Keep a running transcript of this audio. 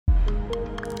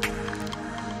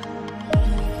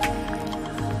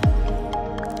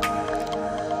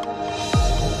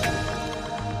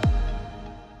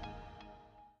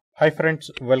Hi friends,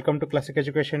 welcome to classic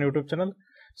education YouTube channel.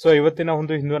 So ಇವತ್ತಿನ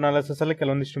ಒಂದು Hindu analysis ಅಲ್ಲಿ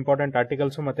ಕೆಲವೊಂದಿಷ್ಟು ಇಂಪಾರ್ಟೆಂಟ್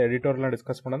ಆರ್ಟಿಕಲ್ಸ್ ಮತ್ತೆ ಎಡಿಟೋರಿಯಲ್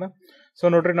ಡಿಸ್ಕಸ್ ಮಾಡೋಣ.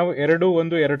 ಸೊ ನೋಡ್ರಿ, ನಾವು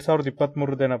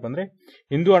 2/1/2023 ಏನಪ್ಪ ಅಂದ್ರೆ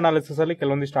ಹಿಂದೂ ಅನಾಲಿಸಿಸ್ ಅಲ್ಲಿ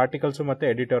ಕೆಲವೊಂದಿಷ್ಟು ಆರ್ಟಿಕಲ್ಸ್ ಮತ್ತೆ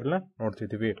ಎಡಿಟೋರಿಯಲ್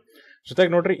ನೋಡ್ತಿದೀವಿ.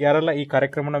 ಜೊತೆಗೆ ನೋಡ್ರಿ, ಯಾರೆಲ್ಲ ಈ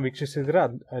ಕಾರ್ಯಕ್ರಮನ ವೀಕ್ಷಿಸಿದ್ರೆ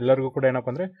ಎಲ್ಲರಿಗೂ ಕೂಡ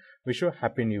ಏನಪ್ಪ ಅಂದ್ರೆ wish you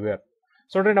happy new year.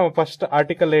 So ನೋಡ್ರಿ, ನಾವು ಫಸ್ಟ್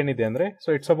ಆರ್ಟಿಕಲ್ ಏನಿದೆ ಅಂದ್ರೆ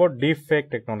it's about deep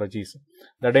fake technologies,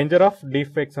 the danger of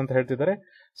deep ಫೇಕ್ಸ್ ಅಂತ ಹೇಳ್ತಿದ್ದಾರೆ.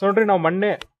 ಸೊ ನೋಡ್ರಿ, ನಾವು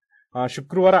ಮೊನ್ನೆ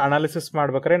ಶುಕ್ರವಾರ ಅನಾಲಿಸಿಸ್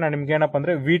ಮಾಡ್ಬೇಕಾದ್ರೆ ನಾನು ನಿಮ್ಗೆ ಏನಪ್ಪ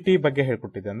ಅಂದ್ರೆ VT ಬಗ್ಗೆ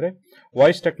ಹೇಳ್ಕೊಟ್ಟಿದ್ದೆ, ಅಂದ್ರೆ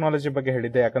ವಾಯ್ಸ್ ಟೆಕ್ನಾಲಜಿ ಬಗ್ಗೆ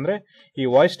ಹೇಳಿದ್ದೆ. ಯಾಕಂದ್ರೆ ಈ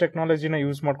ವಾಯ್ಸ್ ಟೆಕ್ನಾಲಜಿನ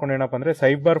ಯೂಸ್ ಮಾಡ್ಕೊಂಡು ಏನಪ್ಪ ಅಂದ್ರೆ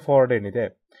ಸೈಬರ್ ಫ್ರಾಡ್ ಏನಿದೆ,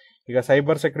 ಈಗ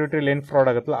ಸೈಬರ್ ಸೆಕ್ಯೂರಿಟಿ ಏನ್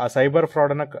ಫ್ರಾಡ್ ಆಗುತ್ತಲ್ಲ, ಆ ಸೈಬರ್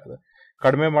ಫ್ರಾಡ್ ಅನ್ನ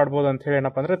ಕಡಿಮೆ ಮಾಡ್ಬೋದು ಅಂತ ಹೇಳಿ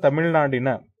ಏನಪ್ಪ ಅಂದ್ರೆ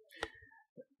ತಮಿಳುನಾಡಿನ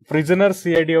ಪ್ರಿಸನರ್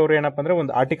CID ಅವರು ಏನಪ್ಪ ಅಂದ್ರೆ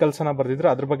ಒಂದು ಆರ್ಟಿಕಲ್ಸ್ ಅನ್ನ ಬರ್ದಿದ್ರು,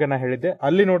 ಅದ್ರ ಬಗ್ಗೆ ನಾ ಹೇಳಿದ್ದೆ.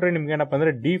 ಅಲ್ಲಿ ನೋಡ್ರಿ, ನಿಮ್ಗೆ ಏನಪ್ಪ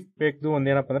ಅಂದ್ರೆ ಡೀಪ್ ಫೇಕ್ ಒಂದು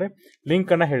ಏನಪ್ಪ ಅಂದ್ರೆ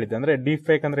ಲಿಂಕ್ ಅನ್ನ ಹೇಳಿದ್ದೆ, ಅಂದ್ರೆ ಡೀಪ್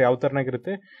ಫೇಕ್ ಅಂದ್ರೆ ಯಾವ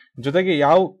ತರನಾಗಿರುತ್ತೆ, ಜೊತೆಗೆ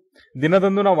ಯಾವ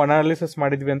ದಿನದಂದು ನಾವು ಅನಾಲಿಸಿಸ್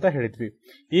ಮಾಡಿದ್ವಿ ಅಂತ ಹೇಳಿದ್ವಿ.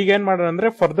 ಈಗ ಏನ್ ಮಾಡೋಣ ಅಂದ್ರೆ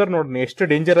ಫರ್ದರ್ ನೋಡೋಣ ಎಷ್ಟು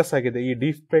ಡೇಂಜರಸ್ ಆಗಿದೆ ಈ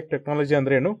ಡೀಪ್ ಫೇಕ್ ಟೆಕ್ನಾಲಜಿ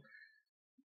ಅಂದ್ರೆ ಏನು,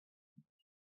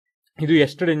 ಇದು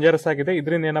ಎಷ್ಟು ಡೇಂಜರಸ್ ಆಗಿದೆ,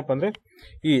 ಇದರಿಂದ ಏನಪ್ಪ ಅಂದ್ರೆ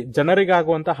ಈ ಜನರಿಗೆ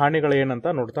ಆಗುವಂತ ಹಾನಿಗಳು ಏನಂತ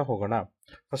ನೋಡ್ತಾ ಹೋಗೋಣ.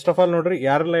 ಫಸ್ಟ್ ಆಫ್ ಆಲ್ ನೋಡ್ರಿ,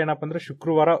 ಯಾರೆಲ್ಲ ಏನಪ್ಪ ಅಂದ್ರೆ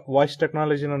ಶುಕ್ರವಾರ ವಾಯ್ಸ್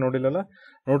ಟೆಕ್ನಾಲಜಿನ ನೋಡಿಲ್ಲಲ್ಲ,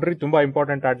 ನೋಡ್ರಿ ತುಂಬಾ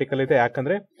ಇಂಪಾರ್ಟೆಂಟ್ ಆರ್ಟಿಕಲ್ ಇದೆ.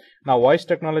 ಯಾಕಂದ್ರೆ ನಾವು ವಾಯ್ಸ್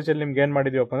ಟೆಕ್ನಾಲಜಿಯಲ್ಲಿ ನಿಮ್ಗೆ ಏನ್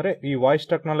ಮಾಡಿದೀವಪ್ಪ ಅಂದ್ರೆ ಈ ವಾಯ್ಸ್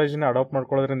ಟೆಕ್ನಾಲಜಿನ ಅಡಾಪ್ಟ್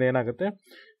ಮಾಡ್ಕೊಳ್ಳೋದ್ರಿಂದ ಏನಾಗುತ್ತೆ,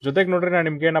 ಜೊತೆಗೆ ನೋಡ್ರಿ ನಾನು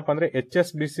ನಿಮ್ಗೆ ಏನಪ್ಪ ಅಂದ್ರೆ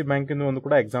HSBC ಬ್ಯಾಂಕಿಂದ ಒಂದು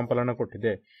ಕೂಡ ಎಕ್ಸಾಂಪಲ್ ಅನ್ನ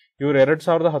ಕೊಟ್ಟಿದ್ದೆ. ಇವ್ರು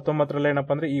 2019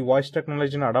 ಏನಪ್ಪ ಅಂದ್ರೆ ಈ ವಾಯ್ಸ್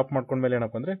ಟೆಕ್ನಾಲಜಿನ ಅಡಾಪ್ಟ್ ಮಾಡ್ಕೊಂಡ್ಮೇಲೆ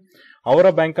ಏನಪ್ಪ ಅಂದ್ರೆ ಅವರ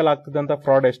ಬ್ಯಾಂಕ್ ಅಲ್ಲಿ ಆಗ್ತಿದ್ದಂತ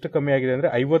ಫ್ರಾಡ್ ಎಷ್ಟು ಕಮ್ಮಿ ಆಗಿದೆ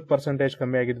ಅಂದ್ರೆ 50%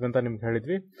 ಕಮ್ಮಿ ಆಗಿದೆ ಅಂತ ನಿಮ್ಗೆ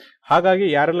ಹೇಳಿದ್ವಿ. ಹಾಗಾಗಿ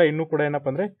ಯಾರೆಲ್ಲ ಇನ್ನೂ ಕೂಡ ಏನಪ್ಪ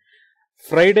ಅಂದ್ರೆ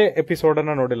ಫ್ರೈಡೆ ಎಪಿಸೋಡ್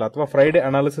ಅನ್ನ ನೋಡಿಲ್ಲ ಅಥವಾ ಫ್ರೈಡೆ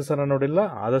ಅನಾಲಿಸಿಸ್ ಅನ್ನ ನೋಡಿಲ್ಲ,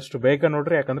 ಆದಷ್ಟು ಬೇಗ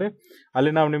ನೋಡ್ರಿ. ಯಾಕಂದ್ರೆ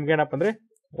ಅಲ್ಲಿ ನಾವು ನಿಮ್ಗೆ ಏನಪ್ಪ ಅಂದ್ರೆ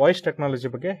ವಾಯ್ಸ್ ಟೆಕ್ನಾಲಜಿ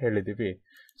ಬಗ್ಗೆ ಹೇಳಿದೀವಿ.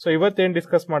 ಸೊ ಇವತ್ತೇನ್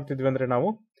ಡಿಸ್ಕಸ್ ಮಾಡ್ತಿದ್ವಿ ಅಂದ್ರೆ ನಾವು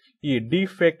ಈ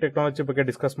ಡೀಪ್ ಫೇಕ್ ಟೆಕ್ನಾಲಜಿ ಬಗ್ಗೆ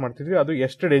ಡಿಸ್ಕಸ್ ಮಾಡ್ತಿದ್ವಿ. ಅದು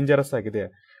ಎಷ್ಟು ಡೇಂಜರಸ್ ಆಗಿದೆ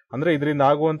ಅಂದ್ರೆ ಇದರಿಂದ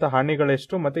ಆಗುವಂತ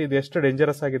ಹಾನಿಗಳೆಷ್ಟು ಮತ್ತೆ ಇದು ಎಷ್ಟು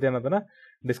ಡೇಂಜರಸ್ ಆಗಿದೆ ಅನ್ನೋದನ್ನ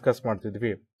ಡಿಸ್ಕಸ್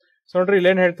ಮಾಡ್ತಿದ್ವಿ. ಸೊ ನೋಡ್ರಿ,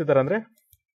 ಇಲ್ಲಿ ಏನ್ ಹೇಳ್ತಿದ್ದಾರೆ ಅಂದ್ರೆ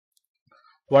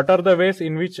what are the ways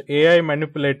in which AI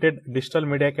manipulated digital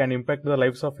media can impact the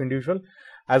lives of individual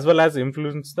as well as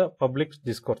influence the public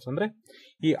discourse. ಅಂದ್ರೆ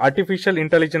ಈ ಆರ್ಟಿಫಿಷಿಯಲ್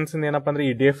ಇಂಟೆಲಿಜೆನ್ಸ್ ಏನಪ್ಪ ಅಂದ್ರೆ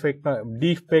ಈ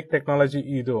ಡೀಪ್ ಫೇಕ್ ಟೆಕ್ನಾಲಜಿ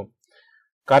ಇದು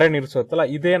ಕಾರ್ಯನಿರ್ವಹಿಸುತ್ತಲ್ಲ,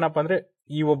 ಇದೇನಪ್ಪ ಅಂದ್ರೆ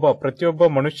ಈ ಪ್ರತಿಯೊಬ್ಬ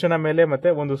ಮನುಷ್ಯನ ಮೇಲೆ ಮತ್ತೆ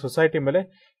ಒಂದು ಸೊಸೈಟಿ ಮೇಲೆ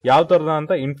ಯಾವ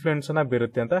ತರದಂತ ಇನ್ಫ್ಲೂಯೆನ್ಸ್ ಅನ್ನ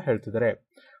ಬೀರುತ್ತೆ ಅಂತ ಹೇಳ್ತಿದ್ದಾರೆ.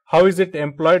 How is it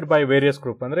employed by various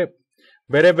group, ಅಂದ್ರೆ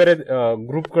ಬೇರೆ ಬೇರೆ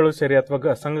ಗ್ರೂಪ್ಗಳು ಸೇರಿ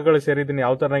ಅಥವಾ ಸಂಘಗಳು ಸೇರಿ ಇದನ್ನ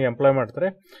ಯಾವ ತರನಾಗಿ ಎಂಪ್ಲಾಯ್ ಮಾಡ್ತಾರೆ.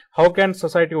 How can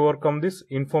society overcome this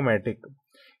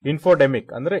ಇನ್ಫೋಡೆಮಿಕ್,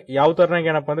 ಅಂದ್ರೆ ಯಾವ ತರನಾಗಿ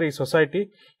ಏನಪ್ಪಾ ಅಂದ್ರೆ ಈ ಸೊಸೈಟಿ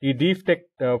ಈ ಡೀಪ್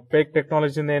ಫೇಕ್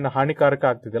ಟೆಕ್ನಾಲಜಿಯಿಂದ ಏನು ಹಾನಿಕಾರಕ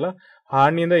ಆಗ್ತಿದೆಯಲ್ಲ,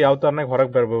 ಹಾನಿಯಿಂದ ಯಾವ ತರನಾಗಿ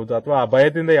ಹೊರಗೆ ಬರಬಹುದು ಅಥವಾ ಆ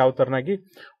ಭಯದಿಂದ ಯಾವ ತರನಾಗಿ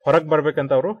ಹೊರಗೆ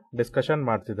ಬರ್ಬೇಕಂತ ಅವರು ಡಿಸ್ಕಷನ್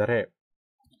ಮಾಡ್ತಿದ್ದಾರೆ.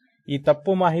 ಈ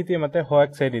ತಪ್ಪು ಮಾಹಿತಿ ಮತ್ತೆ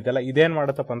ಹೋಯಾಕ್ಸ್ ಏನಿದೆಯಲ್ಲ, ಇದೇನ್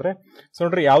ಮಾಡತ್ತಪ್ಪ ಅಂದ್ರೆ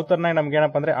ನೋಡ್ರಿ ಯಾವ ತರನಾಗಿ ನಮ್ಗೆ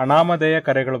ಏನಪ್ಪ ಅಂದ್ರೆ ಅನಾಮಧೇಯ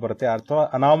ಕರೆಗಳು ಬರುತ್ತೆ ಅಥವಾ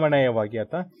ಅನಾಮಧೇಯವಾಗಿ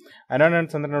ಅಥವಾ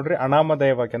ಅನಾನನ್ಸ್ ಅಂದ್ರೆ ನೋಡ್ರಿ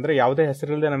ಅನಾಮಧೇಯವಾಗಿ ಅಂದ್ರೆ ಯಾವುದೇ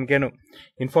ಹೆಸರಿಲ್ಲದೆ ನಮ್ಗೇನು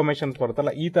ಇನ್ಫಾರ್ಮೇಶನ್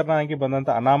ಬರುತ್ತಲ್ಲ, ಈ ತರನಾಗಿ ಬಂದಂತ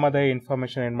ಅನಾಮಧೇಯ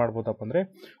ಇನ್ಫಾರ್ಮೇಶನ್ ಏನ್ ಮಾಡ್ಬೋದಪ್ಪ ಅಂದ್ರೆ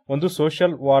ಒಂದು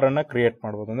ಸೋಷಿಯಲ್ ವಾರ್ ಅನ್ನ ಕ್ರಿಯೇಟ್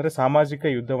ಮಾಡ್ಬೋದು, ಅಂದ್ರೆ ಸಾಮಾಜಿಕ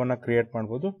ಯುದ್ಧವನ್ನ ಕ್ರಿಯೇಟ್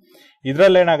ಮಾಡ್ಬೋದು.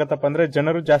 ಇದ್ರಲ್ಲಿ ಏನಾಗತ್ತಪ್ಪ ಅಂದ್ರೆ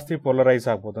ಜನರು ಜಾಸ್ತಿ ಪೋಲರೈಸ್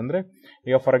ಆಗ್ಬೋದು. ಅಂದ್ರೆ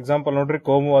ಈಗ ಫಾರ್ ಎಕ್ಸಾಂಪಲ್ ನೋಡ್ರಿ,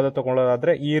 ಕೋಮುವಾದ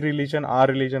ತಗೊಳ್ಳೋದಾದ್ರೆ ಈ ರಿಲಿಜನ್ ಆ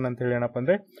ರಿಲಿಜನ್ ಅಂತ ಹೇಳಿ ಏನಪ್ಪ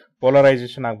ಅಂದ್ರೆ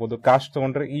ಪೋಲರೈಸೇಷನ್ ಆಗ್ಬೋದು. ಕಾಸ್ಟ್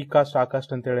ತಗೊಂಡ್ರೆ ಈ ಕಾಸ್ಟ್ ಆ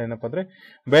ಕಾಸ್ಟ್ ಅಂತ ಹೇಳಿ ಏನಪ್ಪ ಅಂದ್ರೆ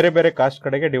ಬೇರೆ ಬೇರೆ ಕಾಸ್ಟ್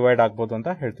ಕಡೆಗೆ ಡಿವೈಡ್ ಆಗ್ಬೋದು ಅಂತ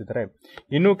ಹೇಳ್ತಿದ್ದಾರೆ.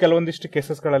 ಇನ್ನು ಕೆಲವೊಂದಿಷ್ಟು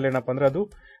ಕೇಸಸ್ ಗಳಲ್ಲಿ ಏನಪ್ಪ ಅಂದ್ರೆ ಅದು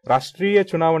ರಾಷ್ಟ್ರೀಯ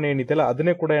ಚುನಾವಣೆ ಏನಿದೆಯಲ್ಲ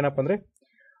ಅದನ್ನೇ ಕೂಡ ಏನಪ್ಪ ಅಂದ್ರೆ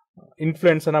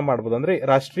ಇನ್ಫ್ಲೂಯೆನ್ಸ್ ಅನ್ನ ಮಾಡಬಹುದು. ಅಂದ್ರೆ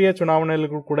ರಾಷ್ಟ್ರೀಯ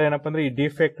ಚುನಾವಣೆಗಳಿಗೂ ಕೂಡ ಏನಪ್ಪ ಅಂದ್ರೆ ಈ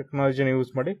ಡೀಪ್ ಫೇಕ್ ಟೆಕ್ನಾಲಜಿನ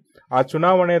ಯೂಸ್ ಮಾಡಿ ಆ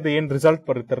ಚುನಾವಣೆಯದು ಏನ್ ರಿಸಲ್ಟ್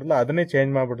ಬರುತ್ತಾರಲ್ಲ ಅದನ್ನೇ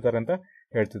ಚೇಂಜ್ ಮಾಡ್ಬಿಡ್ತಾರೆ ಅಂತ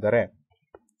ಹೇಳ್ತಿದ್ದಾರೆ.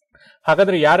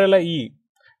 ಹಾಗಾದ್ರೆ ಯಾರೆಲ್ಲ ಈ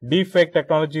ಡೀಪ್ ಫೇಕ್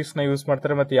ಟೆಕ್ನಾಲಜೀಸ್ ನ ಯೂಸ್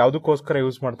ಮಾಡ್ತಾರೆ ಮತ್ತೆ ಯಾವ್ದಕ್ಕೋಸ್ಕರ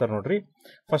ಯೂಸ್ ಮಾಡ್ತಾರೆ ನೋಡ್ರಿ.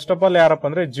 ಫಸ್ಟ್ ಆಫ್ ಆಲ್ ಯಾರಪ್ಪ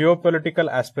ಅಂದ್ರೆ ಜಿಯೋ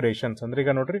ಪೊಲಿಟಿಕಲ್ ಆಸ್ಪಿರೇಷನ್ಸ್, ಅಂದ್ರೆ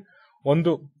ಈಗ ನೋಡ್ರಿ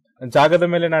ಒಂದು ಜಾಗದ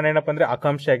ಮೇಲೆ ನಾನೇನಪ್ಪ ಅಂದ್ರೆ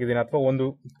ಆಕಾಂಕ್ಷಿ ಆಗಿದ್ದೀನಿ ಅಥವಾ ಒಂದು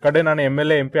ಕಡೆ ನಾನು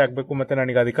MLA MP ಆಗ್ಬೇಕು ಮತ್ತೆ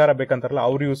ನನಗೆ ಅಧಿಕಾರ ಬೇಕಂತಾರಲ್ಲ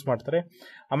ಅವ್ರು ಯೂಸ್ ಮಾಡ್ತಾರೆ.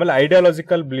 ಆಮೇಲೆ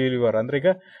ಐಡಿಯಾಲಜಿಕಲ್ ಬಿಲೀವರ್, ಅಂದ್ರೆ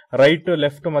ಈಗ ರೈಟ್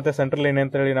ಲೆಫ್ಟ್ ಮತ್ತೆ ಸೆಂಟ್ರಲ್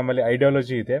ಏನಂತ ಹೇಳಿ ನಮ್ಮಲ್ಲಿ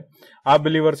ಐಡಿಯಾಲಜಿ ಇದೆ, ಆ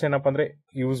ಬಿಲೀವರ್ಸ್ ಏನಪ್ಪ ಅಂದ್ರೆ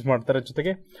ಯೂಸ್ ಮಾಡ್ತಾರೆ.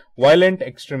 ಜೊತೆಗೆ ವೈಲೆಂಟ್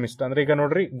ಎಕ್ಸ್ಟ್ರೀಮಿಸ್ಟ್, ಅಂದ್ರೆ ಈಗ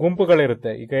ನೋಡ್ರಿ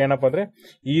ಗುಂಪುಗಳಿರುತ್ತೆ. ಈಗ ಏನಪ್ಪ ಅಂದ್ರೆ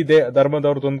ಈ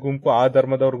ಧರ್ಮದವ್ರದೊಂದು ಗುಂಪು, ಆ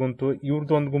ಧರ್ಮದವ್ರಿಗಂತೂ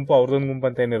ಇವ್ರದೊಂದು ಗುಂಪು ಅವ್ರದೊಂದು ಗುಂಪು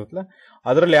ಅಂತ ಏನಿರುತ್ತಲ್ಲ,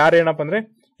 ಅದ್ರಲ್ಲಿ ಯಾರು ಏನಪ್ಪ ಅಂದ್ರೆ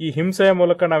ಈ ಹಿಂಸೆಯ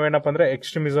ಮೂಲಕ ನಾವೇನಪ್ಪ ಅಂದ್ರೆ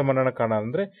ಎಕ್ಸ್ಟ್ರೀಮಿಸಮ್ ಅನ್ನ ಕಾಣ,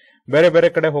 ಅಂದ್ರೆ ಬೇರೆ ಬೇರೆ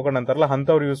ಕಡೆ ಹೋಗೋಣ ಅಂತಾರಲ್ಲ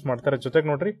ಅಂತವ್ರು ಯೂಸ್ ಮಾಡ್ತಾರೆ. ಜೊತೆಗೆ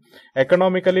ನೋಡ್ರಿ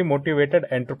ಎಕನಾಮಿಕಲಿ ಮೋಟಿವೇಟೆಡ್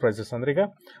ಎಂಟರ್ಪ್ರೈಸಸ್, ಅಂದ್ರೆ ಈಗ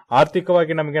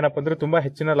ಆರ್ಥಿಕವಾಗಿ ನಮ್ಗೆ ಏನಪ್ಪ ಅಂದ್ರೆ ತುಂಬಾ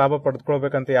ಹೆಚ್ಚಿನ ಲಾಭ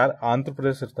ಪಡೆದುಕೊಳ್ಬೇಕಂತ ಯಾರು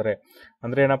ಆಂಧ್ರಪ್ರದೇಶ ಇರ್ತಾರೆ,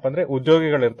 ಅಂದ್ರೆ ಏನಪ್ಪ ಅಂದ್ರೆ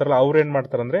ಉದ್ಯೋಗಿಗಳು ಇರ್ತಾರಲ್ಲ ಅವ್ರು ಏನ್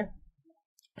ಮಾಡ್ತಾರೆ ಅಂದ್ರೆ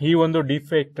ಈ ಒಂದು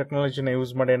ಡೀಪ್ ಫೇಕ್ ಟೆಕ್ನಾಲಜಿನ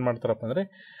ಯೂಸ್ ಮಾಡಿ ಏನ್ ಮಾಡ್ತಾರಪ್ಪ ಅಂದ್ರೆ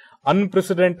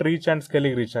ಅನ್ಪ್ರೆಸಿಡೆಂಟ್ ರೀಚ್ ಅಂಡ್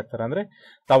ಸ್ಕೇಲಿಗೆ ರೀಚ್ ಆಗ್ತಾರೆ. ಅಂದ್ರೆ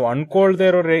ತಾವು ಅನ್ಕೊಳ್ದೇ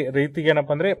ಇರೋ ರೀತಿಗೆ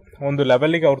ಏನಪ್ಪ ಅಂದ್ರೆ ಒಂದು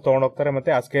ಲೆವೆಲ್ಗೆ ಅವ್ರು ತಗೊಂಡೋಗ್ತಾರೆ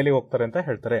ಮತ್ತೆ ಆ ಸ್ಕೇಲಿಗೆ ಹೋಗ್ತಾರೆ ಅಂತ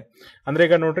ಹೇಳ್ತಾರೆ. ಅಂದ್ರೆ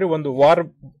ಈಗ ನೋಡ್ರಿ ಒಂದು ವಾರ್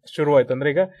ಶುರು ಆಯ್ತು, ಅಂದ್ರೆ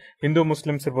ಈಗ ಹಿಂದೂ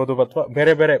ಮುಸ್ಲಿಮ್ಸ್ ಇರ್ಬೋದು ಅಥವಾ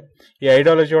ಬೇರೆ ಬೇರೆ ಈ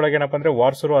ಐಡಿಯಾಲಜಿ ಒಳಗೆ ಏನಪ್ಪ ಅಂದ್ರೆ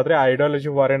ವಾರ್ ಶುರು ಆದ್ರೆ ಆ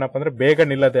ಐಡಿಯಾಲಜಿ ವಾರ್ ಏನಪ್ಪ ಅಂದ್ರೆ ಬೇಗ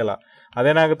ನಿಲ್ಲದೇ ಇಲ್ಲ.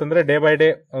 ಅದೇನಾಗುತ್ತೆ ಅಂದ್ರೆ ಡೇ ಬೈ ಡೇ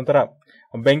ಒಂಥರ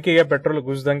ಬೆಂಕಿಗೆ ಪೆಟ್ರೋಲ್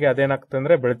ಗುಜ್ದಂಗೆ ಅದೇನಾಗ್ತದೆ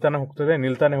ಅಂದ್ರೆ ಬೆಳಿತಾನೆ ಹೋಗ್ತದೆ,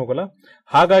 ನಿಲ್ತಾನೆ ಹೋಗಲ್ಲ.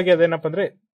 ಹಾಗಾಗಿ ಅದೇನಪ್ಪ ಅಂದ್ರೆ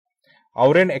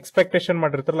ಅವ್ರೇನ್ ಎಕ್ಸ್ಪೆಕ್ಟೇಷನ್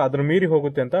ಮಾಡಿರ್ತಾರಲ್ಲ ಅದ್ರ ಮೀರಿ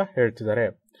ಹೋಗುತ್ತೆ ಅಂತ ಹೇಳ್ತಿದ್ದಾರೆ.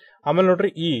 ಆಮೇಲೆ ನೋಡ್ರಿ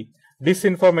ಈ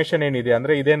ಡಿಸ್ಇನ್ಫಾರ್ಮೇಶನ್ ಏನಿದೆ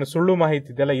ಅಂದ್ರೆ ಇದೇನು ಸುಳ್ಳು ಮಾಹಿತಿ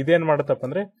ಇದೆಯಲ್ಲ ಇದೇನ್ ಮಾಡುತ್ತಪ್ಪ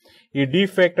ಅಂದ್ರೆ ಈ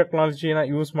ಡೀಪ್ ಫೇಕ್ ಟೆಕ್ನಾಲಜಿನ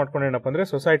ಯೂಸ್ ಮಾಡ್ಕೊಂಡು ಏನಪ್ಪ ಅಂದ್ರೆ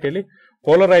ಸೊಸೈಟಿಯಲ್ಲಿ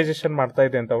ಪೋಲರೈಸೇಷನ್ ಮಾಡ್ತಾ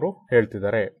ಇದೆ ಅಂತ ಅವರು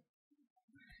ಹೇಳ್ತಿದ್ದಾರೆ.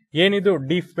 ಏನಿದು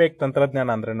ಡೀಪ್ ಫೇಕ್ ತಂತ್ರಜ್ಞಾನ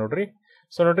ಅಂದ್ರೆ ನೋಡ್ರಿ,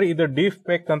 ಸೊ ನೋಡ್ರಿ ಇದು ಡೀಪ್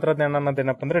ಫೇಕ್ ತಂತ್ರಜ್ಞಾನ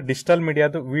ಅನ್ನೋದೇನಪ್ಪ ಅಂದ್ರೆ digital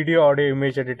ಮೀಡಿಯಾದು video audio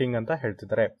image editing ಅಂತ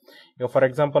ಹೇಳ್ತಿದ್ದಾರೆ. ಈಗ ಫಾರ್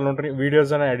ಎಕ್ಸಾಂಪಲ್ ನೋಡ್ರಿ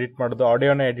ವಿಡಿಯೋಸ್ ಅನ್ನ ಎಡಿಟ್ ಮಾಡೋದು,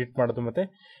 ಆಡಿಯೋನ ಎಡಿಟ್ ಮಾಡೋದು, ಮತ್ತೆ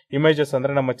ಇಮೇಜಸ್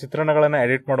ಅಂದ್ರೆ ನಮ್ಮ ಚಿತ್ರಣಗಳನ್ನ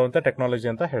ಎಡಿಟ್ ಮಾಡುವಂತ ಟೆಕ್ನಾಲಜಿ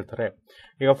ಅಂತ ಹೇಳ್ತಾರೆ.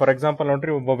 ಈಗ ಫಾರ್ ಎಕ್ಸಾಂಪಲ್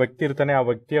ನೋಡ್ರಿ ಒಬ್ಬ ವ್ಯಕ್ತಿ ಇರ್ತಾನೆ, ಆ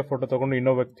ವ್ಯಕ್ತಿಯ ಫೋಟೋ ತಗೊಂಡು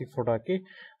ಇನ್ನೊಬ್ಬ ವ್ಯಕ್ತಿ ಫೋಟೋ ಹಾಕಿ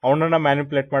ಅವನನ್ನ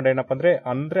ಮ್ಯಾನಿಪುಲೇಟ್ ಮಾಡಿ ಏನಪ್ಪ ಅಂದ್ರೆ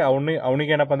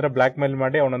ಅವನಿಗೆ ಏನಪ್ಪ ಅಂದ್ರೆ ಬ್ಲಾಕ್ ಮೇಲ್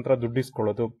ಮಾಡಿ ಅವನ ಹತ್ರ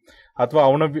ದುಡ್ಡಿಸ್ಕೊಳ್ಳೋದು, ಅಥವಾ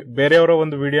ಅವನ ಬೇರೆಯವರ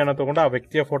ಒಂದು ವಿಡಿಯೋನ ತಗೊಂಡು ಆ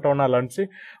ವ್ಯಕ್ತಿಯ ಫೋಟೋವನ್ನ ಲಂಟಿಸಿ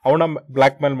ಅವನ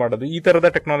ಬ್ಲಾಕ್ ಮೇಲ್ ಮಾಡೋದು. ಈ ತರದ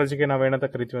ಟೆಕ್ನಾಲಜಿಗೆ ನಾವೇನಂತ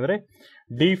ಕರಿತೀವಿ ಅಂದ್ರೆ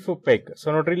ಡೀಪ್ ಫೇಕ್. ಸೊ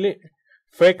ನೋಡ್ರಿ ಇಲ್ಲಿ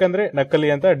ಫೇಕ್ ಅಂದ್ರೆ ನಕಲಿ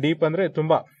ಅಂತ, ಡೀಪ್ ಅಂದ್ರೆ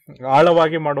ತುಂಬಾ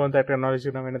ಆಳವಾಗಿ ಮಾಡುವಂತ ಟೆಕ್ನಾಲಜಿ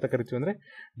ನಾವೇನಂತ ಕರಿತೀವಿ ಅಂದ್ರೆ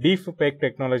ಡೀಪ್ ಫೇಕ್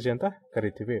ಟೆಕ್ನಾಲಜಿ ಅಂತ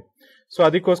ಕರಿತೀವಿ. ಸೊ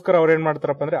ಅದಕ್ಕೋಸ್ಕರ ಅವ್ರು ಏನ್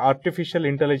ಮಾಡ್ತಾರಪ್ಪ ಅಂದ್ರೆ ಆರ್ಟಿಫಿಷಿಯಲ್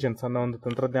ಇಂಟೆಲಿಜೆನ್ಸ್ ಅನ್ನೋ ಒಂದು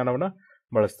ತಂತ್ರಜ್ಞಾನವನ್ನ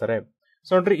ಬಳಸ್ತಾರೆ.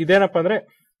 ಸೊ ನೋಡ್ರಿ ಇದೇನಪ್ಪ ಅಂದ್ರೆ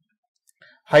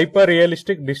ಹೈಪರ್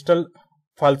ರಿಯಲಿಸ್ಟಿಕ್ ಡಿಜಿಟಲ್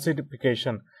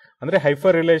ಫಾಲ್ಸಿಫಿಕೇಶನ್ ಅಂದ್ರೆ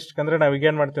ಹೈಪರ್ ರಿಯಲಿಸ್ಟಿಕ್ ಅಂದ್ರೆ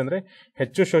ನಾವೀಗೇನ್ ಮಾಡ್ತೀವಿ ಅಂದ್ರೆ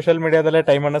ಹೆಚ್ಚು ಸೋಷಿಯಲ್ ಮೀಡಿಯಾದಲ್ಲೇ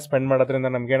ಟೈಮ್ ಅನ್ನ ಸ್ಪೆಂಡ್ ಮಾಡೋದ್ರಿಂದ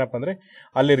ನಮ್ಗೇನಪ್ಪ ಅಂದ್ರೆ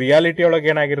ಅಲ್ಲಿ ರಿಯಾಲಿಟಿ ಒಳಗೆ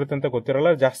ಏನಾಗಿರುತ್ತೆ ಅಂತ ಗೊತ್ತಿರಲ್ಲ.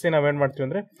 ಜಾಸ್ತಿ ನಾವೇನ್ ಮಾಡ್ತೀವಿ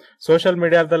ಅಂದ್ರೆ ಸೋಷಿಯಲ್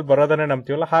ಮೀಡಿಯಾದಲ್ಲಿ ಬರೋದನ್ನೇ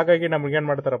ನಂಬ್ತೀವಲ್ಲ, ಹಾಗಾಗಿ ನಮ್ಗೇನ್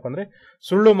ಮಾಡ್ತಾರಪ್ಪ ಅಂದ್ರೆ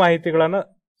ಸುಳ್ಳು ಮಾಹಿತಿಗಳನ್ನ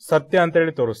ಸತ್ಯ ಅಂತ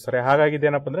ಹೇಳಿ ತೋರಿಸ್ತಾರೆ. ಹಾಗಾಗಿ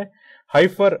ಇದೇನಪ್ಪ ಅಂದ್ರೆ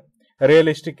ಹೈಪರ್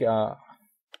ರಿಯಲಿಸ್ಟಿಕ್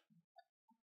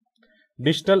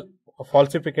ಡಿಜಿಟಲ್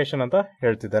ಫಾಲ್ಸಿಫಿಕೇಶನ್ ಅಂತ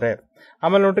ಹೇಳ್ತಿದ್ದಾರೆ.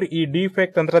 ಆಮೇಲೆ ನೋಡ್ರಿ ಈ ಡೀಪ್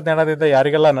ಫೇಕ್ ತಂತ್ರಜ್ಞಾನದಿಂದ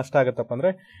ಯಾರಿಗೆಲ್ಲ ನಷ್ಟ ಆಗುತ್ತಪ್ಪ ಅಂದ್ರೆ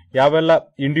ಯಾವೆಲ್ಲ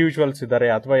ಇಂಡಿವಿಜುವಲ್ಸ್ ಇದ್ದಾರೆ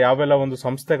ಅಥವಾ ಯಾವೆಲ್ಲ ಒಂದು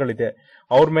ಸಂಸ್ಥೆಗಳಿದೆ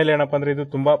ಅವ್ರ ಮೇಲೆ ಏನಪ್ಪ ಅಂದ್ರೆ ಇದು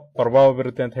ತುಂಬಾ ಪ್ರಭಾವ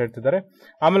ಬೀರುತ್ತೆ ಅಂತ ಹೇಳ್ತಿದ್ದಾರೆ.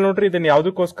 ಆಮೇಲೆ ನೋಡ್ರಿ ಇದನ್ನ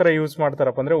ಯಾವ್ದಕ್ಕೋಸ್ಕರ ಯೂಸ್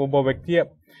ಮಾಡ್ತಾರಪ್ಪ ಅಂದ್ರೆ ಒಬ್ಬ ವ್ಯಕ್ತಿಯ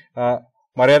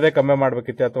ಮರ್ಯಾದೆ ಕಮ್ಮಿ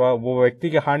ಮಾಡ್ಬೇಕಿತ್ತೆ, ಅಥವಾ ಒಬ್ಬ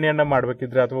ವ್ಯಕ್ತಿಗೆ ಹಾನಿಯನ್ನ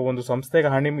ಮಾಡ್ಬೇಕಿದ್ರೆ, ಅಥವಾ ಒಂದು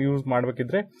ಸಂಸ್ಥೆಗೆ ಹಾನಿ ಯೂಸ್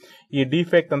ಮಾಡ್ಬೇಕಿದ್ರೆ ಈ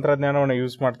ಡೀಪ್ ಫೇಕ್ ತಂತ್ರಜ್ಞಾನವನ್ನ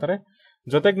ಯೂಸ್ ಮಾಡ್ತಾರೆ.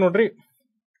 ಜೊತೆಗೆ ನೋಡ್ರಿ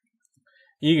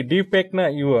ಈ ಡೀಪ್ ಫೇಕ್ ನ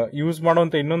ಯೂಸ್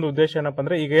ಮಾಡುವಂತ ಇನ್ನೊಂದು ಉದ್ದೇಶ ಏನಪ್ಪ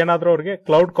ಅಂದ್ರೆ ಈಗ ಏನಾದ್ರೂ ಅವ್ರಿಗೆ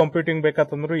ಕ್ಲೌಡ್ ಕಂಪ್ಯೂಟಿಂಗ್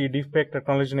ಬೇಕಂತಂದ್ರು ಈ ಡೀಪ್ ಫೇಕ್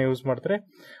ಟೆಕ್ನಾಲಜಿನ ಯೂಸ್ ಮಾಡ್ತಾರೆ.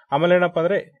 ಆಮೇಲೆ ಏನಪ್ಪ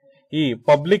ಅಂದ್ರೆ ಈ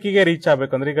ಪಬ್ಲಿಕ್ ಗೆ ರೀಚ್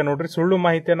ಆಗ್ಬೇಕಂದ್ರೆ ಈಗ ನೋಡ್ರಿ ಸುಳ್ಳು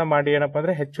ಮಾಹಿತಿಯನ್ನ ಮಾಡಿ ಏನಪ್ಪ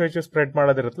ಅಂದ್ರೆ ಹೆಚ್ಚು ಸ್ಪ್ರೆಡ್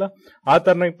ಮಾಡೋದಿರುತ್ತಲ್ಲ, ಆ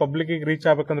ತರನಾಗಿ ಪಬ್ಲಿಕ್ ಗೆ ರೀಚ್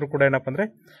ಆಗ್ಬೇಕಂದ್ರೂ ಕೂಡ ಏನಪ್ಪ ಅಂದ್ರೆ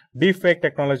ಡೀಪ್ ಫೇಕ್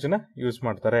ಟೆಕ್ನಾಲಜಿನ ಯೂಸ್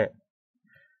ಮಾಡ್ತಾರೆ.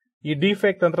 ಈ ಡೀಪ್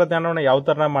ಫೇಕ್ ತಂತ್ರಜ್ಞಾನವನ್ನ ಯಾವ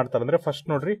ತರ ಮಾಡ್ತಾರೆ ಅಂದ್ರೆ ಫಸ್ಟ್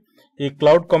ನೋಡ್ರಿ ಈ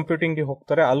ಕ್ಲೌಡ್ ಕಂಪ್ಯೂಟಿಂಗ್ ಗೆ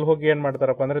ಹೋಗ್ತಾರೆ. ಅಲ್ಲಿ ಹೋಗಿ ಏನ್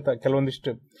ಮಾಡ್ತಾರಪ್ಪ ಅಂದ್ರೆ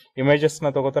ಕೆಲವೊಂದಿಷ್ಟು ಇಮೇಜಸ್ ನ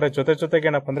ತಗೋತಾರೆ. ಜೊತೆಗೆ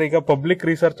ಏನಪ್ಪ ಅಂದ್ರೆ ಈಗ ಪಬ್ಲಿಕ್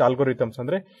ರಿಸರ್ಚ್ ಆಲ್ಗೋರಿಥಮ್ಸ್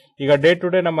ಅಂದ್ರೆ ಈಗ ಡೇ ಟು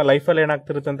ಡೇ ನಮ್ಮ ಲೈಫ್ ಅಲ್ಲಿ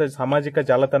ಏನಾಗ್ತಿರುತ್ತೆ ಅಂತ ಸಾಮಾಜಿಕ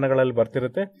ಜಾಲತಾಣಗಳಲ್ಲಿ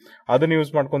ಬರ್ತಿರುತ್ತೆ, ಅದನ್ನ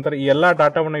ಯೂಸ್ ಮಾಡ್ಕೊಂತಾರೆ. ಈ ಎಲ್ಲಾ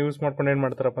ಡಾಟಾವನ್ನ ಯೂಸ್ ಮಾಡ್ಕೊಂಡು ಏನ್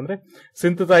ಮಾಡ್ತಾರಪ್ಪ ಅಂದ್ರೆ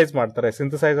ಸಿಂಥಸೈಸ್ ಮಾಡ್ತಾರೆ.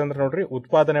 ಸಿಂಥಸೈಸ್ ಅಂದ್ರೆ ನೋಡ್ರಿ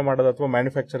ಉತ್ಪಾದನೆ ಮಾಡೋದು ಅಥವಾ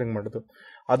ಮ್ಯಾನುಫ್ಯಾಕ್ಚರಿಂಗ್ ಮಾಡೋದು.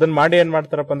 ಅದನ್ನ ಮಾಡಿ ಏನ್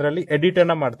ಮಾಡ್ತಾರಪ್ಪ ಅಂದ್ರೆ ಅಲ್ಲಿ ಎಡಿಟ್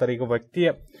ಅನ್ನ ಮಾಡ್ತಾರೆ. ಈಗ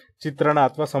ವ್ಯಕ್ತಿಯ ಚಿತ್ರಣ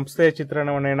ಅಥವಾ ಸಂಸ್ಥೆಯ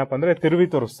ಚಿತ್ರಣವನ್ನ ಏನಪ್ಪ ಅಂದ್ರೆ ತಿರುವಿ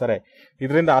ತೋರಿಸ್ತಾರೆ.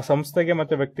 ಇದರಿಂದ ಆ ಸಂಸ್ಥೆಗೆ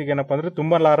ಮತ್ತೆ ವ್ಯಕ್ತಿಗೆ ಏನಪ್ಪ ಅಂದ್ರೆ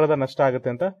ತುಂಬಾ ಲಾರದ ನಷ್ಟ ಆಗುತ್ತೆ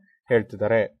ಅಂತ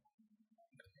ಹೇಳ್ತಿದ್ದಾರೆ.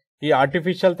 ಈ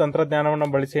ಆರ್ಟಿಫಿಷಿಯಲ್ ತಂತ್ರಜ್ಞಾನವನ್ನ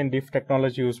ಬಳಸಿ ಏನ್ ಡೀಪ್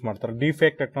ಟೆಕ್ನಾಲಜಿ ಯೂಸ್ ಮಾಡ್ತಾರೆ, ಡೀಪ್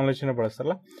ಫೇಕ್ ಟೆಕ್ನಾಲಜಿನ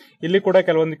ಬಳಸ್ತಾರಲ್ಲ, ಇಲ್ಲಿ ಕೂಡ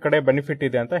ಕೆಲವೊಂದು ಕಡೆ ಬೆನಿಫಿಟ್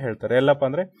ಇದೆ ಅಂತ ಹೇಳ್ತಾರೆ. ಎಲ್ಲಪ್ಪ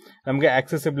ಅಂದ್ರೆ ನಮಗೆ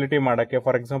ಆಕ್ಸೆಸಿಬಿಲಿಟಿ ಮಾಡಕ್ಕೆ,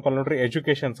 ಫಾರ್ ಎಕ್ಸಾಂಪಲ್ ನೋಡ್ರಿ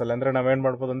ಎಜುಕೇಶನ್ಸ್ ಅಲ್ಲಿ ಅಂದ್ರೆ ನಾವೇನ್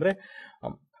ಮಾಡ್ಬೋದು ಅಂದ್ರೆ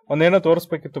ಒಂದೇನೋ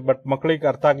ತೋರಿಸ್ಬೇಕಿತ್ತು ಬಟ್ ಮಕ್ಕಳಿಗೆ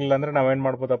ಅರ್ಥ ಆಗ್ಲಿಲ್ಲ ಅಂದ್ರೆ ನಾವೇನ್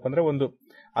ಮಾಡ್ಬೋದಪ್ಪ ಅಂದ್ರೆ ಒಂದು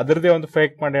ಅದರದೇ ಒಂದು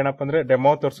ಫೇಕ್ ಮಾಡಿ ಏನಪ್ಪ ಅಂದ್ರೆ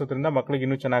ಡೆಮೋ ತೋರಿಸೋದ್ರಿಂದ ಮಕ್ಕಳಿಗೆ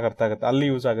ಇನ್ನೂ ಚೆನ್ನಾಗಿ ಅರ್ಥ ಆಗುತ್ತೆ, ಅಲ್ಲಿ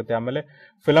ಯೂಸ್ ಆಗುತ್ತೆ. ಆಮೇಲೆ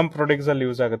ಫಿಲಂ ಪ್ರೊಡಕ್ಟ್ಸ್ ಅಲ್ಲಿ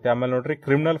ಯೂಸ್ ಆಗುತ್ತೆ. ಆಮೇಲೆ ನೋಡ್ರಿ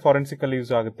ಕ್ರಿಮಿನಲ್ ಫಾರೆನ್ಸಿಕ್ ಅಲ್ಲಿ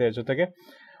ಯೂಸ್ ಆಗುತ್ತೆ. ಜೊತೆಗೆ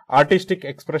ಆರ್ಟಿಸ್ಟಿಕ್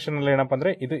ಎಕ್ಸ್ಪ್ರೆಷನ್ ಅಲ್ಲಿ ಏನಪ್ಪ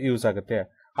ಅಂದ್ರೆ ಇದು ಯೂಸ್ ಆಗುತ್ತೆ.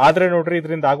 ಆದ್ರೆ ನೋಡ್ರಿ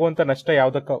ಇದರಿಂದ ಆಗುವಂತ ನಷ್ಟ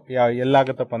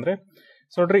ಎಲ್ಲಾಗತ್ತಪ್ಪ ಅಂದ್ರೆ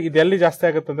ನೋಡ್ರಿ ಇದೆಲ್ಲಿ ಜಾಸ್ತಿ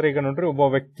ಆಗುತ್ತೆ ಅಂದ್ರೆ ಈಗ ನೋಡ್ರಿ ಒಬ್ಬ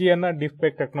ವ್ಯಕ್ತಿಯನ್ನ ಡೀಪ್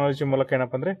ಫೇಕ್ ಟೆಕ್ನಾಲಜಿ ಮೂಲಕ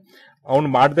ಏನಪ್ಪ ಅಂದ್ರೆ ಅವ್ನು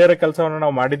ಮಾಡದೇ ಇರೋ ಕೆಲಸವನ್ನ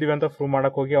ನಾವು ಮಾಡಿದೀವಿ ಅಂತ ಪ್ರೂವ್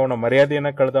ಮಾಡಕ್ ಹೋಗಿ ಅವನ ಮರ್ಯಾದೆಯನ್ನ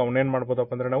ಕಳೆದ ಅವನೇನ್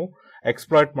ಮಾಡ್ಬೋದಪ್ಪ ಅಂದ್ರೆ ನಾವು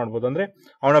ಎಕ್ಸ್ಪ್ಲಾಯ್ಟ್ ಮಾಡ್ಬೋದು. ಅಂದ್ರೆ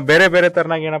ಅವನ ಬೇರೆ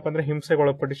ತರನಾಗಿ ಏನಪ್ಪ ಅಂದ್ರೆ ಹಿಂಸೆಗೆ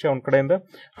ಒಳಪಡಿಸಿ ಅವನ ಕಡೆಯಿಂದ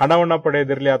ಹಣವನ್ನ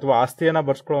ಪಡೆಯೋದಿರ್ಲಿ ಅಥವಾ ಆಸ್ತಿಯನ್ನ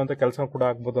ಬರ್ಸ್ಕೊಳ್ಳುವಂತ ಕೆಲಸ ಕೂಡ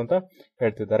ಆಗ್ಬೋದು ಅಂತ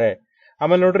ಹೇಳ್ತಿದ್ದಾರೆ.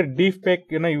 ಆಮೇಲೆ ನೋಡ್ರಿ ಡೀಪ್ ಫೇಕ್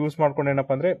ಯೂಸ್ ಮಾಡ್ಕೊಂಡು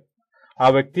ಏನಪ್ಪ ಅಂದ್ರೆ ಆ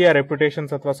ವ್ಯಕ್ತಿಯ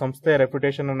ರೆಪ್ಯುಟೇಷನ್ಸ್ ಅಥವಾ ಸಂಸ್ಥೆಯ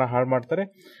ರೆಪ್ಯುಟೇಷನ್ ಅನ್ನ ಹಾಳು ಮಾಡ್ತಾರೆ.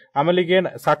 ಆಮೇಲೆ ಈಗ ಏನ್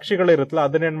ಸಾಕ್ಷಿಗಳು ಇರುತ್ತಲ್ಲ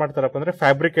ಅದನ್ನ ಏನ್ ಮಾಡ್ತಾರಪ್ಪ ಅಂದ್ರೆ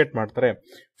ಫ್ಯಾಬ್ರಿಕೇಟ್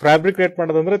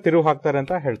ಮಾಡೋದಂದ್ರೆ ತಿರುವು ಹಾಕ್ತಾರೆ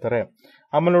ಅಂತ ಹೇಳ್ತಾರೆ.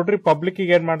 ಆಮೇಲೆ ನೋಡ್ರಿ ಪಬ್ಲಿಕ್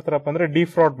ಏನ್ ಮಾಡ್ತಾರಪ್ಪ ಅಂದ್ರೆ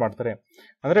ಡಿಫ್ರಾಡ್ ಮಾಡ್ತಾರೆ,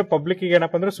 ಅಂದ್ರೆ ಪಬ್ಲಿಕ್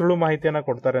ಏನಪ್ಪ ಅಂದ್ರೆ ಸುಳ್ಳು ಮಾಹಿತಿಯನ್ನ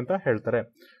ಕೊಡ್ತಾರೆ ಅಂತ ಹೇಳ್ತಾರೆ.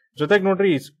 ಜೊತೆಗೆ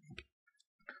ನೋಡ್ರಿ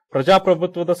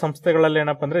ಪ್ರಜಾಪ್ರಭುತ್ವದ ಸಂಸ್ಥೆಗಳಲ್ಲಿ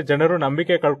ಏನಪ್ಪ ಅಂದ್ರೆ ಜನರು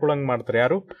ನಂಬಿಕೆ ಕಳ್ಕೊಳ್ಳಂಗ್ ಮಾಡ್ತಾರೆ.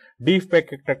 ಯಾರು ಡೀಪ್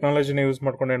ಫೇಕ್ ಟೆಕ್ನಾಲಜಿನ ಯೂಸ್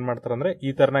ಮಾಡ್ಕೊಂಡು ಏನ್ ಮಾಡ್ತಾರೆ ಅಂದ್ರೆ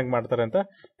ಈ ತರನಾಗಿ ಮಾಡ್ತಾರೆ ಅಂತ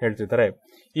ಹೇಳ್ತಿದ್ದಾರೆ.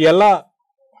 ಈ ಎಲ್ಲಾ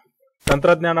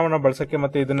ತಂತ್ರಜ್ಞಾನವನ್ನ ಬಳಸಕ್ಕೆ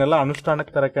ಮತ್ತೆ ಇದನ್ನೆಲ್ಲ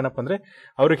ಅನುಷ್ಠಾನಕ್ಕೆ ತರಕ್ಕೆ ಏನಪ್ಪ ಅಂದ್ರೆ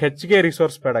ಅವ್ರಿಗೆ ಹೆಚ್ಚಿಗೆ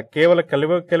ರಿಸೋರ್ಸ್ ಬೇಡ, ಕೇವಲ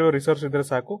ಕೆಲವು ರಿಸೋರ್ಸ್ ಇದ್ರೆ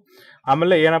ಸಾಕು.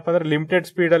 ಆಮೇಲೆ ಏನಪ್ಪ ಅಂದ್ರೆ ಲಿಮಿಟೆಡ್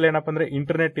ಸ್ಪೀಡ್ ಅಲ್ಲಿ ಏನಪ್ಪ ಅಂದ್ರೆ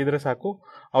ಇಂಟರ್ನೆಟ್ ಇದ್ರೆ ಸಾಕು.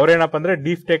 ಅವ್ರೇನಪ್ಪ ಅಂದ್ರೆ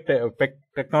ಡೀಪ್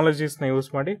ಟೆಕ್ನಾಲಜೀಸ್ ನ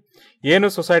ಯೂಸ್ ಮಾಡಿ ಏನು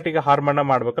ಸೊಸೈಟಿಗೆ ಹಾರ್ಮನ್ನ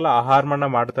ಮಾಡ್ಬೇಕಲ್ಲ ಆ ಹಾರ್ಮನ್ನ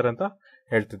ಮಾಡ್ತಾರೆ ಅಂತ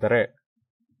ಹೇಳ್ತಿದ್ದಾರೆ.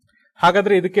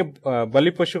 ಹಾಗಾದ್ರೆ ಇದಕ್ಕೆ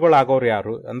ಬಲಿಪಶುಗಳಾಗೋರು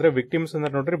ಯಾರು ಅಂದ್ರೆ ವಿಕ್ಟಿಮ್ಸ್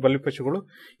ಅಂದ್ರೆ ನೋಡ್ರಿ ಬಲಿಪಶುಗಳು.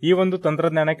 ಈ ಒಂದು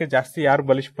ತಂತ್ರಜ್ಞಾನಕ್ಕೆ ಜಾಸ್ತಿ ಯಾರು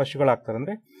ಬಲಿಪಶುಗಳಾಗ್ತಾರೆ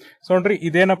ಅಂದ್ರೆ ನೋಡ್ರಿ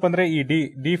ಇದೇನಪ್ಪ ಅಂದ್ರೆ ಈ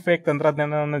ಡೀಪ್ ಫೇಕ್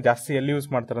ತಂತ್ರಜ್ಞಾನವನ್ನು ಜಾಸ್ತಿ ಎಲ್ಲಿ ಯೂಸ್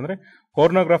ಮಾಡ್ತಾರೆ ಅಂದ್ರೆ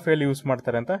ಪೋರ್ನೋಗ್ರಫಿಯಲ್ಲಿ ಯೂಸ್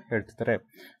ಮಾಡ್ತಾರೆ ಅಂತ ಹೇಳ್ತಿದ್ದಾರೆ.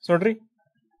 ನೋಡ್ರಿ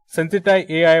ಸೆನ್ಸಿಟೈ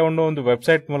AI ಅನ್ನೋ ಒಂದು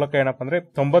ವೆಬ್ಸೈಟ್ ಮೂಲಕ ಏನಪ್ಪ ಅಂದ್ರೆ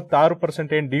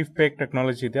 96% ಏನ್ ಡೀಪ್ ಫೇಕ್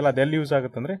ಟೆಕ್ನಾಲಜಿ ಇದೆಯಲ್ಲ ಅದೆಲ್ಲಿ ಯೂಸ್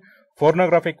ಆಗುತ್ತೆ ಅಂದ್ರೆ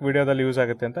ಫೋರ್ನೋಗ್ರಾಫಿಕ್ ವಿಡಿಯೋದಲ್ಲಿ ಯೂಸ್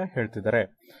ಆಗುತ್ತೆ ಅಂತ ಹೇಳ್ತಿದ್ದಾರೆ.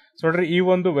 ಸೊ ನೋಡ್ರಿ, ಈ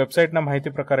ಒಂದು ವೆಬ್ಸೈಟ್ ನ ಮಾಹಿತಿ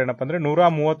ಪ್ರಕಾರ ಏನಪ್ಪಾ ಅಂದ್ರೆ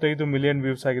 135 ಮಿಲಿಯನ್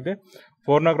ವ್ಯೂಸ್ ಆಗಿದೆ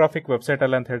ಫೋರ್ನೋಗ್ರಾಫಿಕ್ ವೆಬ್ಸೈಟ್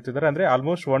ಅಲ್ಲಿ ಅಂತ ಹೇಳ್ತಿದ್ದಾರೆ. ಅಂದ್ರೆ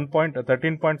ಆಲ್ಮೋಸ್ಟ್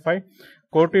 13.5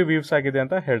 ಕೋಟಿ ವ್ಯೂಸ್ ಆಗಿದೆ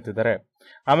ಅಂತ ಹೇಳ್ತಿದ್ದಾರೆ.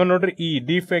 ಆಮೇಲೆ ನೋಡ್ರಿ, ಈ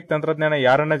ಡೀಪ್ ಫೇಕ್ ತಂತ್ರಜ್ಞಾನ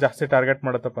ಯಾರನ್ನ ಜಾಸ್ತಿ ಟಾರ್ಗೆಟ್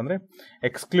ಮಾಡುತ್ತಪ್ಪ ಅಂದ್ರೆ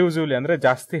ಎಕ್ಸ್ಕ್ಲೂಸಿವ್ಲಿ ಅಂದ್ರೆ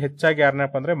ಜಾಸ್ತಿ ಹೆಚ್ಚಾಗಿ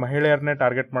ಯಾರನ್ನಪ್ಪ ಅಂದ್ರೆ ಮಹಿಳೆಯರನ್ನೇ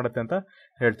ಟಾರ್ಗೆಟ್ ಮಾಡುತ್ತೆ ಅಂತ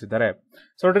ಹೇಳ್ತಿದ್ದಾರೆ.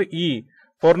 ಸೊ ನೋಡ್ರಿ, ಈ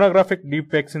ಫೋರ್ನೋಗ್ರಾಫಿಕ್ ಡೀಪ್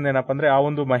ಫೇಕ್ಸ್ ಇಂದ ಏನಪ್ಪಾ ಅಂದ್ರೆ ಆ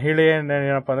ಒಂದು ಮಹಿಳೆಯ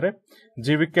ಏನಪ್ಪಾ ಅಂದ್ರೆ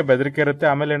ಜೀವಕ್ಕೆ ಬೆದರಿಕೆ ಇರುತ್ತೆ.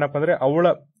 ಆಮೇಲೆ ಏನಪ್ಪಾ ಅಂದ್ರೆ ಅವಳ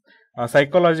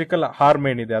ಸೈಕಾಲಜಿಕಲ್ ಹಾರ್ಮ್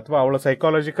ಏನಿದೆ ಅಥವಾ ಅವಳ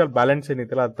ಸೈಕಾಲಜಿಕಲ್ ಬ್ಯಾಲೆನ್ಸ್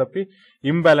ಏನಿದೆಯಲ್ಲ ಅದು ತಪ್ಪಿ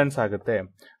ಇಂಬ್ಯಾಲೆನ್ಸ್ ಆಗುತ್ತೆ.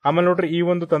 ಆಮೇಲೆ ನೋಡ್ರಿ, ಈ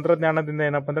ಒಂದು ತಂತ್ರಜ್ಞಾನದಿಂದ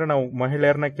ಏನಪ್ಪಾ ಅಂದ್ರೆ ನಾವು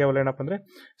ಮಹಿಳೆಯರನ್ನ ಕೇವಲ ಏನಪ್ಪಾ ಅಂದ್ರೆ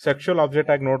ಸೆಕ್ಷುವಲ್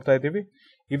ಆಬ್ಜೆಕ್ಟ್ ಆಗಿ ನೋಡ್ತಾ ಇದೀವಿ.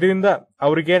 ಇದರಿಂದ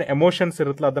ಅವ್ರಿಗೇನ್ ಎಮೋಷನ್ಸ್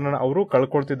ಇರುತ್ತಲ್ಲ ಅದನ್ನ ಅವರು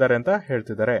ಕಳ್ಕೊಳ್ತಿದ್ದಾರೆ ಅಂತ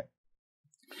ಹೇಳ್ತಿದ್ದಾರೆ.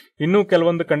 ಇನ್ನು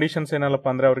ಕೆಲವೊಂದು ಕಂಡೀಷನ್ಸ್ ಏನಲ್ಲಪ್ಪ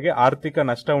ಅಂದ್ರೆ ಅವ್ರಿಗೆ ಆರ್ಥಿಕ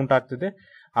ನಷ್ಟ ಉಂಟಾಗ್ತಿದೆ.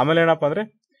 ಆಮೇಲೆ ಏನಪ್ಪಾ ಅಂದ್ರೆ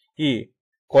ಈ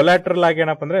ಕೊಲ್ಯಾಟ್ರಲ್ ಆಗಿ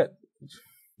ಏನಪ್ಪಾ ಅಂದ್ರೆ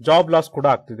ಜಾಬ್ ಲಾಸ್ ಕೂಡ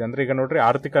ಆಗ್ತಿದೆ. ಅಂದ್ರೆ ಈಗ ನೋಡ್ರಿ,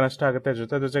 ಆರ್ಥಿಕ ನಷ್ಟ ಆಗುತ್ತೆ,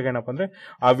 ಜೊತೆಗೆ ಏನಪ್ಪಾ ಅಂದ್ರೆ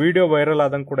ಆ ವಿಡಿಯೋ ವೈರಲ್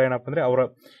ಆದಂಗೆ ಕೂಡ ಏನಪ್ಪಾ ಅಂದ್ರೆ ಅವರ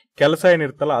ಕೆಲಸ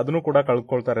ಏನಿರ್ತಲ್ಲ ಅದನ್ನು ಕೂಡ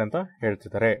ಕಳ್ಕೊಳ್ತಾರೆ ಅಂತ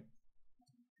ಹೇಳ್ತಿದ್ದಾರೆ.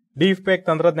 ಡೀಪ್ ಫೇಕ್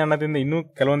ತಂತ್ರಜ್ಞಾನದಿಂದ ಇನ್ನೂ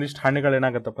ಕೆಲವೊಂದಿಷ್ಟು ಹಾನಿಗಳು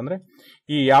ಏನಾಗತ್ತಪ್ಪ ಅಂದ್ರೆ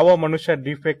ಈ ಯಾವ ಮನುಷ್ಯ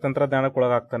ಡೀಪ್ ಫೇಕ್ ತಂತ್ರಜ್ಞಾನಕ್ಕೆ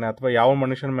ಒಳಗಾಗ್ತಾನೆ ಅಥವಾ ಯಾವ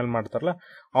ಮನುಷ್ಯನ ಮೇಲೆ ಮಾಡ್ತಾರಲ್ಲ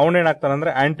ಅವನೇನಾಗ್ತಾನೆ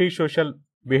ಅಂದ್ರೆ ಆಂಟಿ ಸೋಷಿಯಲ್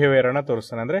ಬಿಹೇವಿಯರ್ ಅನ್ನ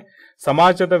ತೋರಿಸ್ತಾನೆ. ಅಂದ್ರೆ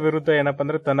ಸಮಾಜದ ವಿರುದ್ಧ ಏನಪ್ಪಾ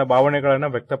ಅಂದ್ರೆ ತನ್ನ ಭಾವನೆಗಳನ್ನ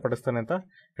ವ್ಯಕ್ತಪಡಿಸ್ತಾನೆ ಅಂತ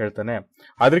ಹೇಳ್ತಾನೆ.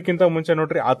 ಅದಕ್ಕಿಂತ ಮುಂಚೆ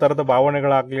ನೋಡ್ರಿ, ಆ ತರದ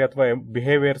ಭಾವನೆಗಳಾಗ್ಲಿ ಅಥವಾ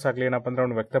ಬಿಹೇವಿಯರ್ಸ್ ಆಗ್ಲಿ ಏನಪ್ಪಾ ಅಂದ್ರೆ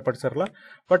ಅವ್ನು ವ್ಯಕ್ತಪಡಿಸಿರಲ್ಲ.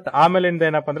 ಬಟ್ ಆಮೇಲಿಂದ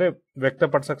ಏನಪ್ಪಾ ಅಂದ್ರೆ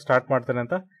ವ್ಯಕ್ತಪಡಿಸಕ್ ಸ್ಟಾರ್ಟ್ ಮಾಡ್ತಾನೆ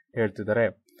ಅಂತ ಹೇಳ್ತಿದ್ದಾರೆ.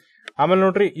 ಆಮೇಲೆ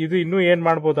ನೋಡ್ರಿ, ಇದು ಇನ್ನೂ ಏನ್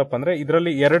ಮಾಡ್ಬೋದಪ್ಪ ಅಂದ್ರೆ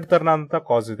ಇದರಲ್ಲಿ 2 ತರನಾದಂತ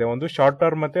ಕಾಸ್ ಇದೆ. ಒಂದು ಶಾರ್ಟ್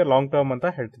ಟರ್ಮ್ ಮತ್ತೆ ಲಾಂಗ್ ಟರ್ಮ್ ಅಂತ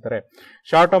ಹೇಳ್ತಿದ್ದಾರೆ.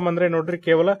 ಶಾರ್ಟ್ ಟರ್ಮ್ ಅಂದ್ರೆ ನೋಡ್ರಿ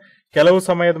ಕೇವಲ ಕೆಲವು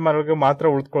ಸಮಯದ ಮರೆಗೆ ಮಾತ್ರ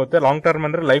ಉಳಿದುಕೊಳ್ಳುತ್ತೆ. ಲಾಂಗ್ ಟರ್ಮ್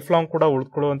ಅಂದ್ರೆ ಲೈಫ್ ಲಾಂಗ್ ಕೂಡ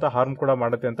ಉಳಿದುಕೊಳ್ಳುವಂತ ಹಾರ್ಮ್ ಕೂಡ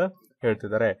ಮಾಡುತ್ತೆ ಅಂತ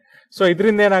ಹೇಳ್ತಿದ್ದಾರೆ. ಸೊ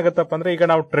ಇದರಿಂದ ಏನಾಗತ್ತಪ್ಪ ಅಂದ್ರೆ ಈಗ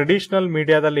ನಾವು ಟ್ರೆಡಿಷನಲ್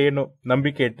ಮೀಡಿಯಾದಲ್ಲಿ ಏನು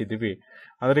ನಂಬಿಕೆ ಇಟ್ಟಿದೀವಿ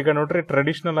ಅಂದ್ರೆ ಈಗ ನೋಡ್ರಿ,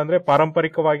 ಟ್ರೆಡಿಷನಲ್ ಅಂದ್ರೆ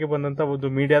ಪಾರಂಪರಿಕವಾಗಿ ಬಂದಂತ ಒಂದು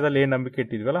ಮೀಡಿಯಾದಲ್ಲಿ ಏನ್ ನಂಬಿಕೆ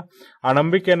ಇಟ್ಟಿದ್ವಲ್ಲ ಆ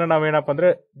ನಂಬಿಕೆಯನ್ನ ನಾವೇನಪ್ಪ ಅಂದ್ರೆ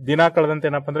ದಿನ ಕಳೆದಂತೆ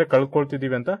ಏನಪ್ಪ ಅಂದ್ರೆ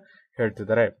ಕಳ್ಕೊಳ್ತಿದೀವಿ ಅಂತ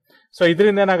ಹೇಳ್ತಿದ್ದಾರೆ. ಸೊ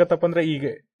ಇದರಿಂದ ಏನಾಗತ್ತಪ್ಪ ಅಂದ್ರೆ ಈಗ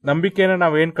ನಂಬಿಕೆಯನ್ನ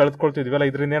ನಾವೇನ್ ಕಳೆದುಕೊಳ್ತಿದ್ವಲ್ಲ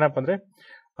ಇದರಿಂದ ಏನಪ್ಪ ಅಂದ್ರೆ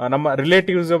ನಮ್ಮ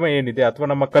ರಿಲೇಟಿವ್ಸಮ್ ಏನಿದೆ ಅಥವಾ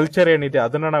ನಮ್ಮ ಕಲ್ಚರ್ ಏನಿದೆ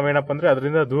ಅದನ್ನ ನಾವೇನಪ್ಪ ಅಂದ್ರೆ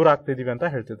ಅದರಿಂದ ದೂರ ಆಗ್ತಿದೀವಿ ಅಂತ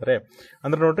ಹೇಳ್ತಿದ್ದಾರೆ.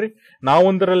 ಅಂದ್ರೆ ನೋಡ್ರಿ,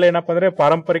 ನಾವೊಂದರಲ್ಲಿ ಏನಪ್ಪ ಅಂದ್ರೆ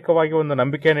ಪಾರಂಪರಿಕವಾಗಿ ಒಂದು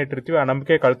ನಂಬಿಕೆಯನ್ನು ಇಟ್ಟಿರ್ತೀವಿ, ಆ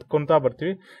ನಂಬಿಕೆ ಕಳ್ಕೊಂತ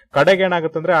ಬರ್ತೀವಿ. ಕಡೆಗೆ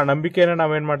ಏನಾಗುತ್ತಂದ್ರೆ ಆ ನಂಬಿಕೆಯನ್ನ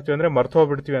ನಾವೇನ್ ಮಾಡ್ತೀವಿ ಅಂದ್ರೆ ಮರ್ತು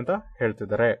ಹೋಗ್ಬಿಡ್ತೀವಿ ಅಂತ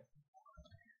ಹೇಳ್ತಿದ್ದಾರೆ.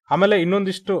 ಆಮೇಲೆ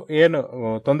ಇನ್ನೊಂದಿಷ್ಟು ಏನು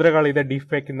ತೊಂದರೆಗಳಿದೆ ಡೀಪ್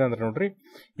ಫೇಕ್ ಇಂದ ಅಂದ್ರೆ ನೋಡ್ರಿ,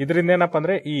 ಇದರಿಂದ ಏನಪ್ಪ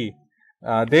ಅಂದ್ರೆ ಈ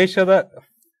ದೇಶದ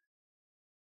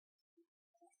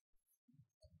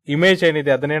ಇಮೇಜ್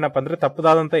ಏನಿದೆ ಅದನ್ನೇನಪ್ಪ ಅಂದ್ರೆ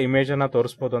ತಪ್ಪದಾದಂತ ಇಮೇಜ್ ಅನ್ನ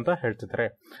ತೋರಿಸಬಹುದು ಅಂತ ಹೇಳ್ತಿದ್ದಾರೆ.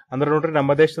 ಅಂದ್ರೆ ನೋಡ್ರಿ,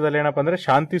 ನಮ್ಮ ದೇಶದಲ್ಲಿ ಏನಪ್ಪ ಅಂದ್ರೆ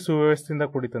ಶಾಂತಿ ಸುವ್ಯವಸ್ಥೆಯಿಂದ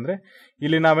ಕೂಡಿತಂದ್ರೆ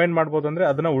ಇಲ್ಲಿ ನಾವೇನ್ ಮಾಡ್ಬೋದು ಅಂದ್ರೆ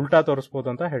ಅದನ್ನ ಉಲ್ಟಾ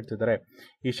ತೋರಿಸಬಹುದು ಅಂತ ಹೇಳ್ತಿದ್ದಾರೆ.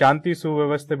 ಈ ಶಾಂತಿ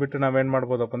ಸುವ್ಯವಸ್ಥೆ ಬಿಟ್ಟು ನಾವೇನ್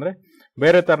ಮಾಡ್ಬೋದಪ್ಪ ಅಂದ್ರೆ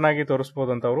ಬೇರೆ ತರನಾಗಿ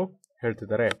ತೋರಿಸಬಹುದು ಅಂತ ಅವರು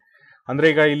ಹೇಳ್ತಿದ್ದಾರೆ. ಅಂದ್ರೆ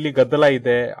ಈಗ ಇಲ್ಲಿ ಗದ್ದಲ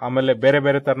ಇದೆ, ಆಮೇಲೆ ಬೇರೆ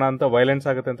ಬೇರೆ ತರನಾದಂತ ವೈಲೆನ್ಸ್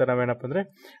ಆಗುತ್ತೆ ಅಂತ ನಾವೇನಪ್ಪ ಅಂದ್ರೆ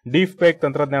ಡೀಪ್ ಫೇಕ್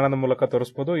ತಂತ್ರಜ್ಞಾನದ ಮೂಲಕ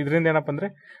ತೋರಿಸಬಹುದು. ಇದರಿಂದ ಏನಪ್ಪ ಅಂದ್ರೆ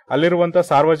ಅಲ್ಲಿರುವಂತ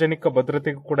ಸಾರ್ವಜನಿಕ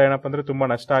ಭದ್ರತೆಗೂ ಕೂಡ ಏನಪ್ಪ ಅಂದ್ರೆ ತುಂಬಾ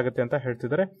ನಷ್ಟ ಆಗುತ್ತೆ ಅಂತ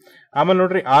ಹೇಳ್ತಿದ್ದಾರೆ. ಆಮೇಲೆ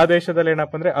ನೋಡ್ರಿ, ಆ ದೇಶದಲ್ಲಿ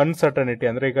ಏನಪ್ಪ ಅಂದ್ರೆ ಅನ್ಸರ್ಟನಿಟಿ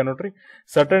ಅಂದ್ರೆ ಈಗ ನೋಡ್ರಿ,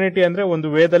 ಸರ್ಟನಿಟಿ ಅಂದ್ರೆ ಒಂದು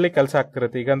ವೇದಲ್ಲಿ ಕೆಲಸ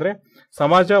ಆಗ್ತಿರುತ್ತೆ. ಈಗ ಅಂದ್ರೆ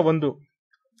ಸಮಾಜ ಒಂದು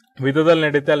ವಿಧದಲ್ಲಿ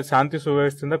ನಡೀತೆ, ಅಲ್ಲಿ ಶಾಂತಿ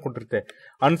ಸುವ್ಯವಸ್ಥೆಯಿಂದ ಕೊಟ್ಟಿರುತ್ತೆ.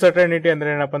 ಅನ್ಸರ್ಟನಿಟಿ ಅಂದ್ರೆ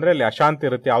ಏನಪ್ಪ ಅಂದ್ರೆ ಅಲ್ಲಿ ಅಶಾಂತಿ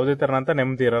ಇರುತ್ತೆ, ಯಾವುದೇ ತರನಂತ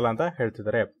ನೆಮ್ಮದಿ ಇರಲ್ಲ ಅಂತ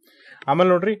ಹೇಳ್ತಿದ್ದಾರೆ. ಆಮೇಲೆ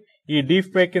ನೋಡ್ರಿ, ಈ ಡೀಪ್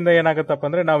ಫೇಕ್ ಇಂದ ಏನಾಗತ್ತಪ್ಪ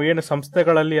ಅಂದ್ರೆ ನಾವು ಏನು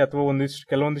ಸಂಸ್ಥೆಗಳಲ್ಲಿ ಅಥವಾ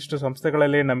ಕೆಲವೊಂದಿಷ್ಟು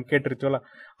ಸಂಸ್ಥೆಗಳಲ್ಲಿ ನಂಬಿಕೆ ಇಟ್ಟಿರ್ತೀವಲ್ಲ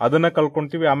ಅದನ್ನ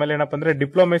ಕಳ್ಕೊಂತೀವಿ. ಆಮೇಲೆ ಏನಪ್ಪ ಅಂದ್ರೆ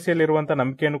ಡಿಪ್ಲೊಮೆಸಿಯಲ್ಲಿ ಇರುವಂತ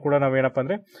ನಂಬಿಕೆಯನ್ನು ಕೂಡ ನಾವೇನಪ್ಪ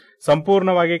ಅಂದ್ರೆ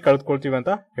ಸಂಪೂರ್ಣವಾಗಿ ಕಳೆದುಕೊಳ್ತೀವಿ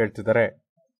ಅಂತ ಹೇಳ್ತಿದ್ದಾರೆ.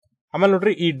 ಆಮೇಲೆ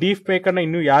ನೋಡ್ರಿ, ಈ ಡೀಪ್ ಫೇಕ್ ಅನ್ನ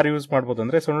ಇನ್ನು ಯಾರು ಯೂಸ್ ಮಾಡ್ಬೋದು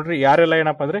ಅಂದ್ರೆ, ಸೊ ನೋಡ್ರಿ, ಯಾರೆಲ್ಲ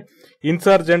ಏನಪ್ಪ ಅಂದ್ರೆ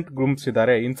ಇನ್ಸರ್ಜೆಂಟ್ ಗುಂಪ್ಸ್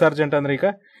ಇದ್ದಾರೆ. ಇನ್ಸರ್ಜೆಂಟ್ ಅಂದ್ರೆ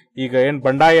ಈಗ ಏನ್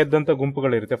ಬಂಡಾಯ ಎದ್ದಂತ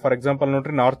ಗುಂಪುಗಳಿರುತ್ತೆ. ಫಾರ್ ಎಕ್ಸಾಂಪಲ್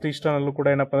ನೋಡ್ರಿ, ನಾರ್ತ್ ಈಸ್ಟರ್ನ್ ಅಲ್ಲೂ ಕೂಡ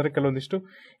ಏನಪ್ಪ ಅಂದ್ರೆ ಕೆಲವೊಂದಿಷ್ಟು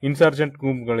ಇನ್ಸರ್ಜೆಂಟ್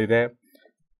ಗುಂಪುಗಳಿದೆ.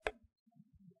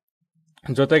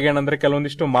 ಜೊತೆಗೆ ಏನಂದ್ರೆ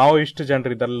ಕೆಲವೊಂದಿಷ್ಟು ಮಾವೋಯಿಸ್ಟ್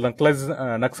ಜನರು ಇದ್ದಾರೆ,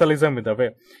 ನಕ್ಸಲಿಸಂ ಇದಾವೆ.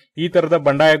 ಈ ತರದ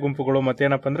ಬಂಡಾಯ ಗುಂಪುಗಳು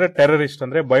ಮತ್ತೇನಪ್ಪ ಅಂದ್ರೆ ಟೆರರಿಸ್ಟ್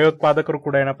ಅಂದ್ರೆ ಭಯೋತ್ಪಾದಕರು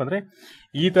ಕೂಡ ಏನಪ್ಪ ಅಂದ್ರೆ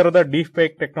ಈ ತರದ ಡೀಪ್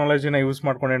ಫೇಕ್ ಟೆಕ್ನಾಲಜಿನ ಯೂಸ್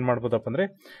ಮಾಡ್ಕೊಂಡು ಏನ್ ಮಾಡ್ಬೋದಪ್ಪ ಅಂದ್ರೆ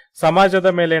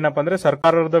ಸಮಾಜದ ಮೇಲೆ ಏನಪ್ಪ ಅಂದ್ರೆ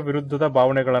ಸರ್ಕಾರದ ವಿರುದ್ಧದ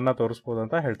ಭಾವನೆಗಳನ್ನ ತೋರಿಸಬಹುದು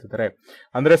ಅಂತ ಹೇಳ್ತಿದ್ದಾರೆ.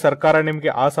 ಅಂದ್ರೆ ಸರ್ಕಾರ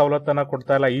ನಿಮ್ಗೆ ಆ ಸವಲತ್ತನ್ನ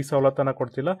ಕೊಡ್ತಾ ಇಲ್ಲ, ಈ ಸವಲತ್ತನ್ನ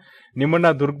ಕೊಡ್ತಿಲ್ಲ,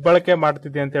 ನಿಮ್ಮನ್ನ ದುರ್ಬಳಕೆ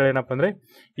ಮಾಡ್ತಿದೆ ಅಂತ ಹೇಳಿ ಏನಪ್ಪ ಅಂದ್ರೆ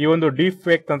ಈ ಒಂದು ಡೀಪ್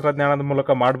ಫೇಕ್ ತಂತ್ರಜ್ಞಾನದ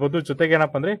ಮೂಲಕ ಮಾಡಬಹುದು. ಜೊತೆಗೆ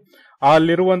ಏನಪ್ಪ ಅಂದ್ರೆ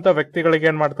ಅಲ್ಲಿರುವಂತ ವ್ಯಕ್ತಿಗಳಿಗೆ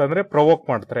ಏನ್ ಮಾಡ್ತಾರೆ ಅಂದ್ರೆ ಪ್ರವೋಕ್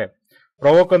ಮಾಡ್ತಾರೆ.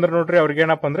 ಪ್ರವೋಕ್ ಅಂದ್ರೆ ನೋಡ್ರಿ, ಅವ್ರಿಗೆ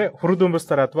ಏನಪ್ಪ ಅಂದ್ರೆ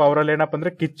ಹುರಿದುಂಬಿಸ್ತಾರೆ ಅಥವಾ ಅವರಲ್ಲಿ ಏನಪ್ಪ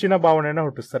ಅಂದ್ರೆ ಕಿಚ್ಚಿನ ಭಾವನೆಯನ್ನ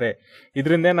ಹುಟ್ಟಿಸ್ತಾರೆ.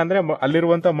 ಇದರಿಂದ ಏನಂದ್ರೆ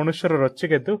ಅಲ್ಲಿರುವಂತ ಮನುಷ್ಯರು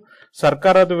ರೊಚ್ಚಿಗೆದ್ದು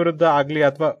ಸರ್ಕಾರದ ವಿರುದ್ಧ ಆಗ್ಲಿ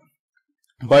ಅಥವಾ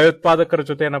ಭಯೋತ್ಪಾದಕರ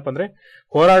ಜೊತೆ ಏನಪ್ಪ ಅಂದ್ರೆ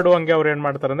ಹೋರಾಡುವಂಗೆ ಅವ್ರು ಏನ್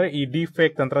ಮಾಡ್ತಾರೆ ಅಂದ್ರೆ ಈ ಡೀಪ್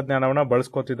ಫೇಕ್ ತಂತ್ರಜ್ಞಾನವನ್ನ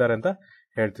ಬಳಸ್ಕೋತಿದ್ದಾರೆ ಅಂತ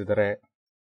ಹೇಳ್ತಿದ್ದಾರೆ.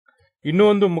 ಇನ್ನೂ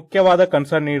ಒಂದು ಮುಖ್ಯವಾದ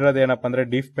ಕನ್ಸರ್ನ್ ಇರೋದೇನಪ್ಪ ಅಂದ್ರೆ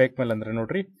ಡೀಪ್ ಫೇಕ್ ಮೇಲೆ ಅಂದ್ರೆ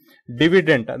ನೋಡ್ರಿ,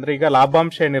 ಡಿವಿಡೆಂಟ್ ಅಂದ್ರೆ ಈಗ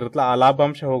ಲಾಭಾಂಶ ಏನಿರುತ್ತಲ್ಲ ಆ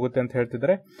ಲಾಭಾಂಶ ಹೋಗುತ್ತೆ ಅಂತ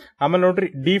ಹೇಳ್ತಿದ್ದಾರೆ. ಆಮೇಲೆ ನೋಡ್ರಿ,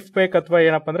 ಡೀಪ್ ಫೇಕ್ ಅಥವಾ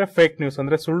ಏನಪ್ಪ ಅಂದ್ರೆ ಫೇಕ್ ನ್ಯೂಸ್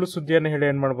ಅಂದ್ರೆ ಸುಳ್ಳು ಸುದ್ದಿಯನ್ನು ಹೇಳಿ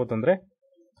ಏನ್ ಮಾಡ್ಬೋದು ಅಂದ್ರೆ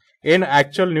ಏನ್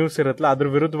ಆಕ್ಚುಯಲ್ ನ್ಯೂಸ್ ಇರುತ್ತಲ್ಲ ಅದ್ರ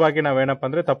ವಿರುದ್ಧವಾಗಿ ನಾವೇನಪ್ಪ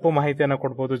ಅಂದ್ರೆ ತಪ್ಪು ಮಾಹಿತಿಯನ್ನ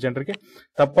ಕೊಡ್ಬೋದು, ಜನರಿಗೆ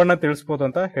ತಪ್ಪನ್ನ ತಿಳಿಸಬಹುದು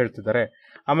ಅಂತ ಹೇಳ್ತಿದ್ದಾರೆ.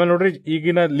 ಆಮೇಲೆ ನೋಡ್ರಿ,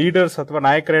 ಈಗಿನ ಲೀಡರ್ಸ್ ಅಥವಾ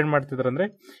ನಾಯಕರು ಏನ್ ಮಾಡ್ತಿದಾರೆ ಅಂದ್ರೆ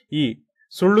ಈ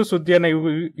ಸುಳ್ಳು ಸುದ್ದಿಯನ್ನ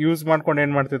ಯೂಸ್ ಮಾಡ್ಕೊಂಡು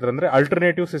ಏನ್ ಮಾಡ್ತಿದ್ರು ಅಂದ್ರೆ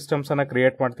ಅಲ್ಟರ್ನೇಟಿವ್ ಸಿಸ್ಟಮ್ಸ್ ಅನ್ನ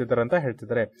ಕ್ರಿಯೇಟ್ ಮಾಡ್ತಿದ್ದಾರೆ ಅಂತ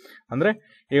ಹೇಳ್ತಿದ್ದಾರೆ. ಅಂದ್ರೆ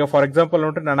ಈಗ ಫಾರ್ ಎಕ್ಸಾಂಪಲ್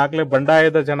ನೋಡ್ರಿ, ನಾನು ಆಗ್ಲೇ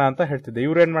ಬಂಡಾಯದ ಜನ ಅಂತ ಹೇಳ್ತಿದ್ದೆ.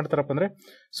 ಇವ್ರು ಏನ್ ಮಾಡ್ತಾರಪ್ಪ ಅಂದ್ರೆ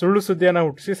ಸುಳ್ಳು ಸುದ್ದಿಯನ್ನ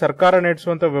ಹುಟ್ಟಿಸಿ ಸರ್ಕಾರ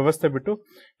ನಡೆಸುವಂತ ವ್ಯವಸ್ಥೆ ಬಿಟ್ಟು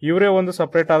ಇವರೇ ಒಂದು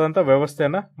ಸಪರೇಟ್ ಆದಂತ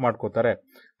ವ್ಯವಸ್ಥೆಯನ್ನ ಮಾಡ್ಕೋತಾರೆ.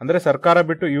 ಅಂದ್ರೆ ಸರ್ಕಾರ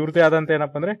ಬಿಟ್ಟು ಇವ್ರದೇ ಆದಂತ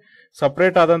ಏನಪ್ಪ ಅಂದ್ರೆ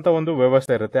ಸಪರೇಟ್ ಆದಂತ ಒಂದು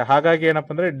ವ್ಯವಸ್ಥೆ ಇರುತ್ತೆ. ಹಾಗಾಗಿ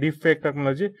ಏನಪ್ಪ ಅಂದ್ರೆ ಡೀಪ್ ಫೇಕ್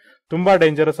ಟೆಕ್ನಾಲಜಿ ತುಂಬಾ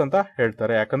ಡೇಂಜರಸ್ ಅಂತ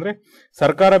ಹೇಳ್ತಾರೆ. ಯಾಕಂದ್ರೆ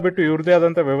ಸರ್ಕಾರ ಬಿಟ್ಟು ಇವ್ರದೇ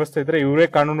ಆದಂತ ವ್ಯವಸ್ಥೆ ಇದ್ರೆ ಇವರೇ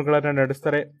ಕಾನೂನುಗಳನ್ನ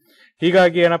ನಡೆಸ್ತಾರೆ.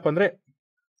 ಹೀಗಾಗಿ ಏನಪ್ಪ ಅಂದ್ರೆ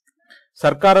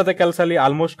ಸರ್ಕಾರದ ಕೆಲಸ ಅಲ್ಲಿ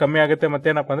ಆಲ್ಮೋಸ್ಟ್ ಕಮ್ಮಿ ಆಗುತ್ತೆ.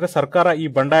 ಮತ್ತೇನಪ್ಪ ಅಂದ್ರೆ ಸರ್ಕಾರ ಈ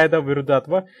ಬಂಡಾಯದ ವಿರುದ್ಧ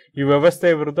ಅಥವಾ ಈ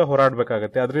ವ್ಯವಸ್ಥೆಯ ವಿರುದ್ಧ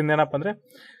ಹೋರಾಡಬೇಕಾಗುತ್ತೆ. ಅದರಿಂದ ಏನಪ್ಪ ಅಂದ್ರೆ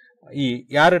ಈ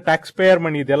ಯಾರು ಟ್ಯಾಕ್ಸ್ ಪೇಯರ್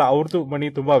ಮನಿ ಇದೆಯಲ್ಲ ಅವ್ರದ್ದು ಮನಿ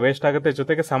ತುಂಬಾ ವೇಸ್ಟ್ ಆಗುತ್ತೆ,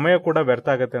 ಜೊತೆಗೆ ಸಮಯ ಕೂಡ ವ್ಯರ್ಥ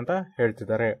ಆಗುತ್ತೆ ಅಂತ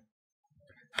ಹೇಳ್ತಿದ್ದಾರೆ.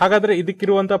 ಹಾಗಾದ್ರೆ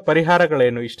ಇದಕ್ಕಿರುವಂತ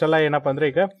ಪರಿಹಾರಗಳೇನು? ಇಷ್ಟೆಲ್ಲ ಏನಪ್ಪಾ ಅಂದ್ರೆ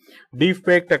ಈಗ ಡೀಪ್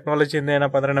ಫೇಕ್ ಟೆಕ್ನಾಲಜಿಯಿಂದ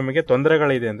ಏನಪ್ಪಾ ಅಂದ್ರೆ ನಮಗೆ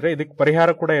ತೊಂದರೆಗಳಿದೆ ಅಂದ್ರೆ ಇದಕ್ಕೆ ಪರಿಹಾರ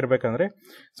ಕೂಡ ಇರ್ಬೇಕಂದ್ರೆ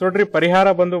ನೋಡ್ರಿ, ಪರಿಹಾರ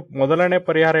ಬಂದು ಮೊದಲನೇ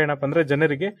ಪರಿಹಾರ ಏನಪ್ಪಾ ಅಂದ್ರೆ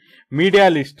ಜನರಿಗೆ ಮೀಡಿಯಾ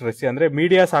ಲಿಟ್ರಸಿ ಅಂದ್ರೆ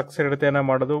ಮೀಡಿಯಾ ಸಾಕ್ಷರತೆಯನ್ನ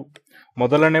ಮಾಡೋದು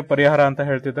ಮೊದಲನೇ ಪರಿಹಾರ ಅಂತ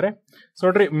ಹೇಳ್ತಿದ್ದಾರೆ.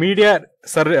 ನೋಡ್ರಿ, ಮೀಡಿಯಾ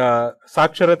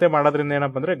ಸಾಕ್ಷರತೆ ಮಾಡೋದ್ರಿಂದ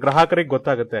ಏನಪ್ಪಾ ಅಂದ್ರೆ ಗ್ರಾಹಕರಿಗೆ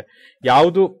ಗೊತ್ತಾಗುತ್ತೆ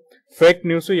ಯಾವುದು ಫೇಕ್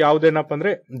ನ್ಯೂಸ್ ಯಾವ್ದೇನಪ್ಪ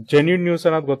ಅಂದ್ರೆ ಜೆನ್ಯೂನ್ ನ್ಯೂಸ್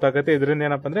ಅನ್ನೋದು ಗೊತ್ತಾಗುತ್ತೆ. ಇದರಿಂದ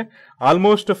ಏನಪ್ಪ ಅಂದ್ರೆ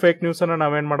ಆಲ್ಮೋಸ್ಟ್ ಫೇಕ್ ನ್ಯೂಸ್ ಅನ್ನ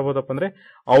ನಾವೇನ್ ಮಾಡ್ಬೋದಪ್ಪ ಅಂದ್ರೆ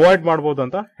ಅವಾಯ್ಡ್ ಮಾಡ್ಬೋದು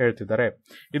ಅಂತ ಹೇಳ್ತಿದ್ದಾರೆ.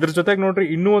 ಇದ್ರ ಜೊತೆಗೆ ನೋಡ್ರಿ,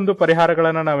 ಇನ್ನೂ ಒಂದು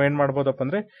ಪರಿಹಾರಗಳನ್ನ ನಾವೇನ್ ಮಾಡ್ಬೋದಪ್ಪ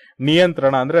ಅಂದ್ರೆ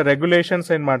ನಿಯಂತ್ರಣ ಅಂದ್ರೆ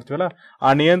ರೆಗ್ಯುಲೇಷನ್ಸ್ ಏನ್ ಮಾಡ್ತೀವಲ್ಲ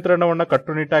ಆ ನಿಯಂತ್ರಣವನ್ನ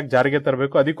ಕಟ್ಟುನಿಟ್ಟಾಗಿ ಜಾರಿಗೆ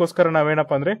ತರಬೇಕು. ಅದಕ್ಕೋಸ್ಕರ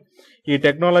ನಾವೇನಪ್ಪ ಅಂದ್ರೆ ಈ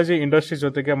ಟೆಕ್ನಾಲಜಿ ಇಂಡಸ್ಟ್ರಿ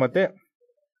ಜೊತೆಗೆ ಮತ್ತೆ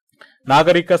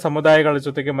ನಾಗರಿಕ ಸಮುದಾಯಗಳ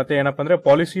ಜೊತೆಗೆ ಮತ್ತೆ ಏನಪ್ಪ ಅಂದ್ರೆ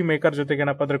ಪಾಲಿಸಿ ಮೇಕರ್ ಜೊತೆಗೆ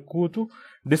ಏನಪ್ಪ ಅಂದ್ರೆ ಕೂತು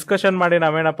ಡಿಸ್ಕಷನ್ ಮಾಡಿ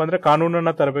ನಾವೇನಪ್ಪ ಅಂದ್ರೆ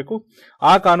ಕಾನೂನನ್ನ ತರಬೇಕು.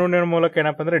 ಆ ಕಾನೂನಿನ ಮೂಲಕ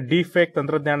ಏನಪ್ಪ ಅಂದ್ರೆ ಡೀಪ್ ಫೇಕ್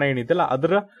ತಂತ್ರಜ್ಞಾನ ಏನಿದೆಯಲ್ಲ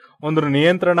ಅದರ ಒಂದು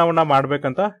ನಿಯಂತ್ರಣವನ್ನ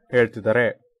ಮಾಡ್ಬೇಕಂತ ಹೇಳ್ತಿದ್ದಾರೆ.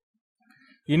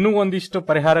 ಇನ್ನೂ ಒಂದಿಷ್ಟು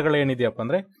ಪರಿಹಾರಗಳೇನಿದೆಯಪ್ಪ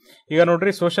ಅಂದ್ರೆ ಈಗ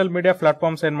ನೋಡ್ರಿ, ಸೋಷಿಯಲ್ ಮೀಡಿಯಾ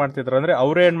ಪ್ಲಾಟ್ಫಾರ್ಮ್ಸ್ ಏನ್ ಮಾಡ್ತಿದ್ರು ಅಂದ್ರೆ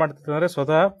ಅವರೇ ಏನ್ ಮಾಡ್ತಿದ್ರು ಅಂದ್ರೆ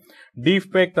ಸ್ವತಃ ಡೀಪ್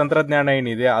ಫೇಕ್ ತಂತ್ರಜ್ಞಾನ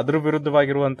ಏನಿದೆ ಅದ್ರ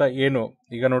ವಿರುದ್ಧವಾಗಿರುವಂತ ಏನು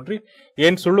ಈಗ ನೋಡ್ರಿ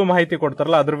ಏನ್ ಸುಳ್ಳು ಮಾಹಿತಿ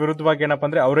ಕೊಡ್ತಾರಲ್ಲ ಅದ್ರ ವಿರುದ್ಧವಾಗಿ ಏನಪ್ಪ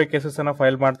ಅಂದ್ರೆ ಅವರೇ ಕೇಸಸ್ ಅನ್ನ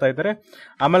ಫೈಲ್ ಮಾಡ್ತಾ ಇದ್ದಾರೆ.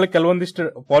 ಆಮೇಲೆ ಕೆಲವೊಂದಿಷ್ಟು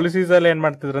ಪಾಲಿಸೀಸ್ ಅಲ್ಲಿ ಏನ್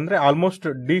ಮಾಡ್ತಿದ್ರು ಅಂದ್ರೆ ಆಲ್ಮೋಸ್ಟ್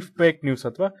ಡೀಪ್ ಫೇಕ್ ನ್ಯೂಸ್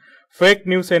ಅಥವಾ ಫೇಕ್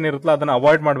ನ್ಯೂಸ್ ಏನಿರುತ್ತಲ್ಲ ಅದನ್ನ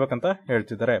ಅವಾಯ್ಡ್ ಮಾಡ್ಬೇಕಂತ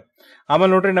ಹೇಳ್ತಿದ್ದಾರೆ.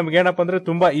 ಆಮೇಲೆ ನೋಡ್ರಿ, ನಮ್ಗೆ ಏನಪ್ಪ ಅಂದ್ರೆ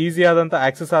ತುಂಬಾ ಈಸಿ ಆದಂತ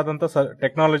ಆಕ್ಸೆಸ್ ಆದಂತ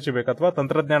ಟೆಕ್ನಾಲಜಿ ಬೇಕು ಅಥವಾ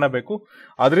ತಂತ್ರಜ್ಞಾನ ಬೇಕು.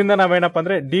 ಅದರಿಂದ ನಾವೇನಪ್ಪ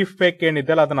ಅಂದ್ರೆ ಡೀಪ್ ಫೇಕ್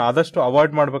ಏನಿದೆಯಲ್ಲ ಅದನ್ನ ಆದಷ್ಟು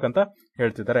ಅವಾಯ್ಡ್ ಮಾಡ್ಬೇಕಂತ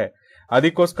ಹೇಳ್ತಿದ್ದಾರೆ.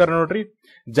 ಅದಕ್ಕೋಸ್ಕರ ನೋಡ್ರಿ,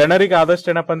 ಜನರಿಗೆ ಆದಷ್ಟು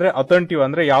ಏನಪ್ಪ ಅಂದ್ರೆ ಅಥೆಂಟಿವ್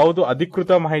ಅಂದ್ರೆ ಯಾವುದು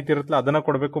ಅಧಿಕೃತ ಮಾಹಿತಿ ಇರುತ್ತಲ್ಲ ಅದನ್ನ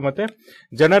ಕೊಡಬೇಕು. ಮತ್ತೆ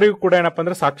ಜನರಿಗೂ ಕೂಡ ಏನಪ್ಪ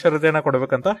ಅಂದ್ರೆ ಸಾಕ್ಷರತೆಯನ್ನ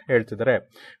ಕೊಡಬೇಕಂತ ಹೇಳ್ತಿದ್ದಾರೆ.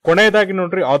 ಕೊನೆಯದಾಗಿ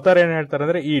ನೋಡ್ರಿ, ಆಥರ್ ಏನ್ ಹೇಳ್ತಾರೆ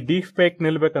ಅಂದ್ರೆ ಈ ಡೀಪ್ ಫೇಕ್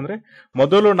ನಿಲ್ಬೇಕಂದ್ರೆ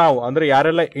ಮೊದಲು ನಾವು ಅಂದ್ರೆ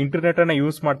ಯಾರೆಲ್ಲ ಇಂಟರ್ನೆಟ್ ಅನ್ನ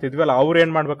ಯೂಸ್ ಮಾಡ್ತಿದ್ವಲ್ಲ ಅವ್ರು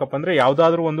ಏನ್ ಮಾಡ್ಬೇಕಪ್ಪ ಅಂದ್ರೆ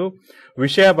ಯಾವ್ದಾದ್ರು ಒಂದು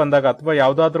ವಿಷಯ ಬಂದಾಗ ಅಥವಾ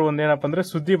ಯಾವ್ದಾದ್ರು ಒಂದೇನಪ್ಪ ಅಂದ್ರೆ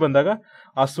ಸುದ್ದಿ ಬಂದಾಗ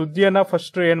ಆ ಸುದ್ದಿಯನ್ನ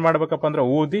ಫಸ್ಟ್ ಏನ್ ಮಾಡ್ಬೇಕಪ್ಪ ಅಂದ್ರೆ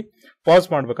ಓದಿ ಪಾಸ್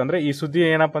ಮಾಡ್ಬೇಕಂದ್ರೆ ಈ ಸುದ್ದಿ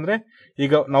ಏನಪ್ಪ ಅಂದ್ರೆ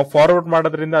ಈಗ ನಾವು ಫಾರ್ವರ್ಡ್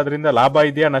ಮಾಡೋದ್ರಿಂದ ಅದರಿಂದ ಲಾಭ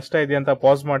ಇದೆಯಾ ನಷ್ಟ ಇದೆಯಾ ಅಂತ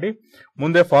ಪಾಸ್ ಮಾಡಿ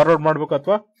ಮುಂದೆ ಫಾರ್ವರ್ಡ್ ಮಾಡ್ಬೇಕು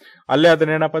ಅಥವಾ ಅಲ್ಲೇ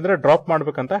ಅದನ್ನೇನಪ್ಪ ಅಂದ್ರೆ ಡ್ರಾಪ್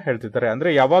ಮಾಡ್ಬೇಕಂತ ಹೇಳ್ತಿದ್ದಾರೆ. ಅಂದ್ರೆ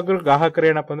ಯಾವಾಗಲೂ ಗ್ರಾಹಕರು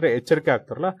ಏನಪ್ಪ ಅಂದ್ರೆ ಎಚ್ಚರಿಕೆ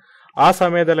ಆಗ್ತಾರಲ್ಲ ಆ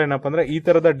ಸಮಯದಲ್ಲಿ ಏನಪ್ಪ ಅಂದ್ರೆ ಈ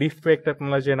ತರದ ಡೀಪ್ ಫೇಕ್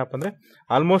ಟೆಕ್ನಾಲಜಿ ಏನಪ್ಪ ಅಂದ್ರೆ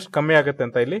ಆಲ್ಮೋಸ್ಟ್ ಕಮ್ಮಿ ಆಗುತ್ತೆ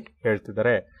ಅಂತ ಇಲ್ಲಿ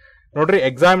ಹೇಳ್ತಿದ್ದಾರೆ. ನೋಡ್ರಿ,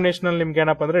 ಎಕ್ಸಾಮಿನೇಷನ್ ಅಲ್ಲಿ ನಿಮ್ಗೆ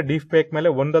ಏನಪ್ಪ ಅಂದ್ರೆ ಡೀಪ್ ಫೇಕ್ ಮೇಲೆ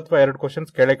 1 ಅಥವಾ 2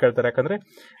 ಕ್ವಶನ್ಸ್ ಕೇಳ್ತಾರೆ. ಯಾಕಂದ್ರೆ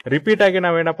ರಿಪೀಟ್ ಆಗಿ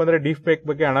ನಾವೇನಪ್ಪ ಅಂದ್ರೆ ಡೀಪ್ ಫೇಕ್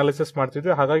ಬಗ್ಗೆ ಅನಾಲಿಸಿಸ್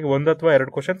ಮಾಡ್ತಿದ್ವಿ, ಹಾಗಾಗಿ 1 ಅಥವಾ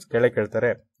 2 ಕ್ವಶನ್ಸ್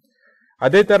ಕೇಳ್ತಾರೆ.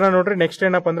 ಅದೇ ತರ ನೋಡ್ರಿ, ನೆಕ್ಸ್ಟ್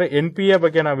ಏನಪ್ಪ ಅಂದ್ರೆ NPA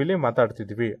ಬಗ್ಗೆ ನಾವಿಲ್ಲಿ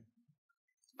ಮಾತಾಡ್ತಿದ್ವಿ.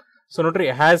 ಸೊ ನೋಡ್ರಿ,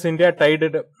 has India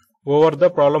ಟೈಡೆಡ್ over the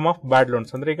problem of bad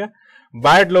loans ಅಂದ್ರೆ ಈಗ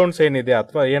ಬ್ಯಾಡ್ ಲೋನ್ಸ್ ಏನಿದೆ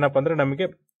ಅಥವಾ ಏನಪ್ಪ ಅಂದ್ರೆ ನಮಗೆ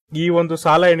ಈ ಒಂದು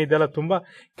ಸಾಲ ಏನಿದೆಯಲ್ಲ ತುಂಬಾ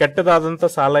ಕೆಟ್ಟದಾದಂತ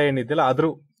ಸಾಲ ಏನಿದೆಯಲ್ಲ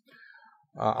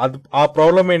ಆ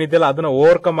ಪ್ರಾಬ್ಲಮ್ ಏನಿದೆಯಲ್ಲ ಅದನ್ನ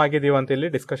ಓವರ್ಕಮ್ ಆಗಿದೀವಿ ಅಂತ ಇಲ್ಲಿ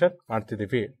ಡಿಸ್ಕಷನ್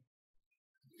ಮಾಡ್ತಿದೀವಿ.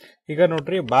 ಈಗ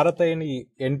ನೋಡ್ರಿ, ಭಾರತ ಏನು ಈ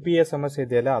NPA ಸಮಸ್ಯೆ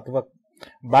ಇದೆಯಲ್ಲ ಅಥವಾ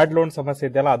ಬ್ಯಾಡ್ ಲೋನ್ ಸಮಸ್ಯೆ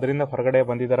ಇದೆಯಲ್ಲ ಅದರಿಂದ ಹೊರಗಡೆ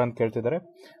ಬಂದಿದ್ದಾರೆ ಅಂತ ಕೇಳ್ತಿದ್ದಾರೆ.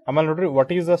 ಆಮೇಲೆ ನೋಡ್ರಿ,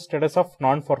 what is the status of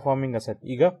non performing asset.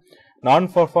 ಈಗ ನಾನ್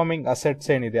ಪರ್ಫಾರ್ಮಿಂಗ್ ಅಸೆಟ್ಸ್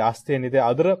ಏನಿದೆ, ಆಸ್ತಿ ಏನಿದೆ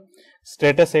ಅದರ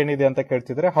ಸ್ಟೇಟಸ್ ಏನಿದೆ ಅಂತ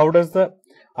ಕೇಳ್ತಿದ್ರೆ. How does the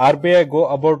RBI go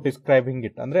about describing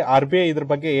it ಅಂದ್ರೆ RBI ಇದ್ರ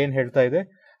ಬಗ್ಗೆ ಏನ್ ಹೇಳ್ತಾ ಇದೆ.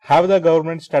 Have the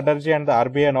government strategy and the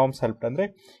RBI norms help ಅಂದ್ರೆ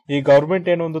ಈ ಗವರ್ಮೆಂಟ್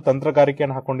ಏನೋ ಒಂದು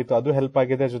ತಂತ್ರಗಾರಿಕೆಯನ್ನು ಹಾಕೊಂಡಿತ್ತು ಅದು ಹೆಲ್ಪ್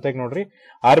ಆಗಿದೆ. ಜೊತೆಗೆ ನೋಡ್ರಿ,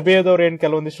 RBI ದವ್ರು ಏನ್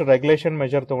ಕೆಲವೊಂದಿಷ್ಟು ರೆಗ್ಯುಲೇಷನ್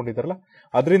ಮೆಜರ್ ತಗೊಂಡಿದ್ರಲ್ಲ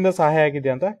ಅದರಿಂದ ಸಹಾಯ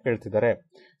ಆಗಿದೆ ಅಂತ ಹೇಳ್ತಿದ್ದಾರೆ.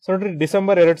 ಸೊ ನೋಡ್ರಿ,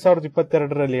 ಡಿಸೆಂಬರ್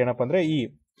 2022ರಲ್ಲಿ ಏನಪ್ಪಾ ಅಂದ್ರೆ ಈ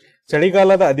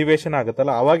ಚಳಿಗಾಲದ ಅಧಿವೇಶನ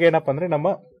ಆಗುತ್ತಲ್ಲ ಅವಾಗ ಏನಪ್ಪಾ ಅಂದ್ರೆ ನಮ್ಮ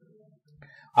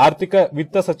ಆರ್ಥಿಕ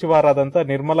ವಿತ್ತ ಸಚಿವರಾದಂತ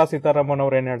ನಿರ್ಮಲಾ ಸೀತಾರಾಮನ್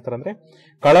ಅವ್ರು ಏನ್ ಹೇಳ್ತಾರೆ ಅಂದ್ರೆ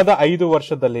ಕಳೆದ 5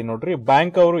 ವರ್ಷದಲ್ಲಿ ನೋಡ್ರಿ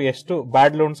ಬ್ಯಾಂಕ್ ಅವರು ಎಷ್ಟು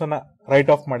ಬ್ಯಾಡ್ ಲೋನ್ಸ್ ಅನ್ನ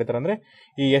ರೈಟ್ ಆಫ್ ಮಾಡಿದಾರೆ ಅಂದ್ರೆ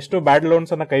ಈ ಎಷ್ಟು ಬ್ಯಾಡ್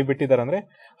ಲೋನ್ಸ್ ಅನ್ನ ಕೈ ಬಿಟ್ಟಿದ್ದಾರೆ ಅಂದ್ರೆ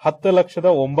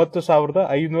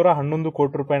 10,09,511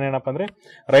 ಕೋಟಿ ರೂಪಾಯಿ ಏನಪ್ಪಾ ಅಂದ್ರೆ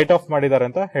ರೈಟ್ ಆಫ್ ಮಾಡಿದ್ದಾರೆ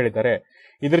ಅಂತ ಹೇಳಿದ್ದಾರೆ.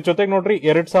 ಇದ್ರ ಜೊತೆಗೆ ನೋಡ್ರಿ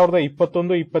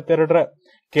 2021-22ರ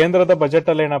ಕೇಂದ್ರದ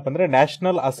ಬಜೆಟ್ ಅಲ್ಲಿ ಏನಪ್ಪಾ ಅಂದ್ರೆ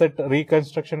ನ್ಯಾಷನಲ್ ಅಸೆಟ್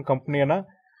ರೀಕನ್ಸ್ಟ್ರಕ್ಷನ್ ಕಂಪನಿಯನ್ನ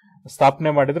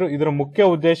ಸ್ಥಾಪನೆ ಮಾಡಿದ್ರು. ಇದರ ಮುಖ್ಯ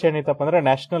ಉದ್ದೇಶ ಏನೈತಪ್ಪ ಅಂದ್ರೆ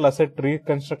ನ್ಯಾಷನಲ್ ಅಸೆಟ್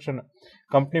ರೀಕನ್ಸ್ಟ್ರಕ್ಷನ್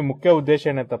ಕಂಪನಿ ಮುಖ್ಯ ಉದ್ದೇಶ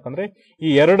ಏನೈತಪ್ಪ ಅಂದ್ರೆ ಈ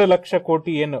 2 ಲಕ್ಷ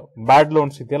ಕೋಟಿ ಏನು ಬ್ಯಾಡ್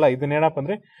ಲೋನ್ಸ್ ಇದೆಯಲ್ಲ ಇದನ್ನೇನಪ್ಪ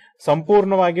ಅಂದ್ರೆ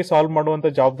ಸಂಪೂರ್ಣವಾಗಿ ಸಾಲ್ವ್ ಮಾಡುವಂತ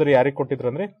ಜವಾಬ್ದಾರಿ ಯಾರಿಗೆ ಕೊಟ್ಟಿದ್ರು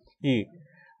ಅಂದ್ರೆ ಈ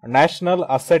national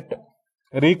asset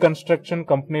reconstruction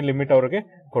company limit ಅವರಿಗೆ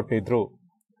ಕೊಟ್ಟಿದ್ರು.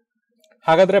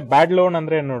 ಹಾಗಾದ್ರೆ ಬ್ಯಾಡ್ ಲೋನ್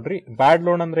ಅಂದ್ರೆ ಏನ್ ನೋಡ್ರಿ, ಬ್ಯಾಡ್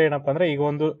ಲೋನ್ ಅಂದ್ರೆ ಏನಪ್ಪಾ ಅಂದ್ರೆ ಈಗ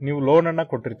ಒಂದು ನೀವು ಲೋನ್ ಅನ್ನ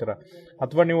ಕೊಟ್ಟಿರ್ತೀರ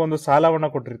ಅಥವಾ ನೀವು ಒಂದು ಸಾಲವನ್ನ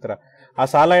ಕೊಟ್ಟಿರ್ತೀರ, ಆ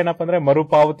ಸಾಲ ಏನಪ್ಪಾ ಅಂದ್ರೆ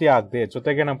ಮರುಪಾವತಿ ಆಗದೆ,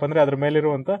 ಜೊತೆಗೆ ಏನಪ್ಪಾ ಅಂದ್ರೆ ಅದ್ರ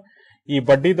ಮೇಲಿರುವಂತ ಈ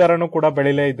ಬಡ್ಡಿ ದರನು ಕೂಡ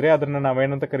ಬೆಳಿಲೇ ಇದ್ರೆ ಅದನ್ನ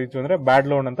ನಾವೇನಂತ ಕರಿತೀವಿ ಅಂದ್ರೆ ಬ್ಯಾಡ್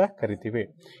ಲೋನ್ ಅಂತ ಕರಿತೀವಿ.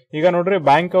 ಈಗ ನೋಡ್ರಿ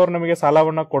ಬ್ಯಾಂಕ್ ಅವ್ರು ನಮಗೆ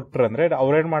ಸಾಲವನ್ನ ಕೊಟ್ರಂದ್ರೆ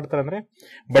ಅವ್ರೇನ್ ಮಾಡ್ತಾರೆ ಅಂದ್ರೆ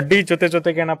ಬಡ್ಡಿ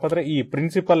ಜೊತೆಗೆ ಏನಪ್ಪಾ ಅಂದ್ರೆ ಈ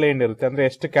ಪ್ರಿನ್ಸಿಪಲ್ ಏನಿರುತ್ತೆ ಅಂದ್ರೆ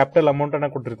ಎಷ್ಟು ಕ್ಯಾಪಿಟಲ್ ಅಮೌಂಟ್ ಅನ್ನ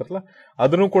ಕೊಟ್ಟಿರ್ತಾರಲ್ಲ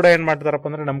ಅದನ್ನು ಕೂಡ ಏನ್ ಮಾಡ್ತಾರಪ್ಪ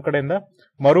ಅಂದ್ರೆ ನಮ್ ಕಡೆಯಿಂದ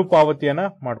ಮರುಪಾವತಿಯನ್ನ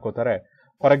ಮಾಡ್ಕೋತಾರೆ.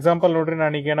 ಫಾರ್ ಎಕ್ಸಾಂಪಲ್ ನೋಡ್ರಿ,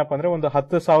 ನಾನೀಗ ಏನಪ್ಪಾ ಅಂದ್ರೆ ಒಂದು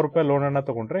 10,000 ರೂಪಾಯಿ ಲೋನ್ ಅನ್ನ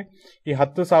ತಗೊಂಡ್ರೆ ಈ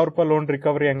 10,000 ರೂಪಾಯಿ ಲೋನ್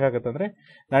ರಿಕವರಿ ಹೆಂಗಾಗತ್ತೆ ಅಂದ್ರೆ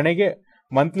ನನಗೆ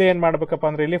ಮಂತ್ಲಿ ಏನ್ ಮಾಡ್ಬೇಕಪ್ಪ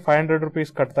ಅಂದ್ರೆ ಇಲ್ಲಿ 500 ರೂಪೀಸ್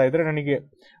ಕಟ್ತಾ ಇದ್ರೆ ನನಗೆ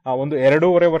ಒಂದು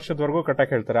 2.5 ವರ್ಷದವರೆಗೂ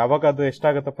ಕಟ್ಟಕ್ ಹೇಳ್ತಾರೆ. ಅವಾಗ ಅದು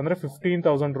ಎಷ್ಟಾಗತ್ತಪ್ಪ ಅಂದ್ರೆ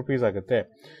 15,000 ರೂಪೀಸ್ ಆಗುತ್ತೆ.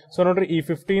 ಸೊ ನೋಡ್ರಿ, ಈ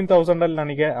 15,000 ಅಲ್ಲಿ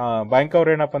ನನಗೆ ಬ್ಯಾಂಕ್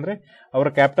ಅವ್ರು ಏನಪ್ಪಾ ಅಂದ್ರೆ ಅವರ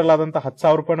ಕ್ಯಾಪಿಟಲ್ ಆದಂತ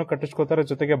 10,000 ರೂಪಾಯಿನೂ ಕಟ್ಟಿಸ್ಕೋತಾರೆ,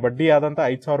 ಜೊತೆಗೆ ಬಡ್ಡಿ ಆದಂತ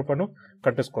 5,000 ರೂಪಾಯಿನೂ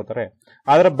ಕಟ್ಟಿಸ್ಕೋತಾರೆ.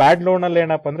 ಆದ್ರೆ ಬ್ಯಾಡ್ ಲೋನ್ ಅಲ್ಲಿ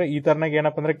ಏನಪ್ಪಾ ಅಂದ್ರೆ ಈ ತರನಾಗ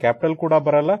ಏನಪ್ಪಾ ಅಂದ್ರೆ ಕ್ಯಾಪಿಟಲ್ ಕೂಡ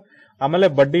ಬರಲ್ಲ, ಆಮೇಲೆ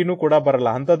ಬಡ್ಡಿನೂ ಕೂಡ ಬರಲ್ಲ.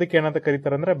 ಅಂತದಕ್ಕೆ ಏನಂತ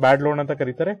ಕರೀತಾರೆ ಅಂದ್ರೆ ಬ್ಯಾಡ್ ಲೋನ್ ಅಂತ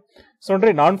ಕರೀತಾರೆ. ಸೊ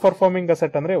ನೋಡ್ರಿ, ನಾನ್ ಪರ್ಫಾರ್ಮಿಂಗ್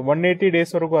ಅಸೆಟ್ ಅಂದ್ರೆ 180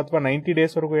 ಡೇಸ್ ವರೆಗೂ ಅಥವಾ 90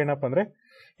 ಡೇಸ್ ವರೆಗೂ ಏನಪ್ಪಾ ಅಂದ್ರೆ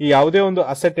ಈ ಯಾವುದೇ ಒಂದು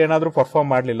ಅಸೆಟ್ ಏನಾದ್ರೂ ಪರ್ಫಾರ್ಮ್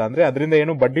ಮಾಡ್ಲಿಲ್ಲ ಅಂದ್ರೆ ಅದರಿಂದ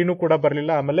ಏನು ಬಡ್ಡಿನೂ ಕೂಡ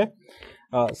ಬರಲಿಲ್ಲ, ಆಮೇಲೆ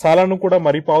ಸಾಲನೂ ಕೂಡ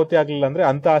ಮರಿಪಾವತಿ ಆಗ್ಲಿಲ್ಲ ಅಂದ್ರೆ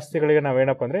ಅಂತ ಆಸ್ತಿಗಳಿಗೆ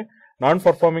ನಾವೇನಪ್ಪ ಅಂದ್ರೆ ನಾನ್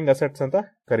ಪರ್ಫಾರ್ಮಿಂಗ್ ಅಸೆಟ್ಸ್ ಅಂತ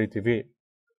ಕರಿತೀವಿ.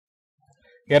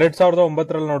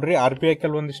 2009 ನೋಡ್ರಿ RBI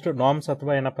ಕೆಲವೊಂದಿಷ್ಟು ನಾರ್ಮ್ಸ್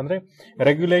ಅಥವಾ ಏನಪ್ಪಾ ಅಂದ್ರೆ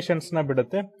ರೆಗ್ಯುಲೇಷನ್ಸ್ ನ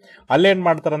ಬಿಡುತ್ತೆ. ಅಲ್ಲೇನ್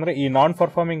ಮಾಡ್ತಾರೆ ಅಂದ್ರೆ ಈ ನಾನ್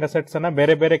ಪರ್ಫಾರ್ಮಿಂಗ್ ಅಸೆಟ್ಸ್ ಅನ್ನ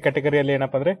ಬೇರೆ ಬೇರೆ ಕ್ಯಾಟಗರಿಯಲ್ಲಿ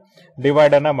ಏನಪ್ಪಾ ಅಂದ್ರೆ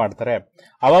ಡಿವೈಡ್ ಅನ್ನ ಮಾಡ್ತಾರೆ.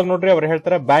 ಅವಾಗ ನೋಡ್ರಿ ಅವ್ರು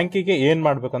ಹೇಳ್ತಾರೆ ಬ್ಯಾಂಕಿಗೆ ಏನ್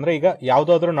ಮಾಡ್ಬೇಕಂದ್ರೆ ಈಗ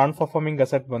ಯಾವ್ದಾದ್ರು ನಾನ್ ಪರ್ಫಾರ್ಮಿಂಗ್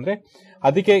ಅಸೆಟ್ ಬಂದ್ರೆ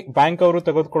ಅದಕ್ಕೆ ಬ್ಯಾಂಕ್ ಅವರು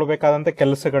ತೆಗೆದುಕೊಳ್ಬೇಕಾದಂತ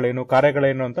ಕೆಲಸಗಳೇನು,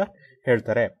 ಕಾರ್ಯಗಳೇನು ಅಂತ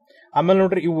ಹೇಳ್ತಾರೆ. ಆಮೇಲೆ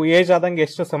ನೋಡ್ರಿ ಇವು ಏಜ್ ಆದಂಗೆ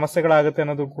ಎಷ್ಟು ಸಮಸ್ಯೆಗಳಾಗುತ್ತೆ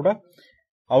ಅನ್ನೋದು ಕೂಡ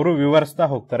ಅವರು ವಿವರಿಸ್ತಾ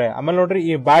ಹೋಗ್ತಾರೆ. ಆಮೇಲೆ ನೋಡ್ರಿ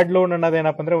ಈ ಬ್ಯಾಡ್ ಲೋನ್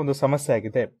ಅನ್ನೋದೇನಪ್ಪ ಅಂದ್ರೆ ಒಂದು ಸಮಸ್ಯೆ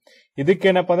ಆಗಿದೆ.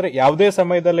 ಇದಕ್ಕೇನಪ್ಪ ಅಂದ್ರೆ ಯಾವುದೇ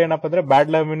ಸಮಯದಲ್ಲಿ ಏನಪ್ಪ ಅಂದ್ರೆ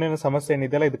ಬ್ಯಾಡ್ ಲೋನಿನ ಸಮಸ್ಯೆ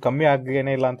ಏನಿದೆಯಲ್ಲ ಇದು ಕಮ್ಮಿ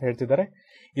ಆಗೇನೇ ಇಲ್ಲ ಅಂತ ಹೇಳ್ತಿದ್ದಾರೆ.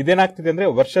 ಇದೇನಾಗ್ತಿದೆ ಅಂದ್ರೆ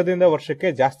ವರ್ಷದಿಂದ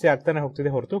ವರ್ಷಕ್ಕೆ ಜಾಸ್ತಿ ಆಗ್ತಾನೆ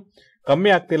ಹೋಗ್ತಿದೆ ಹೊರತು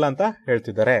ಕಮ್ಮಿ ಆಗ್ತಿಲ್ಲ ಅಂತ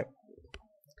ಹೇಳ್ತಿದ್ದಾರೆ.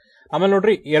 ಆಮೇಲೆ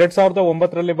ನೋಡ್ರಿ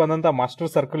 2009 ಬಂದಂತ ಮಾಸ್ಟರ್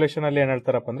ಸರ್ಕ್ಯುಲೇಷನ್ ಅಲ್ಲಿ ಏನ್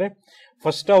ಹೇಳ್ತಾರಪ್ಪ ಅಂದ್ರೆ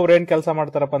ಫಸ್ಟ್ ಅವ್ರ ಏನ್ ಕೆಲಸ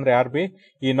ಮಾಡ್ತಾರಪ್ಪ ಅಂದ್ರೆ RBI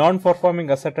ಈ ನಾನ್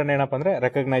ಪರ್ಫಾರ್ಮಿಂಗ್ ಅಸೆಟ್ ಅನ್ನ ಏನಪ್ಪ ಅಂದ್ರೆ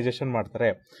ರೆಕಗ್ನೈಸೇಷನ್ ಮಾಡ್ತಾರೆ.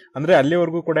 ಅಂದ್ರೆ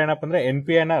ಅಲ್ಲಿವರೆಗೂ ಕೂಡ ಏನಪ್ಪ ಅಂದ್ರೆ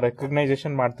NPA ನ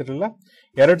ರೆಕಗ್ನೈಸೇಷನ್ ಮಾಡ್ತಿರ್ಲಿಲ್ಲ.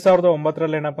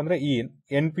 2009 ಏನಪ್ಪ ಅಂದ್ರೆ ಈ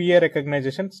NPA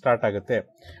ರೆಕಗ್ನೈಸೇಷನ್ ಸ್ಟಾರ್ಟ್ ಆಗುತ್ತೆ.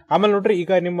 ಆಮೇಲೆ ನೋಡ್ರಿ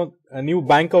ಈಗ ನೀವು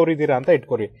ಬ್ಯಾಂಕ್ ಅವ್ರು ಇದ್ದೀರಾ ಅಂತ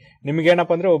ಇಟ್ಕೋರಿ, ನಿಮ್ಗೆ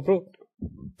ಏನಪ್ಪ ಅಂದ್ರೆ ಒಬ್ರು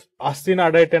ಆಸ್ತಿನ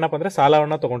ಅಡೈಟ್ ಏನಪ್ಪ ಅಂದ್ರೆ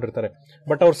ಸಾಲವನ್ನ ತಗೊಂಡಿರ್ತಾರೆ,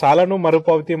 ಬಟ್ ಅವ್ರು ಸಾಲನೂ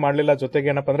ಮರುಪಾವತಿ ಮಾಡ್ಲಿಲ್ಲ, ಜೊತೆಗೆ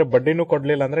ಏನಪ್ಪ ಅಂದ್ರೆ ಬಡ್ಡಿನೂ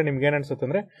ಕೊಡ್ಲಿಲ್ಲ ಅಂದ್ರೆ ನಿಮ್ಗೆ ಏನ್ ಅನ್ಸುತ್ತೆ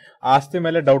ಅಂದ್ರೆ ಆಸ್ತಿ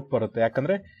ಮೇಲೆ ಡೌಟ್ ಬರುತ್ತೆ.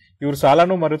 ಯಾಕಂದ್ರೆ ಇವ್ರು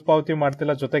ಸಾಲನೂ ಮರುಪಾವತಿ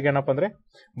ಮಾಡ್ತಿಲ್ಲ, ಜೊತೆಗೆ ಏನಪ್ಪ ಅಂದ್ರೆ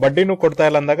ಬಡ್ಡಿನೂ ಕೊಡ್ತಾ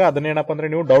ಇಲ್ಲ ಅಂದಾಗ ಅದನ್ನೇನಪ್ಪ ಅಂದ್ರೆ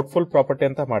ನೀವು ಡೌಟ್ಫುಲ್ ಪ್ರಾಪರ್ಟಿ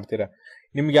ಅಂತ ಮಾಡ್ತೀರಾ.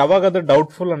 ನಿಮ್ಗೆ ಯಾವಾಗ ಅದು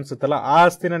ಡೌಟ್ಫುಲ್ ಅನ್ಸುತ್ತಲ್ಲ ಆ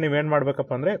ಆಸ್ತಿನ ನೀವೇನ್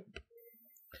ಮಾಡ್ಬೇಕಪ್ಪ ಅಂದ್ರೆ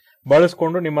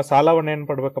ಬಳಸ್ಕೊಂಡು ನಿಮ್ಮ ಸಾಲವನ್ನ ಏನ್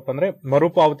ಪಡ್ಬೇಕಪ್ಪ ಅಂದ್ರೆ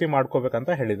ಮರುಪಾವತಿ ಮಾಡ್ಕೋಬೇಕಂತ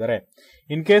ಹೇಳಿದ್ದಾರೆ.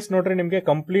 ಇನ್ ಕೇಸ್ ನೋಡ್ರಿ ನಿಮ್ಗೆ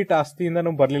ಕಂಪ್ಲೀಟ್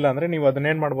ಆಸ್ತಿಯಿಂದನೂ ಬರ್ಲಿಲ್ಲ ಅಂದ್ರೆ ನೀವು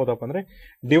ಅದನ್ನೇನ್ ಮಾಡ್ಬೋದಪ್ಪ ಅಂದ್ರೆ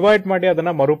ಡಿವೈಡ್ ಮಾಡಿ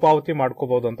ಅದನ್ನ ಮರುಪಾವತಿ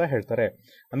ಮಾಡ್ಕೋಬಹುದು ಅಂತ ಹೇಳ್ತಾರೆ.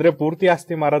 ಅಂದ್ರೆ ಪೂರ್ತಿ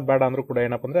ಆಸ್ತಿ ಮಾರೋದ್ ಬೇಡ ಅಂದ್ರೂ ಕೂಡ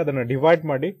ಏನಪ್ಪ ಅಂದ್ರೆ ಅದನ್ನ ಡಿವೈಡ್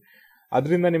ಮಾಡಿ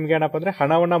ಅದರಿಂದ ನಿಮ್ಗೆ ಏನಪ್ಪ ಅಂದ್ರೆ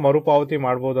ಹಣವನ್ನ ಮರುಪಾವತಿ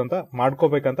ಮಾಡ್ಬೋದು ಅಂತ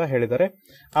ಮಾಡ್ಕೋಬೇಕಂತ ಹೇಳಿದ್ದಾರೆ.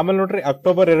 ಆಮೇಲೆ ನೋಡ್ರಿ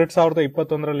ಅಕ್ಟೋಬರ್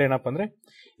 2021 ಏನಪ್ಪ ಅಂದ್ರೆ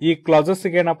ಈ ಕ್ಲಾಸಸ್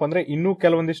ಏನಪ್ಪ ಅಂದ್ರೆ ಇನ್ನೂ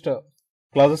ಕೆಲವೊಂದಿಷ್ಟು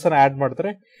ಕ್ಲಾಸಸ್ ಅನ್ನ ಆಡ್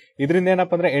ಮಾಡ್ತಾರೆ. ಇದರಿಂದ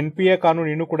ಏನಪ್ಪ ಅಂದ್ರೆ NPA ಕಾನೂನು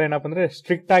ಇನ್ನೂ ಕೂಡ ಏನಪ್ಪ ಅಂದ್ರೆ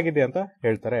ಸ್ಟ್ರಿಕ್ಟ್ ಆಗಿದೆ ಅಂತ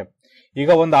ಹೇಳ್ತಾರೆ. ಈಗ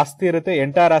ಒಂದು ಆಸ್ತಿ ಇರುತ್ತೆ,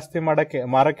 ಎಂಟೈರ್ ಆಸ್ತಿ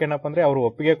ಮಾರಕ್ಕೆ ಏನಪ್ಪ ಅಂದ್ರೆ ಅವರು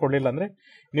ಒಪ್ಪಿಗೆ ಕೊಡ್ಲಿಲ್ಲ ಅಂದ್ರೆ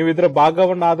ನೀವು ಇದ್ರ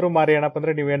ಭಾಗವನ್ನಾದ್ರೂ ಮಾರಿ ಏನಪ್ಪ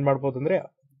ಅಂದ್ರೆ ನೀವೇನ್ ಮಾಡ್ಬೋದು ಅಂದ್ರೆ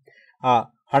ಆ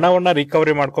ಹಣವನ್ನ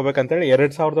ರಿಕವರಿ ಮಾಡ್ಕೋಬೇಕಂತ ಹೇಳಿ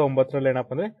 2009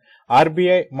 ಏನಪ್ಪ ಅಂದ್ರೆ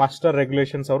RBI ಮಾಸ್ಟರ್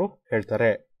ರೆಗ್ಯುಲೇಷನ್ಸ್ ಅವರು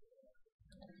ಹೇಳ್ತಾರೆ.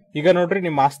 ಈಗ ನೋಡ್ರಿ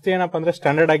ನಿಮ್ಮ ಆಸ್ತಿ ಏನಪ್ಪ ಅಂದ್ರೆ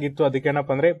ಸ್ಟ್ಯಾಂಡರ್ಡ್ ಆಗಿತ್ತು, ಅದಕ್ಕೆ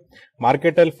ಏನಪ್ಪ ಅಂದ್ರೆ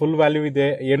ಮಾರ್ಕೆಟ್ ಅಲ್ಲಿ ಫುಲ್ ವ್ಯಾಲ್ಯೂ ಇದೆ,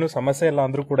 ಏನು ಸಮಸ್ಯೆ ಇಲ್ಲ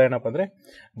ಅಂದ್ರೂ ಕೂಡ ಏನಪ್ಪ ಅಂದ್ರೆ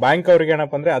ಬ್ಯಾಂಕ್ ಅವ್ರಿಗೆ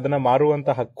ಏನಪ್ಪ ಅಂದ್ರೆ ಅದನ್ನ ಮಾರುವಂತ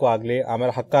ಹಕ್ಕಾಗ್ಲಿ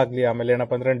ಆಮೇಲೆ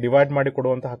ಏನಪ್ಪ ಅಂದ್ರೆ ಡಿವೈಡ್ ಮಾಡಿ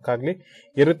ಕೊಡುವಂತ ಹಕ್ಕಾಗ್ಲಿ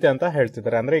ಇರುತ್ತೆ ಅಂತ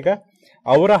ಹೇಳ್ತಿದ್ದಾರೆ. ಅಂದ್ರೆ ಈಗ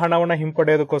ಅವರ ಹಣವನ್ನ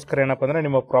ಹಿಂಪಡೆಯೋದಕ್ಕೋಸ್ಕರ ಏನಪ್ಪ ಅಂದ್ರೆ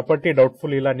ನಿಮ್ಮ ಪ್ರಾಪರ್ಟಿ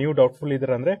ಡೌಟ್ಫುಲ್ ಇಲ್ಲ, ನೀವು ಡೌಟ್ಫುಲ್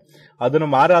ಇದ್ರ ಅಂದ್ರೆ ಅದನ್ನು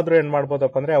ಮಾರಾದ್ರೂ ಏನ್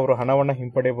ಮಾಡ್ಬೋದಪ್ಪ ಅಂದ್ರೆ ಅವರು ಹಣವನ್ನ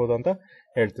ಹಿಂಪಡೆಯಬಹುದು ಅಂತ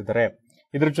ಹೇಳ್ತಿದ್ದಾರೆ.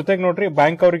 ಇದ್ರ ಜೊತೆಗೆ ನೋಡ್ರಿ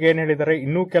ಬ್ಯಾಂಕ್ ಅವ್ರಿಗೆ ಏನ್ ಹೇಳಿದ್ದಾರೆ,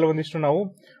 ಇನ್ನೂ ಕೆಲವೊಂದಿಷ್ಟು ನಾವು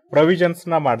ಪ್ರೊವಿಷನ್ಸ್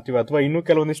ನ ಮಾಡ್ತೀವಿ ಅಥವಾ ಇನ್ನೂ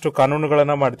ಕೆಲವೊಂದಿಷ್ಟು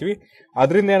ಕಾನೂನುಗಳನ್ನ ಮಾಡ್ತೀವಿ.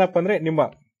 ಅದರಿಂದ ಏನಪ್ಪ ಅಂದ್ರೆ ನಿಮ್ಮ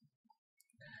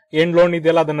ಏನ್ ಲೋನ್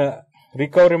ಇದೆಯಲ್ಲ ಅದನ್ನ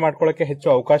ರಿಕವರಿ ಮಾಡ್ಕೊಳ್ಳಕ್ಕೆ ಹೆಚ್ಚು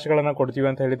ಅವಕಾಶಗಳನ್ನ ಕೊಡ್ತೀವಿ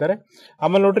ಅಂತ ಹೇಳಿದ್ದಾರೆ.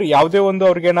 ಆಮೇಲೆ ನೋಡ್ರಿ ಯಾವುದೇ ಒಂದು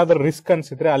ಅವ್ರಿಗೆ ಏನಾದ್ರೂ ರಿಸ್ಕ್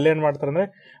ಅನ್ಸಿದ್ರೆ ಅಲ್ಲೇನ್ ಮಾಡ್ತಾರೆ ಅಂದ್ರೆ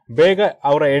ಬೇಗ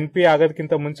ಅವರ NPA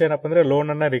ಆಗೋದಕ್ಕಿಂತ ಮುಂಚೆ ಏನಪ್ಪ ಅಂದ್ರೆ ಲೋನ್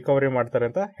ಅನ್ನ ರಿಕವರಿ ಮಾಡ್ತಾರೆ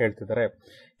ಅಂತ ಹೇಳ್ತಿದ್ದಾರೆ.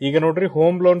 ಈಗ ನೋಡ್ರಿ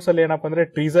ಹೋಮ್ ಲೋನ್ಸ್ ಅಲ್ಲಿ ಏನಪ್ಪ ಅಂದ್ರೆ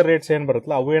ಟೀಸರ್ ರೇಟ್ಸ್ ಏನ್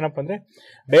ಬರುತ್ತಲ್ಲ ಅವು ಏನಪ್ಪ ಅಂದ್ರೆ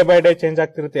ಡೇ ಬೈ ಡೇ ಚೇಂಜ್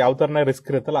ಆಗ್ತಿರುತ್ತೆ. ಯಾವ ತರನ ರಿಸ್ಕ್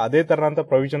ಇರುತ್ತಲ್ಲ ಅದೇ ತರನಂತ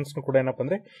ಪ್ರೊವಿಷನ್ಸ್ ಕೂಡ ಏನಪ್ಪ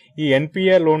ಅಂದ್ರೆ ಈ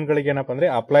NPA ಲೋನ್ ಗಳಿಗೆ ಏನಪ್ಪ ಅಂದ್ರೆ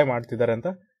ಅಪ್ಲೈ ಮಾಡ್ತಿದ್ದಾರೆ ಅಂತ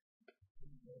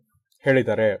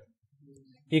ಹೇಳಿದ್ದಾರೆ.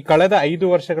 ಈ ಕಳೆದ 5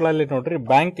 ವರ್ಷಗಳಲ್ಲಿ ನೋಡ್ರಿ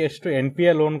ಬ್ಯಾಂಕ್ ಎಷ್ಟು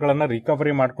NPA ಲೋನ್ ಗಳನ್ನ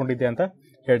ರಿಕವರಿ ಮಾಡ್ಕೊಂಡಿದೆ ಅಂತ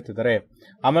ಹೇಳ್ತಿದ್ದಾರೆ.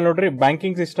 ಆಮೇಲೆ ನೋಡ್ರಿ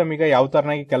ಬ್ಯಾಂಕಿಂಗ್ ಸಿಸ್ಟಮ್ ಈಗ ಯಾವ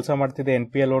ತರನಾಗಿ ಕೆಲಸ ಮಾಡ್ತಿದೆ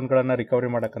NPA ಲೋನ್ ಗಳನ್ನ ರಿಕವರಿ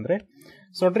ಮಾಡಕಂದ್ರೆ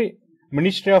ನೋಡ್ರಿ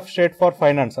ministry of state for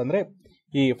finance ಅಂದ್ರೆ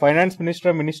ಈ ಫೈನಾನ್ಸ್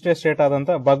ಮಿನಿಸ್ಟ್ರಿ ಸ್ಟೇಟ್ ಆದಂತ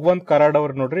ಭಗವಂತ್ ಕರಾಡ್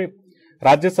ಅವರು ನೋಡ್ರಿ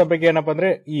ರಾಜ್ಯಸಭೆಗೆ ಏನಪ್ಪ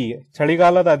ಅಂದ್ರೆ ಈ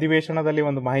ಚಳಿಗಾಲದ ಅಧಿವೇಶನದಲ್ಲಿ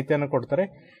ಒಂದು ಮಾಹಿತಿಯನ್ನು ಕೊಡ್ತಾರೆ.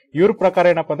 ಇವ್ರ ಪ್ರಕಾರ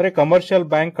ಏನಪ್ಪ ಅಂದ್ರೆ ಕಮರ್ಷಿಯಲ್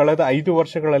ಬ್ಯಾಂಕ್ ಕಳೆದ 5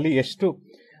 ವರ್ಷಗಳಲ್ಲಿ ಎಷ್ಟು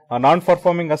ನಾನ್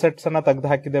ಪರ್ಫಾರ್ಮಿಂಗ್ ಅಸೆಟ್ಸ್ ಅನ್ನ ತೆಗೆದು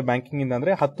ಹಾಕಿದೆ ಬ್ಯಾಂಕಿಂಗ್ ಇಂದ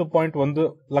ಅಂದ್ರೆ 10.1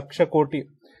 ಲಕ್ಷ ಕೋಟಿ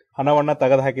ಹಣವನ್ನ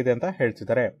ತೆಗೆದುಹಾಕಿದೆ ಅಂತ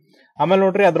ಹೇಳ್ತಿದ್ದಾರೆ. ಆಮೇಲೆ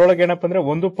ನೋಡ್ರಿ ಅದರೊಳಗೆ ಏನಪ್ಪ ಅಂದ್ರೆ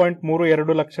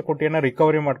 1.32 ಲಕ್ಷ ಕೋಟಿಯನ್ನ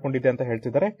ರಿಕವರಿ ಮಾಡ್ಕೊಂಡಿದೆ ಅಂತ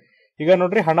ಹೇಳ್ತಿದ್ದಾರೆ. ಈಗ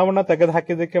ನೋಡ್ರಿ ಹಣವನ್ನ ತೆಗೆದು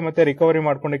ಹಾಕಿದ್ದಕ್ಕೆ ಮತ್ತೆ ರಿಕವರಿ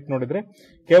ಮಾಡ್ಕೊಂಡಿಕ್ ನೋಡಿದ್ರೆ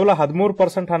ಕೇವಲ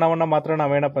 13% ಹಣವನ್ನ ಮಾತ್ರ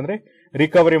ನಾವೇನಪ್ಪ ಅಂದ್ರೆ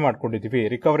ರಿಕವರಿ ಮಾಡ್ಕೊಂಡಿದೀವಿ.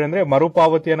 ರಿಕವರಿ ಅಂದ್ರೆ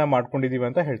ಮರುಪಾವತಿಯನ್ನ ಮಾಡ್ಕೊಂಡಿದೀವಿ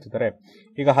ಅಂತ ಹೇಳ್ತಿದ್ದಾರೆ.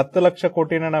 ಈಗ 10 ಲಕ್ಷ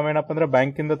ಕೋಟಿನ ನಾವೇನಪ್ಪ ಅಂದ್ರೆ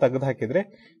ಬ್ಯಾಂಕ್ ಇಂದ ತೆಗೆದು ಹಾಕಿದ್ರೆ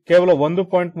ಕೇವಲ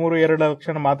 1.32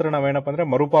 ಲಕ್ಷ ಮಾತ್ರ ನಾವೇನಪ್ಪ ಅಂದ್ರೆ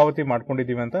ಮರುಪಾವತಿ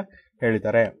ಮಾಡ್ಕೊಂಡಿದೀವಿ ಅಂತ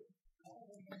ಹೇಳಿದ್ದಾರೆ.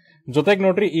 ಜೊತೆಗೆ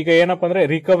ನೋಡ್ರಿ ಈಗ ಏನಪ್ಪ ಅಂದ್ರೆ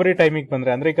ರಿಕವರಿ ಟೈಮಿಗೆ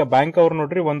ಬಂದ್ರೆ ಅಂದ್ರೆ ಈಗ ಬ್ಯಾಂಕ್ ಅವ್ರು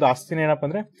ನೋಡ್ರಿ ಒಂದು ಆಸ್ತಿನ ಏನಪ್ಪ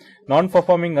ಅಂದ್ರೆ ನಾನ್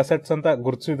ಪರ್ಫಾರ್ಮಿಂಗ್ ಅಸೆಟ್ಸ್ ಅಂತ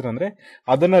ಗುರುತಿಸಿದ್ರಂದ್ರೆ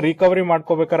ಅದನ್ನ ರಿಕವರಿ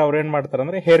ಮಾಡ್ಕೋಬೇಕಾದ್ರೆ ಅವ್ರು ಏನ್ ಮಾಡ್ತಾರೆ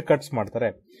ಅಂದ್ರೆ ಹೇರ್ ಕಟ್ಸ್ ಮಾಡ್ತಾರೆ.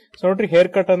 ಸೊ ನೋಡ್ರಿ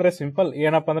ಹೇರ್ ಕಟ್ ಅಂದ್ರೆ ಸಿಂಪಲ್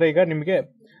ಏನಪ್ಪ ಅಂದ್ರೆ ಈಗ ನಿಮಗೆ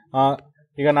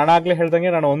ಈಗ ನಾನಾಗ್ಲೇ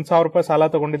ಹೇಳ್ದಂಗೆ ನಾನು 1,000 ರೂಪಾಯಿ ಸಾಲ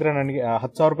ತಗೊಂಡಿದ್ರೆ ನನಗೆ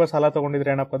 10,000 ರೂಪಾಯಿ ಸಾಲ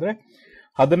ತಗೊಂಡಿದ್ರೆ ಏನಪ್ಪ ಅಂದ್ರೆ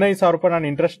 15,000 ರೂಪಾಯಿ ನಾನು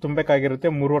ಇಂಟ್ರೆಸ್ಟ್ ತುಂಬಬೇಕಾಗಿರುತ್ತೆ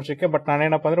 3 ವರ್ಷಕ್ಕೆ. ಬಟ್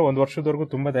ನಾನೇನಪ್ಪ ಅಂದ್ರೆ 1 ವರ್ಷದವರೆಗೂ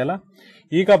ತುಂಬದೇ ಇಲ್ಲ.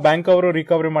 ಈಗ ಬ್ಯಾಂಕ್ ಅವರು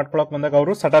ರಿಕವರಿ ಮಾಡ್ಕೊಳಕ್ ಬಂದಾಗ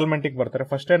ಅವರು ಸೆಟಲ್ಮೆಂಟ್ ಬರ್ತಾರೆ.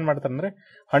 ಫಸ್ಟ್ ಏನ್ ಮಾಡ್ತಾರೆ ಅಂದ್ರೆ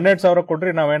 12,000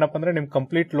 ಕೊಡ್ರಿ ನಾವೇನಪ್ಪ ಅಂದ್ರೆ ನಿಮ್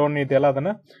ಕಂಪ್ಲೀಟ್ ಲೋನ್ ಇದೆಯಲ್ಲ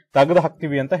ಅದನ್ನ ತೆಗೆದು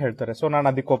ಹಾಕ್ತಿವಿ ಅಂತ ಹೇಳ್ತಾರೆ. ಸೊ ನಾನು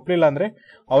ಅದಕ್ಕೆ ಒಪ್ಲಿಲ್ಲ ಅಂದ್ರೆ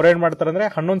ಅವ್ರೇನ್ ಮಾಡ್ತಾರೆ ಅಂದ್ರೆ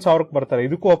 11,000ಕ್ಕೆ ಬರ್ತಾರೆ.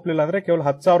 ಇದಕ್ಕೂ ಒಪ್ಲಿಲ್ಲ ಅಂದ್ರೆ ಕೇವಲ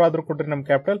 10,000 ಆದ್ರೂ ಕೊಡ್ರಿ ನಮ್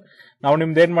ಕ್ಯಾಪಿಟಲ್, ನಾವು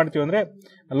ನಿಮ್ದು ಏನ್ ಮಾಡ್ತೀವಿ ಅಂದ್ರೆ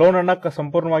ಲೋನ್ ಅನ್ನ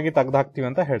ಸಂಪೂರ್ಣವಾಗಿ ತೆಗೆದು ಹಾಕ್ತಿವಿ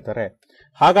ಅಂತ ಹೇಳ್ತಾರೆ.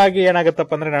 ಹಾಗಾಗಿ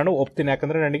ಏನಾಗತ್ತಪ್ಪ ಅಂದ್ರೆ ನಾನು ಒಪ್ತೀನಿ,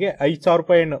 ಯಾಕಂದ್ರೆ ನನಗೆ 5,000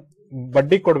 ರೂಪಾಯಿ ಏನು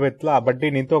ಬಡ್ಡಿ ಕೊಡ್ಬೇಕಲ್ಲ ಆ ಬಡ್ಡಿ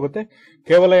ನಿಂತೋಗುತ್ತೆ.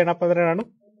 ಕೇವಲ ಏನಪ್ಪ ಅಂದ್ರೆ ನಾನು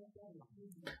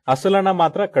ಅಸಲನ್ನ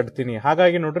ಮಾತ್ರ ಕಟ್ತೀನಿ.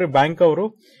 ಹಾಗಾಗಿ ನೋಡ್ರಿ ಬ್ಯಾಂಕ್ ಅವರು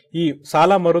ಈ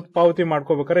ಸಾಲ ಮರುಪಾವತಿ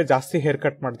ಮಾಡ್ಕೋಬೇಕಾದ್ರೆ ಜಾಸ್ತಿ ಹೇರ್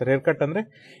ಕಟ್ ಮಾಡ್ತಾರೆ. ಹೇರ್ ಕಟ್ ಅಂದ್ರೆ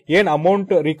ಏನ್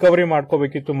ಅಮೌಂಟ್ ರಿಕವರಿ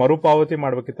ಮಾಡ್ಕೋಬೇಕಿತ್ತು, ಮರುಪಾವತಿ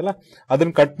ಮಾಡ್ಬೇಕಿತ್ತಲ್ಲ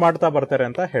ಅದನ್ನ ಕಟ್ ಮಾಡ್ತಾ ಬರ್ತಾರೆ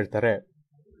ಅಂತ ಹೇಳ್ತಾರೆ.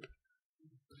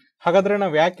 ಹಾಗಾದ್ರೆ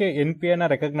ನಾವ್ ಯಾಕೆ NPA ನ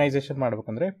ರೆಕಗ್ನೈಸೇಷನ್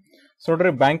ಮಾಡ್ಬೇಕಂದ್ರೆ ನೋಡ್ರಿ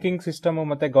ಬ್ಯಾಂಕಿಂಗ್ ಸಿಸ್ಟಮ್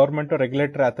ಮತ್ತೆ ಗವರ್ಮೆಂಟ್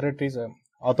ರೆಗ್ಯುಲೇಟರಿ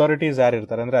ಅಥಾರಿಟೀಸ್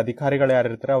ಯಾರಿರ್ತಾರೆ ಅಂದ್ರೆ ಅಧಿಕಾರಿಗಳು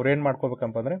ಯಾರಿರ್ತಾರೆ ಅವ್ರು ಏನ್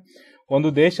ಮಾಡ್ಕೋಬೇಕಪ್ಪ ಅಂದ್ರೆ ಒಂದು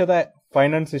ದೇಶದ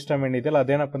ಫೈನಾನ್ಸ್ ಸಿಸ್ಟಮ್ ಏನಿದೆಯಲ್ಲ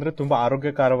ಅದೇನಪ್ಪ ಅಂದ್ರೆ ತುಂಬಾ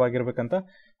ಆರೋಗ್ಯಕರವಾಗಿರ್ಬೇಕಂತ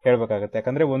ಹೇಳ್ಬೇಕಾಗತ್ತೆ.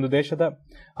 ಯಾಕಂದ್ರೆ ಒಂದು ದೇಶದ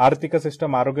ಆರ್ಥಿಕ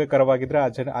ಸಿಸ್ಟಮ್ ಆರೋಗ್ಯಕರವಾಗಿದ್ರೆ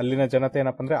ಅಲ್ಲಿನ ಜನತೆ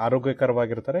ಏನಪ್ಪ ಅಂದ್ರೆ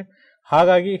ಆರೋಗ್ಯಕರವಾಗಿರ್ತಾರೆ.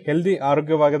 ಹಾಗಾಗಿ ಹೆಲ್ದಿ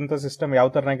ಆರೋಗ್ಯವಾದಂತ ಸಿಸ್ಟಮ್ ಯಾವ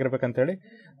ತರನಾಗಿರ್ಬೇಕಂತ ಹೇಳಿ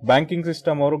ಬ್ಯಾಂಕಿಂಗ್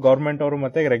ಸಿಸ್ಟಮ್ ಅವರು, ಗವರ್ಮೆಂಟ್ ಅವರು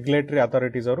ಮತ್ತೆ ರೆಗ್ಯುಲೇಟರಿ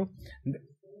ಅಥಾರಿಟೀಸ್ ಅವರು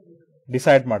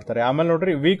ಡಿಸೈಡ್ ಮಾಡ್ತಾರೆ. ಆಮೇಲೆ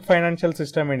ನೋಡ್ರಿ ವೀಕ್ ಫೈನಾನ್ಷಿಯಲ್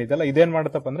ಸಿಸ್ಟಮ್ ಏನಿದೆಯಲ್ಲ ಇದೇನ್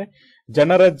ಮಾಡತ್ತಪ್ಪ ಅಂದ್ರೆ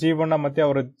ಜನರ ಜೀವನ ಮತ್ತೆ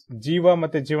ಅವರ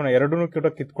ಜೀವನ ಎರಡನ್ನೂ ಕೂಡ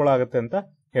ಕಿತ್ಕೊಳ್ಳಾಗುತ್ತೆ ಅಂತ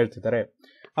ಹೇಳ್ತಿದ್ದಾರೆ.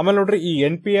 ಆಮೇಲೆ ನೋಡ್ರಿ ಈ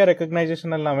NPA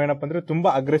ರೆಕಗ್ನೈಸೇಷನ್ ಅಲ್ಲಿ ನಾವೇನಪ್ಪ ಅಂದ್ರೆ ತುಂಬಾ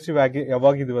ಅಗ್ರೆಸಿವ್ ಆಗಿ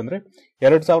ಯಾವಾಗಿದ್ವಿ ಅಂದ್ರೆ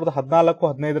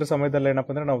 2014-15 ಸಮಯದಲ್ಲಿ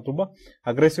ಏನಪ್ಪ ಅಂದ್ರೆ ನಾವು ತುಂಬಾ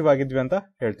ಅಗ್ರೆಸಿವ್ ಆಗಿದ್ವಿ ಅಂತ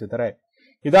ಹೇಳ್ತಿದ್ದಾರೆ.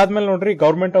 ಇದಾದ್ಮೇಲೆ ನೋಡ್ರಿ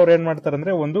ಗವರ್ಮೆಂಟ್ ಅವ್ರು ಏನ್ ಮಾಡ್ತಾರೆ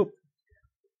ಅಂದ್ರೆ ಒಂದು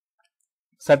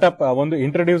ಸೆಟಪ್ ಒಂದು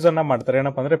ಇಂಟ್ರೊಡ್ಯೂಸ್ ಅನ್ನ ಮಾಡ್ತಾರೆ.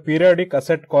 ಏನಪ್ಪಾ ಅಂದ್ರೆ ಪೀರಿಯಾಡಿಕ್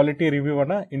ಅಸೆಟ್ ಕ್ವಾಲಿಟಿ ರಿವ್ಯೂ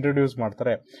ಅನ್ನ ಇಂಟ್ರೊಡ್ಯೂಸ್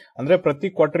ಮಾಡ್ತಾರೆ. ಅಂದ್ರೆ ಪ್ರತಿ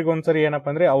ಕ್ವಾರ್ಟರ್ಗೆ ಒಂದ್ಸರಿ ಏನಪ್ಪಾ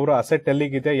ಅಂದ್ರೆ ಅವ್ರ ಅಸೆಟ್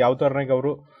ಎಲ್ಲಿಗಿದೆ, ಯಾವ ತರನಾಗಿ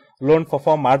ಅವರು ಲೋನ್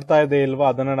ಪರ್ಫಾರ್ಮ್ ಮಾಡ್ತಾ ಇದೆ ಇಲ್ವಾ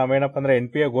ಅದನ್ನ ನಾವೇನಪ್ಪ ಅಂದ್ರೆ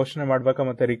NPA ಘೋಷಣೆ ಮಾಡ್ಬೇಕಾ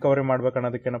ಮತ್ತೆ ರಿಕವರಿ ಮಾಡ್ಬೇಕು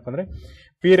ಅನ್ನೋದಕ್ಕೆ ಏನಪ್ಪ ಅಂದ್ರೆ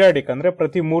ಪೀರಿಯಾಡಿಕ್ ಅಂದ್ರೆ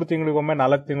ಪ್ರತಿ 3 ತಿಂಗಳಿಗೊಮ್ಮೆ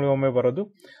 4 ತಿಂಗಳಿಗೊಮ್ಮೆ ಬರೋದು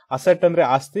ಅಸೆಟ್ ಅಂದ್ರೆ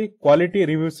ಆಸ್ತಿ ಕ್ವಾಲಿಟಿ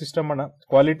ರಿವ್ಯೂ ಸಿಸ್ಟಮ್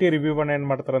ಅನ್ನ ಏನ್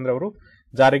ಮಾಡ್ತಾರೆ ಅಂದ್ರೆ ಅವರು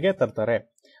ಜಾರಿಗೆ ತರ್ತಾರೆ.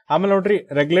 ಆಮೇಲೆ ನೋಡ್ರಿ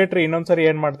ರೆಗ್ಯುಲೇಟರಿ ಇನ್ನೊಂದ್ಸರಿ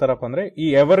ಏನ್ ಮಾಡ್ತಾರಪ್ಪ ಅಂದ್ರೆ ಈ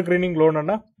ಎವರ್ ಗ್ರೀನಿಂಗ್ ಲೋನ್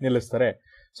ಅನ್ನ ನಿಲ್ಲಿಸ್ತಾರೆ.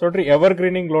 ಸೊ ನೋಡ್ರಿ ಎವರ್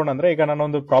ಗ್ರೀನಿಂಗ್ ಲೋನ್ ಅಂದ್ರೆ ಈಗ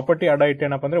ನಾನೊಂದು ಪ್ರಾಪರ್ಟಿ ಅಡ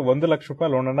ಇಟ್ಟೇನಪ್ಪ ಅಂದ್ರೆ 1 ಲಕ್ಷ ರೂಪಾಯಿ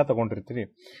ಲೋನ್ ಅನ್ನ ತಗೊಂಡಿರ್ತೀನಿ.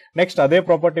 ನೆಕ್ಸ್ಟ್ ಅದೇ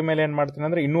ಪ್ರಾಪರ್ಟಿ ಮೇಲೆ ಏನ್ ಮಾಡ್ತೀನಿ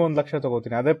ಅಂದ್ರೆ ಇನ್ನೂ 1 ಲಕ್ಷ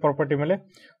ತಗೋತೀನಿ. ಅದೇ ಪ್ರಾಪರ್ಟಿ ಮೇಲೆ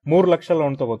 3 ಲಕ್ಷ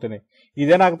ಲೋನ್ ತಗೋತೀನಿ.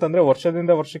 ಇದೇನಾಗುತ್ತೆ ಅಂದ್ರೆ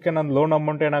ವರ್ಷದಿಂದ ವರ್ಷಕ್ಕೆ ನನ್ನ ಲೋನ್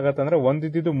ಅಮೌಂಟ್ ಏನಾಗುತ್ತೆ ಅಂದ್ರೆ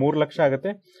ಒಂದಿದ್ದು 3 ಲಕ್ಷ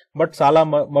ಆಗುತ್ತೆ, ಬಟ್ ಸಾಲ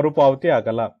ಮರುಪಾವತಿ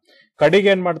ಆಗಲ್ಲ. ಕಡೆಗೆ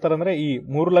ಏನ್ ಮಾಡ್ತಾರೆ ಅಂದ್ರೆ ಈ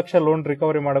 3 ಲಕ್ಷ ಲೋನ್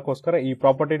ರಿಕವರಿ ಮಾಡೋಕ್ಕೋಸ್ಕರ ಈ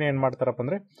ಪ್ರಾಪರ್ಟಿನ ಏನ್ ಮಾಡ್ತಾರಪ್ಪ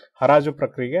ಅಂದ್ರೆ ಹರಾಜು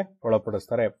ಪ್ರಕ್ರಿಯೆಗೆ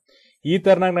ಒಳಪಡಿಸ್ತಾರೆ. ಈ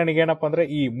ತರನಾಗಿ ನನಗೇನಪ್ಪ ಅಂದ್ರೆ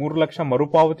ಈ 3 ಲಕ್ಷ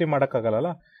ಮರುಪಾವತಿ ಮಾಡಕ್ಕಾಗಲ್ಲ,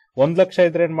 1 ಲಕ್ಷ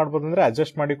ಇದ್ರೆ ಏನ್ ಮಾಡ್ಬೋದು ಅಂದ್ರೆ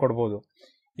ಅಡ್ಜಸ್ಟ್ ಮಾಡಿ ಕೊಡ್ಬೋದು.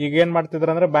 ಈಗ ಏನ್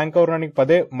ಮಾಡ್ತಿದ್ರೆ ಅಂದ್ರೆ ಬ್ಯಾಂಕ್ ಅವ್ರು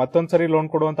ನನಗೆ ಮತ್ತೊಂದ್ಸರಿ ಲೋನ್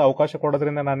ಕೊಡುವಂತ ಅವಕಾಶ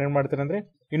ಕೊಡೋದ್ರಿಂದ ನಾನು ಏನ್ ಮಾಡ್ತೀನಿ ಅಂದ್ರೆ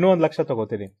ಇನ್ನೂ 1 ಲಕ್ಷ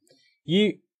ತಗೋತೀನಿ. ಈ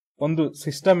ಒಂದು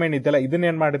ಸಿಸ್ಟಮ್ ಏನಿದೆಯಲ್ಲ ಇದನ್ನ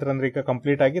ಏನ್ ಮಾಡಿದ್ರೆ ಅಂದ್ರೆ ಈಗ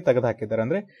ಕಂಪ್ಲೀಟ್ ಆಗಿ ತೆಗೆದು ಹಾಕಿದ್ದಾರೆ.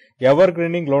 ಅಂದ್ರೆ ಎವರ್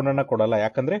ಗ್ರೀನಿಂಗ್ ಲೋನ್ ಅನ್ನ ಕೊಡಲ್ಲ.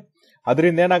 ಯಾಕಂದ್ರೆ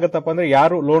ಅದರಿಂದ ಏನಾಗತ್ತಪ್ಪ ಅಂದ್ರೆ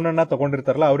ಯಾರು ಲೋನ್ ಅನ್ನ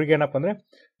ತಗೊಂಡಿರ್ತಾರಲ್ಲ ಅವ್ರಿಗೆ ಏನಪ್ಪ ಅಂದ್ರೆ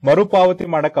ಮರುಪಾವತಿ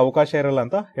ಮಾಡಕ್ ಅವಕಾಶ ಇರಲ್ಲ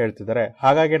ಅಂತ ಹೇಳ್ತಿದ್ದಾರೆ.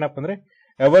 ಹಾಗಾಗಿ ಏನಪ್ಪ ಅಂದ್ರೆ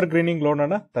ಎವರ್ ಗ್ರೀನಿಂಗ್ ಲೋನ್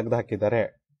ಅನ್ನ ತೆಗೆದು ಹಾಕಿದ್ದಾರೆ.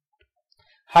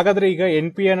 ಹಾಗಾದ್ರೆ ಈಗ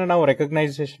NPA ನಾವು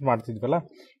ರೆಕಗ್ನೈಸೇಷನ್ ಮಾಡ್ತಿದ್ವಲ್ಲ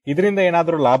ಇದರಿಂದ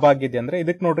ಏನಾದ್ರೂ ಲಾಭ ಆಗಿದೆ ಅಂದ್ರೆ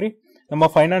ಇದಕ್ ನೋಡ್ರಿ ನಮ್ಮ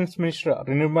ಫೈನಾನ್ಸ್ ಮಿನಿಸ್ಟರ್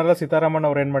ನಿರ್ಮಲಾ ಸೀತಾರಾಮನ್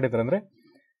ಅವ್ರು ಏನ್ ಮಾಡಿದ್ರು ಅಂದ್ರೆ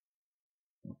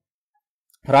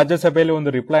ರಾಜ್ಯಸಭೆಯಲ್ಲಿ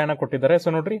ಒಂದು ರಿಪ್ಲೈ ಅನ್ನ ಕೊಟ್ಟಿದ್ದಾರೆ. ಸೊ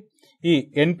ನೋಡ್ರಿ ಈ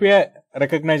NPA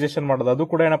ರೆಕಗ್ನೈಸೇಷನ್ ಮಾಡೋದು ಅದು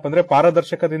ಕೂಡ ಏನಪ್ಪ ಅಂದ್ರೆ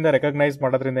ಪಾರದರ್ಶಕದಿಂದ ರೆಕಗ್ನೈಸ್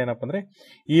ಮಾಡೋದ್ರಿಂದ ಏನಪ್ಪ ಅಂದ್ರೆ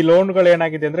ಈ ಲೋನ್ಗಳು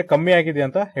ಏನಾಗಿದೆ ಅಂದ್ರೆ ಕಮ್ಮಿ ಆಗಿದೆ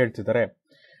ಅಂತ ಹೇಳ್ತಿದ್ದಾರೆ.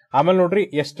 ಆಮೇಲೆ ನೋಡ್ರಿ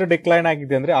ಎಷ್ಟು ಡಿಕ್ಲೈನ್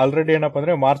ಆಗಿದೆ ಅಂದ್ರೆ ಆಲ್ರೆಡಿ ಏನಪ್ಪ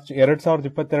ಅಂದ್ರೆ ಮಾರ್ಚ್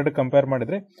 2022 ಕಂಪೇರ್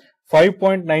ಮಾಡಿದ್ರೆ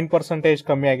 5.9%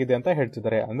 ಕಮ್ಮಿ ಆಗಿದೆ ಅಂತ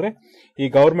ಹೇಳ್ತಿದ್ದಾರೆ. ಅಂದ್ರೆ ಈ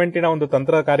ಗವರ್ಮೆಂಟಿನ ಒಂದು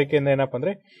ತಂತ್ರಗಾರಿಕೆಯಿಂದ ಏನಪ್ಪ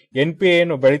ಅಂದ್ರೆ NPA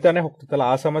ಏನು ಬೆಳಿತಾನೆ ಹೋಗ್ತಿತ್ತಲ್ಲ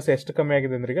ಆ ಸಮಸ್ಯೆ ಎಷ್ಟು ಕಮ್ಮಿ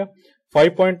ಆಗಿದೆ ಅಂದ್ರೆ ಈಗ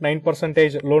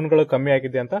 5.9% ಲೋನ್ಗಳು ಕಮ್ಮಿ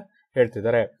ಆಗಿದೆ ಅಂತ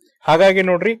ಹೇಳ್ತಿದ್ದಾರೆ. ಹಾಗಾಗಿ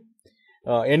ನೋಡ್ರಿ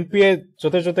NPA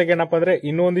ಜೊತೆಗೆ ಏನಪ್ಪ ಅಂದ್ರೆ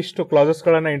ಇನ್ನೂ ಒಂದಿಷ್ಟು ಕ್ಲಾಸಸ್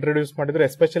ಗಳನ್ನ ಇಂಟ್ರೊಡ್ಯೂಸ್ ಮಾಡಿದ್ರೆ,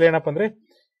 ಎಸ್ಪೆಷಲಿ ಏನಪ್ಪ ಅಂದ್ರೆ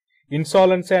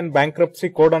ಇನ್ಸಾಲ್ವೆನ್ಸಿ ಅಂಡ್ ಬ್ಯಾಂಕ್ರಪ್ಸಿ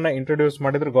ಕೋಡ್ ಅನ್ನ ಇಂಟ್ರೊಡ್ಯೂಸ್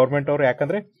ಮಾಡಿದ್ರು ಗವರ್ಮೆಂಟ್ ಅವರು.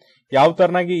 ಯಾಕಂದ್ರೆ ಯಾವ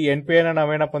ತರನಾಗಿ ಈ NPA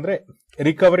ನಾವೇನಪ್ಪ ಅಂದ್ರೆ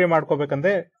ರಿಕವರಿ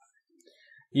ಮಾಡ್ಕೋಬೇಕಂದ್ರೆ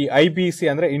ಈ IBC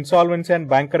ಅಂದ್ರೆ ಇನ್ಸಾಲ್ವೆನ್ಸಿ ಅಂಡ್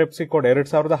ಬ್ಯಾಂಕ್ರಪ್ಸಿ ಕೋಡ್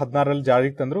 2016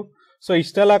 ಜಾರಿಗೆ ತಂದ್ರು. ಸೊ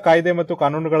ಇಷ್ಟೆಲ್ಲ ಕಾಯ್ದೆ ಮತ್ತು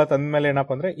ಕಾನೂನುಗಳ ತಂದ ಮೇಲೆ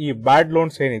ಏನಪ್ಪ ಅಂದ್ರೆ ಈ ಬ್ಯಾಡ್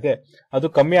ಲೋನ್ಸ್ ಏನಿದೆ ಅದು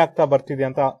ಕಮ್ಮಿ ಆಗ್ತಾ ಬರ್ತಿದೆ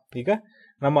ಅಂತ ಈಗ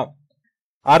ನಮ್ಮ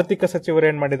ಆರ್ಥಿಕ ಸಚಿವರು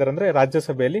ಏನ್ ಮಾಡಿದಾರೆ ಅಂದ್ರೆ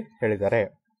ರಾಜ್ಯಸಭೆಯಲ್ಲಿ ಹೇಳಿದ್ದಾರೆ.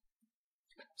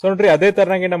 ಸೊ ನೋಡ್ರಿ, ಅದೇ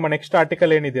ತರನಾಗಿ ನಮ್ಮ ನೆಕ್ಸ್ಟ್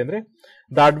ಆರ್ಟಿಕಲ್ ಏನಿದೆ ಅಂದ್ರೆ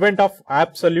the advent of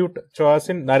absolute choice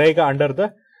in NREGA under the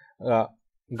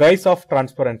guys of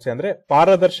transparency, ಅಂದ್ರೆ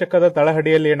ಪಾರದರ್ಶಕದ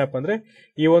ತಳಹಡಿಯಲ್ಲಿ ಏನಪ್ಪಾ ಅಂದ್ರೆ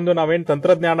ಈ ಒಂದು ನಾವೇನ್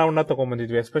ತಂತ್ರಜ್ಞಾನವನ್ನ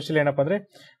ತಗೊಂಡ್ಬಂದಿದ್ವಿ, ಎಸ್ಪೆಷಲಿ ಏನಪ್ಪಾ ಅಂದ್ರೆ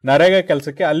ನರೇಗಾ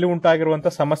ಕೆಲಸಕ್ಕೆ ಅಲ್ಲಿ ಉಂಟಾಗಿರುವಂತ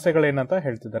ಸಮಸ್ಯೆಗಳೇನಂತ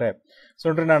ಹೇಳ್ತಿದ್ದಾರೆ. ಸೊ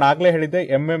ನೋಡ್ರಿ, ನಾನು ಆಗ್ಲೇ ಹೇಳಿದ್ದೆ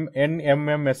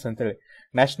NMMS ಅಂತೇಳಿ,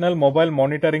 ನ್ಯಾಷನಲ್ ಮೊಬೈಲ್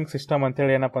ಮಾನಿಟರಿಂಗ್ ಸಿಸ್ಟಮ್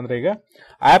ಅಂತೇಳಿ ಏನಪ್ಪಾ ಅಂದ್ರೆ ಈಗ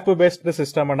ಆಪ್ ಬೇಸ್ಡ್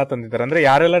ಸಿಸ್ಟಮ್ ಅನ್ನ ತಂದಿದ್ದಾರೆ. ಅಂದ್ರೆ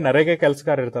ಯಾರೆಲ್ಲ ನರೇಗಾ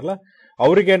ಕೆಲಸಗಾರ ಇರ್ತಾರಲ್ಲ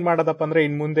ಅವ್ರಿಗೆ ಏನ್ ಮಾಡೋದಪ್ಪ ಅಂದ್ರೆ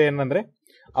ಇನ್ ಮುಂದೆ ಏನಂದ್ರೆ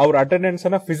ಅವ್ರ ಅಟೆಂಡೆನ್ಸ್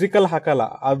ಅನ್ನ ಫಿಸಿಕಲ್ ಹಾಕಲ್ಲ,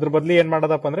 ಅದ್ರ ಬದಲಿ ಏನ್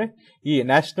ಮಾಡೋದಪ್ಪ ಅಂದ್ರೆ ಈ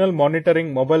ನ್ಯಾಷನಲ್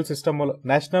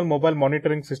ಮೊಬೈಲ್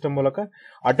ಮಾನಿಟರಿಂಗ್ ಸಿಸ್ಟಮ್ ಮೂಲಕ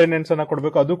ಅಟೆಂಡೆನ್ಸ್ ಅನ್ನ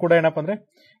ಕೊಡಬೇಕು. ಅದು ಕೂಡ ಏನಪ್ಪಾ ಅಂದ್ರೆ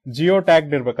ಜಿಯೋ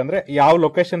ಟ್ಯಾಗ್ಡ್ ಇರ್ಬೇಕಂದ್ರೆ ಯಾವ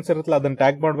ಲೊಕೇಶನ್ಸ್ ಇರುತ್ತಲ್ಲ ಅದನ್ನ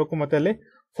ಟ್ಯಾಗ್ ಮಾಡಬೇಕು, ಮತ್ತೆ ಅಲ್ಲಿ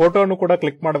ಫೋಟೋನು ಕೂಡ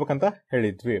ಕ್ಲಿಕ್ ಮಾಡ್ಬೇಕಂತ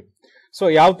ಹೇಳಿದ್ವಿ. ಸೊ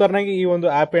ಯಾವ ತರನಾಗಿ ಈ ಒಂದು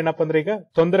ಆಪ್ ಏನಪ್ಪಾ ಅಂದ್ರೆ ಈಗ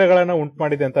ತೊಂದರೆಗಳನ್ನ ಉಂಟು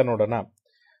ಮಾಡಿದೆ ಅಂತ ನೋಡೋಣ.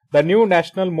 The new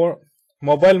national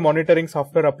mobile monitoring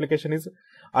software application is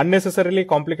unnecessarily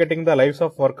complicating the lives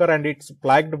of worker and it's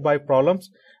plagued by problems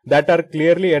that are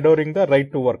clearly adoring the right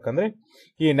to work. ಅಂದ್ರೆ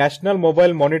ಈ ನ್ಯಾಷನಲ್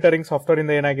ಮೊಬೈಲ್ ಮಾನಿಟರಿಂಗ್ ಸಾಫ್ಟ್ವೇರ್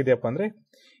ಇಂದ ಏನಾಗಿದೆಯಪ್ಪ ಅಂದ್ರೆ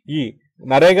ಈ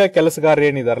ನರೇಗಾ ಕೆಲಸಗಾರ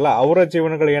ಏನಿದಾರಲ್ಲ ಅವರ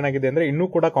ಜೀವನಗಳು ಏನಾಗಿದೆ ಅಂದ್ರೆ ಇನ್ನೂ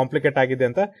ಕೂಡ ಕಾಂಪ್ಲಿಕೇಟ್ ಆಗಿದೆ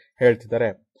ಅಂತ ಹೇಳ್ತಿದ್ದಾರೆ.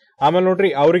 ಆಮೇಲೆ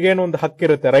ನೋಡ್ರಿ, ಅವ್ರಿಗೇನು ಒಂದು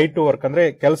ಹಕ್ಕಿರುತ್ತೆ, ರೈಟ್ ಟು ವರ್ಕ್ ಅಂದ್ರೆ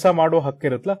ಕೆಲಸ ಮಾಡುವ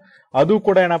ಹಕ್ಕಿರುತ್ತಲ್ಲ ಅದು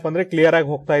ಕೂಡ ಏನಪ್ಪಾ ಅಂದ್ರೆ ಕ್ಲಿಯರ್ ಆಗಿ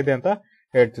ಹೋಗ್ತಾ ಇದೆ ಅಂತ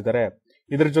ಹೇಳ್ತಿದ್ದಾರೆ.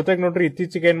 ಇದ್ರ ಜೊತೆಗೆ ನೋಡ್ರಿ,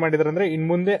 ಇತ್ತೀಚೆಗೆ ಏನ್ ಮಾಡಿದಾರೆ ಅಂದ್ರೆ ಇನ್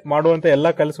ಮುಂದೆ ಮಾಡುವಂತ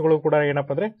ಎಲ್ಲಾ ಕೆಲಸಗಳು ಕೂಡ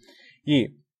ಏನಪ್ಪಾ ಅಂದ್ರೆ ಈ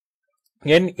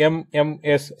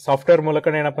NMMS ಸಾಫ್ಟ್ವೇರ್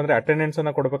ಮೂಲಕ ಏನಪ್ಪಾ ಅಂದ್ರೆ ಅಟೆಂಡೆನ್ಸ್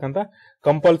ಅನ್ನ ಕೊಡ್ಬೇಕಂತ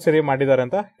ಕಂಪಲ್ಸರಿ ಮಾಡಿದ್ದಾರೆ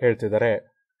ಅಂತ ಹೇಳ್ತಿದ್ದಾರೆ.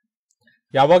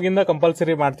 ಯಾವಾಗಿಂದ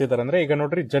ಕಂಪಲ್ಸರಿ ಮಾಡ್ತಿದ್ದಾರೆ ಅಂದ್ರೆ ಈಗ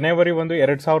ನೋಡ್ರಿ ಜನವರಿ 1,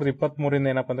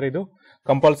 2023 ಏನಪ್ಪಾ ಅಂದ್ರೆ ಇದು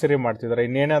ಕಂಪಲ್ಸರಿ ಮಾಡ್ತಿದ್ದಾರೆ.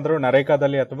 ಇನ್ನೇನಾದ್ರೂ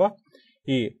ನರೇಗಾದಲ್ಲಿ ಅಥವಾ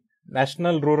ಈ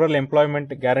national rural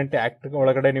employment guarantee act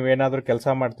ಒಳಗಡೆ ನೀವೇನಾದ್ರೂ ಕೆಲಸ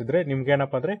ಮಾಡ್ತಿದ್ರೆ ನಿಮ್ಗೆ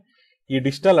ಏನಪ್ಪಾ ಅಂದ್ರೆ ಈ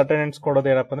ಡಿಜಿಟಲ್ ಅಟೆಂಡೆನ್ಸ್ ಕೊಡೋದು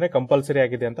ಏನಪ್ಪಾ ಅಂದ್ರೆ ಕಂಪಲ್ಸರಿ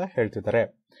ಆಗಿದೆ ಅಂತ ಹೇಳ್ತಿದ್ದಾರೆ.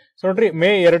 ಸೊ ನೋಡ್ರಿ,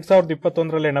 ಮೇ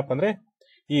 2021 ಏನಪ್ಪಾ ಅಂದ್ರೆ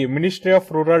ಈ ಮಿನಿಸ್ಟ್ರಿ ಆಫ್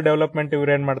ರೂರಲ್ ಡೆವಲಪ್ಮೆಂಟ್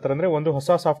ಇವ್ರು ಏನ್ ಮಾಡ್ತಾರೆ ಅಂದ್ರೆ ಒಂದು ಹೊಸ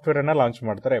ಸಾಫ್ಟ್ವೇರ್ ಅನ್ನ ಲಾಂಚ್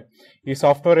ಮಾಡ್ತಾರೆ. ಈ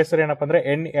ಸಾಫ್ಟ್ವೇರ್ ಹೆಸರು ಏನಪ್ಪಾ ಅಂದ್ರೆ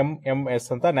NMMS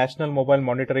ಅಂತ, ನ್ಯಾಷನಲ್ ಮೊಬೈಲ್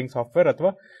ಮಾನಿಟರಿಂಗ್ ಸಾಫ್ಟ್ವೇರ್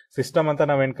ಅಥವಾ ಸಿಸ್ಟಮ್ ಅಂತ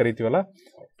ನಾವೇನ್ ಕರಿತೀವಲ್ಲ.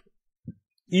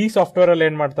 ಈ ಸಾಫ್ಟ್ವೇರ್ ಅಲ್ಲಿ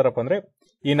ಏನ್ ಮಾಡ್ತಾರಪ್ಪ ಅಂದ್ರೆ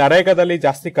ಈ ನರೇಗಾದಲ್ಲಿ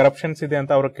ಜಾಸ್ತಿ ಕರಪ್ಷನ್ಸ್ ಇದೆ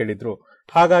ಅಂತ ಅವ್ರು ಕೇಳಿದ್ರು.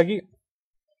 ಹಾಗಾಗಿ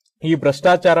ಈ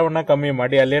ಭ್ರಷ್ಟಾಚಾರವನ್ನ ಕಮ್ಮಿ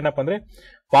ಮಾಡಿ ಅಲ್ಲಿ ಏನಪ್ಪಾ ಅಂದ್ರೆ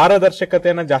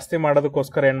ಪಾರದರ್ಶಕತೆಯನ್ನ ಜಾಸ್ತಿ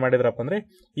ಮಾಡೋದಕ್ಕೋಸ್ಕರ ಏನ್ ಮಾಡಿದ್ರಪ್ಪ ಅಂದ್ರೆ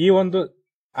ಈ ಒಂದು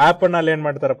ಆಪ್ ಅನ್ನ ಅಲ್ಲಿ ಏನ್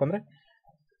ಮಾಡ್ತಾರಪ್ಪ ಅಂದ್ರೆ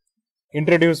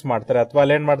ಇಂಟ್ರೊಡ್ಯೂಸ್ ಮಾಡ್ತಾರೆ, ಅಥವಾ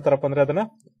ಅಲ್ಲಿ ಏನ್ ಮಾಡ್ತಾರಪ್ಪ ಅಂದ್ರೆ ಅದನ್ನ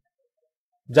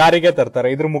ಜಾರಿಗೆ ತರ್ತಾರೆ.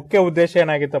 ಇದ್ರ ಮುಖ್ಯ ಉದ್ದೇಶ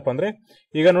ಏನಾಗಿತ್ತಪ್ಪ ಅಂದ್ರೆ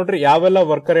ಈಗ ನೋಡ್ರಿ, ಯಾವೆಲ್ಲ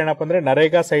ವರ್ಕರ್ ಏನಪ್ಪಾ ಅಂದ್ರೆ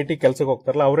ನರೇಗಾ ಸೈಟಿಗೆ ಕೆಲ್ಸಕ್ಕೆ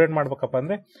ಹೋಗ್ತಾರಲ್ಲ ಅವ್ರ ಏನ್ ಮಾಡ್ಬೇಕಪ್ಪ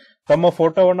ಅಂದ್ರೆ ತಮ್ಮ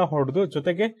ಫೋಟೋವನ್ನ ಹೊಡೆದು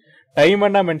ಜೊತೆಗೆ ಟೈಮ್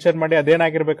ಅನ್ನ ಮೆನ್ಷನ್ ಮಾಡಿ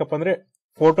ಅದೇನಾಗಿರ್ಬೇಕಪ್ಪ ಅಂದ್ರೆ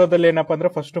ಫೋಟೋದಲ್ಲಿ ಏನಪ್ಪಾ ಅಂದ್ರೆ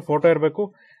ಫಸ್ಟ್ ಫೋಟೋ ಇರಬೇಕು,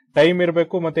 ಟೈಮ್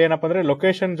ಇರಬೇಕು, ಮತ್ತೆ ಏನಪ್ಪಾ ಅಂದ್ರೆ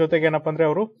ಲೊಕೇಶನ್ ಜೊತೆಗೆ ಏನಪ್ಪಾ ಅಂದ್ರೆ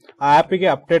ಅವರು ಆ ಆಪಿಗೆ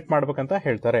ಅಪ್ಡೇಟ್ ಮಾಡ್ಬೇಕಂತ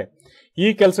ಹೇಳ್ತಾರೆ. ಈ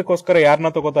ಕೆಲಸಕ್ಕೋಸ್ಕರ ಯಾರನ್ನ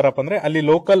ತಗೋತಾರಪ್ಪ ಅಂದ್ರೆ ಅಲ್ಲಿ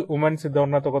ಲೋಕಲ್ ವುಮೆನ್ಸ್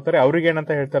ಇದ್ದವ್ರನ್ನ ತಗೋತಾರೆ. ಅವ್ರಿಗೆ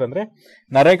ಏನಂತ ಹೇಳ್ತಾರೆ ಅಂದ್ರೆ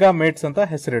ನರೇಗಾ ಮೇಟ್ಸ್ ಅಂತ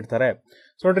ಹೆಸರಿಡ್ತಾರೆ.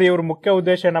 ಸೊ ನೋಡ್ರಿ, ಇವ್ರ ಮುಖ್ಯ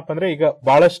ಉದ್ದೇಶ ಏನಪ್ಪಾ ಅಂದ್ರೆ ಈಗ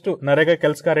ಬಹಳಷ್ಟು ನರೇಗಾ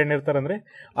ಕೆಲಸಗಾರ ಏನಿರ್ತಾರೆ ಅಂದ್ರೆ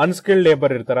ಅನ್ಸ್ಕಿಲ್ಡ್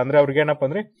ಲೇಬರ್ ಇರ್ತಾರೆ. ಅಂದ್ರೆ ಅವ್ರಿಗೆ ಏನಪ್ಪಾ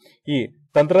ಅಂದ್ರೆ ಈ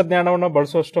ತಂತ್ರಜ್ಞಾನವನ್ನ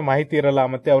ಬಳಸುವಷ್ಟು ಮಾಹಿತಿ ಇರಲ್ಲ,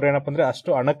 ಮತ್ತೆ ಅವ್ರೇನಪ್ಪ ಅಂದ್ರೆ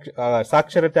ಅಷ್ಟು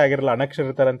ಸಾಕ್ಷರತೆ ಆಗಿರಲ್ಲ,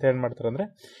 ಅನಕ್ಷರಿತಾರೆ ಅಂತ ಏನ್ ಮಾಡ್ತಾರೆ ಅಂದ್ರೆ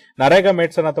ನರೇಗಾ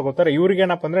ಮೇಟ್ಸ್ ಅನ್ನ ತಗೋತಾರೆ. ಇವ್ರಿಗೆ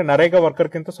ಏನಪ್ಪಾ ಅಂದ್ರೆ ನರೇಗಾ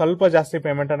ವರ್ಕರ್ಗಿಂತ ಸ್ವಲ್ಪ ಜಾಸ್ತಿ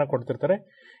ಪೇಮೆಂಟ್ ಅನ್ನ ಕೊಡ್ತಿರ್ತಾರೆ.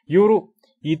 ಇವರು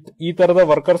ಈ ತರದ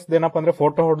ವರ್ಕರ್ಸ್ ಏನಪ್ಪಾ ಅಂದ್ರೆ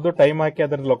ಫೋಟೋ ಹೊಡೆದು ಟೈಮ್ ಹಾಕಿ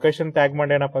ಅದರ ಲೊಕೇಶನ್ ಟ್ಯಾಗ್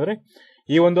ಮಾಡಿ ಏನಪ್ಪಾ ಅಂದ್ರೆ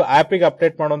ಈ ಒಂದು ಆಪಿಗೆ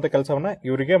ಅಪ್ಡೇಟ್ ಮಾಡುವಂತ ಕೆಲಸವನ್ನ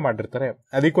ಇವರಿಗೆ ಮಾಡಿರ್ತಾರೆ.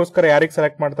 ಅದಕ್ಕೋಸ್ಕರ ಯಾರಿಗೆ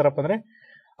ಸೆಲೆಕ್ಟ್ ಮಾಡ್ತಾರಪ್ಪ ಅಂದ್ರೆ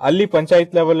ಅಲ್ಲಿ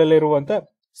ಪಂಚಾಯತ್ ಲೆವೆಲ್ ಅಲ್ಲಿ ಇರುವಂತ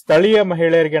ಸ್ಥಳೀಯ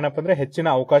ಮಹಿಳೆಯರಿಗೆ ಏನಪ್ಪಾ ಅಂದ್ರೆ ಹೆಚ್ಚಿನ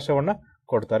ಅವಕಾಶವನ್ನ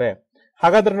ಕೊಡ್ತಾರೆ.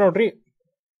 ಹಾಗಾದ್ರೆ ನೋಡ್ರಿ,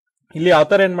 ಇಲ್ಲಿ ಯಾವ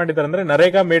ತರ ಏನ್ ಮಾಡಿದಾರೆ ಅಂದ್ರೆ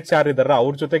ನರೇಗಾ ಮೇಟ್ಸ್ ಯಾರಿದಾರ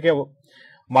ಅವ್ರ ಜೊತೆಗೆ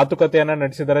ಮಾತುಕತೆಯನ್ನ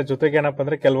ನಡೆಸಿದ್ದಾರೆ. ಜೊತೆಗೆ ಏನಪ್ಪಾ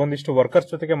ಅಂದ್ರೆ ಕೆಲವೊಂದಿಷ್ಟು ವರ್ಕರ್ಸ್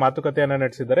ಜೊತೆಗೆ ಮಾತುಕತೆಯನ್ನ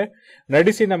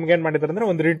ನಡೆಸಿ ನಮ್ಗೆ ಏನ್ ಮಾಡಿದಾರೆ ಅಂದ್ರೆ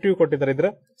ಒಂದು ರಿವ್ಯೂ ಕೊಟ್ಟಿದ್ದಾರೆ. ಇದ್ರ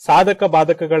ಸಾಧಕ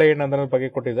ಬಾಧಕಗಳೇನನ್ನೋದ್ರ ಬಗ್ಗೆ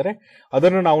ಕೊಟ್ಟಿದ್ದಾರೆ,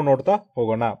 ಅದನ್ನು ನಾವು ನೋಡ್ತಾ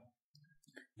ಹೋಗೋಣ.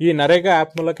 ಈ ನರೇಗಾ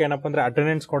ಆಪ್ ಮೂಲಕ ಏನಪ್ಪಾ ಅಂದ್ರೆ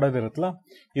ಅಟೆಂಡೆನ್ಸ್ ಕೊಡೋದಿರುತ್ತಲ್ಲ,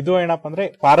 ಇದು ಏನಪ್ಪಾ ಅಂದ್ರೆ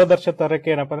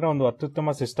ಪಾರದರ್ಶಕತೆ ಏನಪ್ಪಾ ಅಂದ್ರೆ ಒಂದು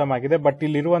ಅತ್ಯುತ್ತಮ ಸಿಸ್ಟಮ್ ಆಗಿದೆ. ಬಟ್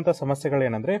ಇಲ್ಲಿ ಇರುವಂತ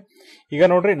ಸಮಸ್ಯೆಗಳೇನಂದ್ರೆ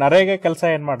ಈಗ ನೋಡ್ರಿ, ನರೇಗಾ ಕೆಲಸ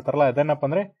ಏನ್ ಮಾಡ್ತಾರಲ್ಲ ಅದೇನಪ್ಪ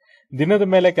ಅಂದ್ರೆ ದಿನದ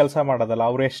ಮೇಲೆ ಕೆಲಸ ಮಾಡೋದಲ್ಲ,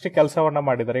 ಅವ್ರು ಎಷ್ಟು ಕೆಲಸವನ್ನ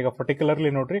ಮಾಡಿದ್ದಾರೆ. ಈಗ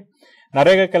ಪರ್ಟಿಕ್ಯುಲರ್ಲಿ ನೋಡ್ರಿ,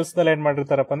 ನರೇಗಾ ಕೆಲಸದಲ್ಲಿ ಏನ್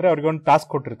ಮಾಡಿರ್ತಾರಪ್ಪ ಅಂದ್ರೆ ಅವ್ರಿಗೆ ಒಂದು ಟಾಸ್ಕ್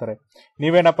ಕೊಟ್ಟಿರ್ತಾರೆ.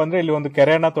 ನೀವೇನಪ್ಪ ಅಂದ್ರೆ ಇಲ್ಲಿ ಒಂದು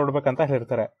ಕೆರೆಯನ್ನ ತೋಡ್ಬೇಕಂತ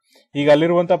ಹೇಳ್ತಾರೆ. ಈಗ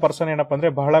ಅಲ್ಲಿರುವಂತ ಪರ್ಸನ್ ಏನಪ್ಪಾ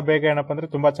ಅಂದ್ರೆ ಬಹಳ ಬೇಗ ಏನಪ್ಪಾ ಅಂದ್ರೆ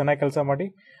ತುಂಬಾ ಚೆನ್ನಾಗಿ ಕೆಲಸ ಮಾಡಿ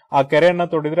ಆ ಕೆರೆಯನ್ನ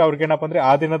ತೋಡಿದ್ರೆ ಅವ್ರಿಗೆ ಏನಪ್ಪಾ ಅಂದ್ರೆ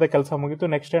ಆ ದಿನದ ಕೆಲಸ ಮುಗಿತು.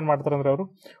 ನೆಕ್ಸ್ಟ್ ಏನ್ ಮಾಡ್ತಾರೆ ಅಂದ್ರೆ ಅವರು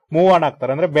ಮೂವ್ ಆನ್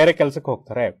ಆಗ್ತಾರೆ, ಅಂದ್ರೆ ಬೇರೆ ಕೆಲಸಕ್ಕೆ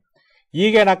ಹೋಗ್ತಾರೆ.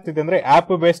 ಈಗ ಏನಾಗ್ತಿದೆ ಅಂದ್ರೆ ಆಪ್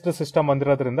ಬೇಸ್ಡ್ ಸಿಸ್ಟಮ್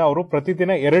ಬಂದಿರೋದ್ರಿಂದ ಅವರು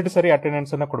ಪ್ರತಿದಿನ 2 ಸರಿ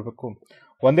ಅಟೆಂಡೆನ್ಸ್ ಅನ್ನ ಕೊಡಬೇಕು.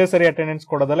 ಒಂದೇ ಸರಿ ಅಟೆಂಡೆನ್ಸ್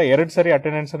ಕೊಡೋದಲ್ಲ, 2 ಸರಿ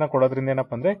ಅಟೆಂಡೆನ್ಸ್ ಅನ್ನ ಕೊಡೋದ್ರಿಂದ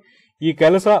ಏನಪ್ಪಾ ಅಂದ್ರೆ ಈ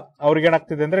ಕೆಲಸ ಅವ್ರಿಗೆ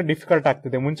ಏನಾಗ್ತಿದೆ ಅಂದ್ರೆ ಡಿಫಿಕಲ್ಟ್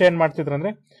ಆಗ್ತಿದೆ. ಮುಂಚೆ ಏನ್ ಮಾಡ್ತಿದ್ರು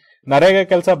ಅಂದ್ರೆ ನರೇಗಾ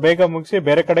ಕೆಲಸ ಬೇಗ ಮುಗಿಸಿ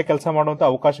ಬೇರೆ ಕಡೆ ಕೆಲಸ ಮಾಡುವಂತ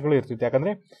ಅವಕಾಶಗಳು ಇರ್ತಿತ್ತು.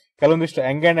 ಯಾಕಂದ್ರೆ ಕೆಲವೊಂದಿಷ್ಟು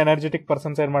ಯಂಗ್ ಅಂಡ್ ಎನರ್ಜೆಟಿಕ್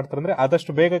ಪರ್ಸನ್ಸ್ ಏನ್ ಮಾಡ್ತಾರೆ ಅಂದ್ರೆ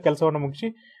ಆದಷ್ಟು ಬೇಗ ಕೆಲಸವನ್ನು ಮುಗಿಸಿ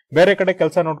ಬೇರೆ ಕಡೆ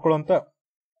ಕೆಲಸ ನೋಡ್ಕೊಳ್ಳುವಂತ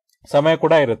ಸಮಯ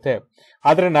ಕೂಡ ಇರುತ್ತೆ.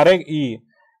 ಆದ್ರೆ ಈ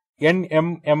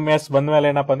NMMS ಬಂದ ಮೇಲೆ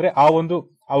ಏನಪ್ಪಾ ಅಂದ್ರೆ ಆ ಒಂದು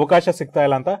ಅವಕಾಶ ಸಿಗ್ತಾ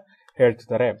ಇಲ್ಲ ಅಂತ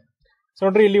ಹೇಳ್ತಿದ್ದಾರೆ. ಸೊ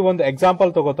ನೋಡ್ರಿ ಇಲ್ಲಿ ಒಂದು ಎಕ್ಸಾಂಪಲ್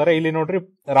ತಗೋತಾರೆ. ಇಲ್ಲಿ ನೋಡ್ರಿ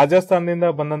ರಾಜಸ್ಥಾನದಿಂದ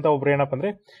ಬಂದಂತ ಒಬ್ರು ಏನಪ್ಪ ಅಂದ್ರೆ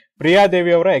ಪ್ರಿಯಾ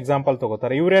ದೇವಿ ಅವರ ಎಕ್ಸಾಂಪಲ್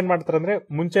ತಗೋತಾರೆ. ಇವ್ರು ಏನ್ ಮಾಡ್ತಾರೆ ಅಂದ್ರೆ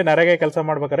ಮುಂಚೆ ನರೇಗಾ ಕೆಲಸ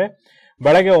ಮಾಡ್ಬೇಕಾರೆ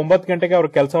ಬೆಳಗ್ಗೆ 9 ಗಂಟೆಗೆ ಅವ್ರ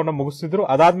ಕೆಲಸವನ್ನ ಮುಗಿಸ್ತಿದ್ರು.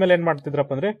 ಅದಾದ್ಮೇಲೆ ಏನ್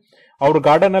ಮಾಡ್ತಿದ್ರಪ್ಪ ಅಂದ್ರೆ ಅವ್ರು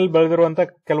ಗಾರ್ಡನ್ ಅಲ್ಲಿ ಬೆಳೆದಿರುವಂತ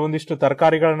ಕೆಲವೊಂದಿಷ್ಟು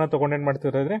ತರಕಾರಿಗಳನ್ನ ತಗೊಂಡ್ ಏನ್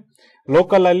ಮಾಡ್ತಿದ್ರು ಅಂದ್ರೆ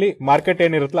ಲೋಕಲ್ ಅಲ್ಲಿ ಮಾರ್ಕೆಟ್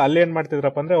ಏನಿರುತ್ತಲ್ಲ ಅಲ್ಲಿ ಏನ್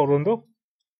ಮಾಡ್ತಿದ್ರಪ್ಪ ಅಂದ್ರೆ ಅವರೊಂದು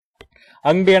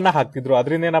ಅಂಗಡಿಯನ್ನ ಹಾಕ್ತಿದ್ರು.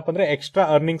 ಅದರಿಂದ ಏನಪ್ಪ ಅಂದ್ರೆ ಎಕ್ಸ್ಟ್ರಾ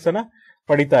ಅರ್ನಿಂಗ್ಸ್ ಅನ್ನ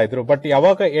ಪಡಿತಾ ಇದ್ರು. ಬಟ್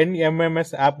ಯಾವಾಗ NMMS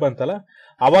ಆಪ್ ಬಂತಲ್ಲ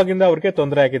ಅವಾಗಿಂದ ಅವ್ರಿಗೆ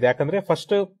ತೊಂದರೆ ಆಗಿದೆ. ಯಾಕಂದ್ರೆ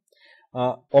ಫಸ್ಟ್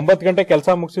 9 ಗಂಟೆ ಕೆಲಸ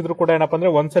ಮುಗಿಸಿದ್ರು ಕೂಡ ಏನಪ್ಪ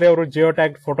ಅಂದ್ರೆ ಒಂದ್ಸರಿ ಅವರು ಜಿಯೋ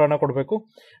ಟ್ಯಾಗ್ ಫೋಟೋನ ಕೊಡ್ಬೇಕು.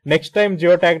 ನೆಕ್ಸ್ಟ್ ಟೈಮ್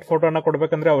ಜಿಯೋ ಟ್ಯಾಗ್ ಫೋಟೋನ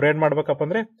ಕೊಡ್ಬೇಕಂದ್ರೆ ಅವ್ರು ಏನ್ ಮಾಡ್ಬೇಕಪ್ಪ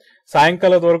ಅಂದ್ರೆ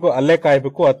ಸಾಯಂಕಾಲದವರೆಗೂ ಅಲ್ಲೇ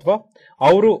ಕಾಯ್ಬೇಕು, ಅಥವಾ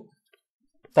ಅವರು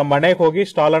ತಮ್ಮ ಮನೆಗೆ ಹೋಗಿ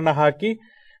ಸ್ಟಾಲ್ ಅನ್ನ ಹಾಕಿ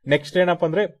ನೆಕ್ಸ್ಟ್ ಏನಪ್ಪ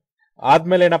ಅಂದ್ರೆ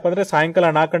ಆದ್ಮೇಲೆ ಏನಪ್ಪ ಅಂದ್ರೆ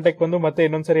ಸಾಯಂಕಾಲ 4 ಗಂಟೆಗೆ ಬಂದು ಮತ್ತೆ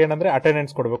ಇನ್ನೊಂದ್ಸರಿ ಏನಂದ್ರೆ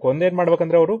ಅಟೆಂಡೆನ್ಸ್ ಕೊಡ್ಬೇಕು. ಒಂದೇನ್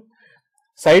ಮಾಡ್ಬೇಕಂದ್ರೆ ಅವರು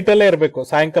ಸೈಟ್ ಅಲ್ಲೇ ಇರಬೇಕು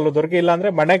ಸಾಯಂಕಾಲದವರೆಗೆ, ಇಲ್ಲ ಅಂದ್ರೆ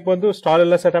ಮನೆಗೆ ಬಂದು ಸ್ಟಾಲ್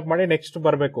ಎಲ್ಲ ಸೆಟಪ್ ಮಾಡಿ ನೆಕ್ಸ್ಟ್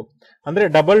ಬರಬೇಕು. ಅಂದ್ರೆ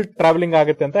ಡಬಲ್ ಟ್ರಾವೆಲಿಂಗ್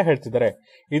ಆಗುತ್ತೆ ಅಂತ ಹೇಳ್ತಿದ್ದಾರೆ.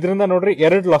 ಇದರಿಂದ ನೋಡ್ರಿ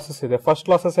 2 ಲಾಸಸ್ ಇದೆ. ಫಸ್ಟ್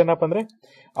ಲಾಸಸ್ ಏನಪ್ಪ ಅಂದ್ರೆ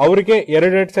ಅವರಿಗೆ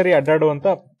 2 ಸರಿ ಅಡ್ಡಾಡುವಂತ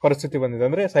ಪರಿಸ್ಥಿತಿ ಬಂದಿದೆ.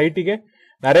 ಅಂದ್ರೆ ಸೈಟಿಗೆ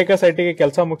ನರೇಗಾ ಸೈಟಿಗೆ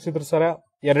ಕೆಲಸ ಮುಗಿಸಿದ್ರು ಸರ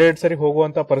 2 ಸರಿ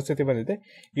ಹೋಗುವಂತ ಪರಿಸ್ಥಿತಿ ಬಂದಿದೆ.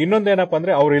 ಇನ್ನೊಂದೇನಪ್ಪ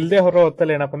ಅಂದ್ರೆ ಅವ್ರು ಇಲ್ಲದೆ ಹೊರೋ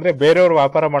ಹೊತ್ತಲ್ಲಿ ಏನಪ್ಪ ಅಂದ್ರೆ ಬೇರೆಯವರು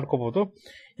ವ್ಯಾಪಾರ ಮಾಡ್ಕೋಬಹುದು.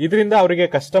 ಇದರಿಂದ ಅವರಿಗೆ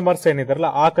ಕಸ್ಟಮರ್ಸ್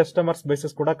ಏನಿದಾರಲ್ಲ ಆ ಕಸ್ಟಮರ್ಸ್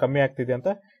ಬೇಸಿಸ್ ಕೂಡ ಕಮ್ಮಿ ಆಗ್ತಿದೆ ಅಂತ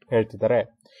ಹೇಳ್ತಿದ್ದಾರೆ.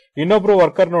 ಇನ್ನೊಬ್ರು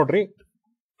ವರ್ಕರ್ ನೋಡ್ರಿ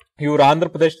ಇವ್ರು ಆಂಧ್ರ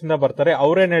ಪ್ರದೇಶದಿಂದ ಬರ್ತಾರೆ.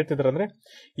 ಅವ್ರೇನ್ ಹೇಳ್ತಿದ್ರು ಅಂದ್ರೆ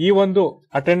ಈ ಒಂದು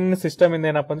ಅಟೆಂಡೆನ್ಸ್ ಸಿಸ್ಟಮ್ ಇಂದ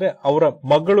ಏನಪ್ಪ ಅಂದ್ರೆ ಅವರ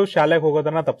ಮಗಳು ಶಾಲೆಗೆ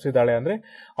ಹೋಗೋದನ್ನ ತಪ್ಪಿಸಿದಾಳೆ. ಅಂದ್ರೆ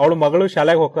ಅವಳು ಮಗಳು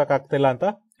ಶಾಲೆಗೆ ಹೋಗಕ್ ಆಗ್ತಿಲ್ಲ ಅಂತ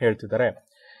ಹೇಳ್ತಿದ್ದಾರೆ.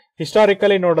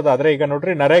 ಹಿಸ್ಟಾರಿಕಲಿ ನೋಡೋದಾದ್ರೆ ಈಗ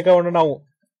ನೋಡ್ರಿ ನರೇಗಾವನ್ನು ನಾವು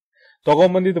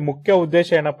ತಗೊಂಡ್ಬಂದಿದ್ದು ಮುಖ್ಯ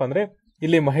ಉದ್ದೇಶ ಏನಪ್ಪಾ ಅಂದ್ರೆ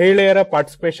ಇಲ್ಲಿ ಮಹಿಳೆಯರ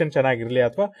ಪಾರ್ಟಿಸಿಪೇಷನ್ ಚೆನ್ನಾಗಿರ್ಲಿ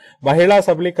ಅಥವಾ ಮಹಿಳಾ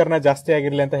ಸಬಲೀಕರಣ ಜಾಸ್ತಿ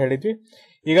ಆಗಿರ್ಲಿ ಅಂತ ಹೇಳಿದ್ವಿ.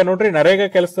 ಈಗ ನೋಡ್ರಿ ನರೇಗಾ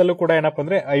ಕೆಲಸದಲ್ಲೂ ಕೂಡ ಏನಪ್ಪಾ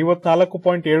ಅಂದ್ರೆ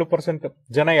 54.7%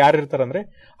 ಜನ ಯಾರಿರ್ತಾರೆ ಅಂದ್ರೆ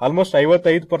ಆಲ್ಮೋಸ್ಟ್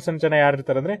 55% ಜನ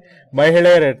ಯಾರಿರ್ತಾರೆ ಅಂದ್ರೆ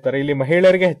ಮಹಿಳೆಯರು ಇರ್ತಾರೆ. ಇಲ್ಲಿ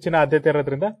ಮಹಿಳೆಯರಿಗೆ ಹೆಚ್ಚಿನ ಆದ್ಯತೆ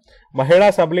ಇರೋದ್ರಿಂದ ಮಹಿಳಾ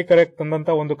ಸಬಲೀಕರಣಕ್ಕೆ ತಂದಂತ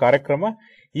ಒಂದು ಕಾರ್ಯಕ್ರಮ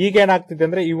ಈಗ ಏನಾಗ್ತಿದೆ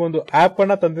ಅಂದ್ರೆ ಈ ಒಂದು ಆಪ್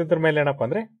ಅನ್ನ ತಂದಿದ್ರ ಮೇಲೆ ಏನಪ್ಪಾ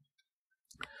ಅಂದ್ರೆ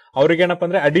ಅವ್ರಿಗೆ ಏನಪ್ಪಾ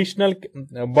ಅಂದ್ರೆ ಅಡಿಷನಲ್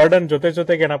ಬರ್ಡನ್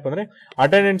ಜೊತೆಗೆ ಏನಪ್ಪಾ ಅಂದ್ರೆ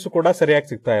ಅಟೆಂಡೆನ್ಸ್ ಕೂಡ ಸರಿಯಾಗಿ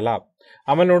ಸಿಗ್ತಾ ಇಲ್ಲ.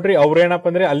 ಆಮೇಲೆ ನೋಡ್ರಿ ಅವ್ರೇನಪ್ಪ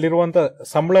ಅಂದ್ರೆ ಅಲ್ಲಿರುವಂತ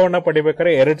ಸಂಬಳವನ್ನ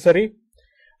ಪಡಿಬೇಕಾದ್ರೆ 2 ಸರಿ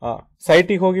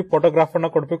ಸೈಟಿಗೆ ಹೋಗಿ ಫೋಟೋಗ್ರಾಫ್ ಅನ್ನ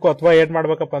ಕೊಡ್ಬೇಕು, ಅಥವಾ ಏನ್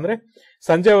ಮಾಡ್ಬೇಕಪ್ಪ ಅಂದ್ರೆ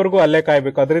ಸಂಜೆವರೆಗೂ ಅಲ್ಲೇ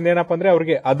ಕಾಯ್ಬೇಕು. ಅದರಿಂದ ಏನಪ್ಪಾ ಅಂದ್ರೆ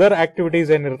ಅವ್ರಿಗೆ ಅದರ್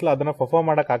ಆಕ್ಟಿವಿಟೀಸ್ ಏನಿರುತ್ತಲ್ಲ ಅದನ್ನ ಪರ್ಫಾರ್ಮ್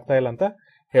ಮಾಡಕ್ ಆಗ್ತಾ ಇಲ್ಲ ಅಂತ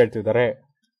ಹೇಳ್ತಿದ್ದಾರೆ.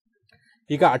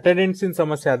 ಈಗ ಅಟೆಂಡೆನ್ಸ್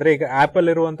ಸಮಸ್ಯೆ ಆದ್ರೆ ಈಗ ಆಪ್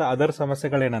ಅಲ್ಲಿ ಇರುವಂತ ಅದರ್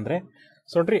ಸಮಸ್ಯೆಗಳೇನಂದ್ರೆ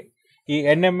ನೋಡ್ರಿ ಈ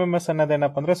NMMS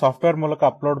ಅನ್ನೋದೇನಪ್ಪ ಅಂದ್ರೆ ಸಾಫ್ಟ್ವೇರ್ ಮೂಲಕ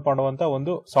ಅಪ್ಲೋಡ್ ಮಾಡುವಂತ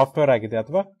ಒಂದು ಸಾಫ್ಟ್ವೇರ್ ಆಗಿದೆ,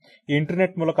 ಅಥವಾ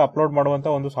ಇಂಟರ್ನೆಟ್ ಮೂಲಕ ಅಪ್ಲೋಡ್ ಮಾಡುವಂತ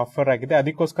ಒಂದು ಸಾಫ್ಟ್ವೇರ್ ಆಗಿದೆ.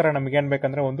 ಅದಕ್ಕೋಸ್ಕರ ನಮ್ಗೆ ಏನ್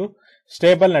ಬೇಕಂದ್ರೆ ಒಂದು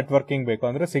ಸ್ಟೇಬಲ್ ನೆಟ್ವರ್ಕಿಂಗ್ ಬೇಕು.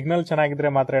 ಅಂದ್ರೆ ಸಿಗ್ನಲ್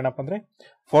ಚೆನ್ನಾಗಿದ್ರೆ ಮಾತ್ರ ಏನಪ್ಪ ಅಂದ್ರೆ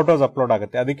ಫೋಟೋಸ್ ಅಪ್ಲೋಡ್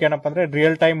ಆಗುತ್ತೆ. ಅದಕ್ಕೆ ಏನಪ್ಪ ಅಂದ್ರೆ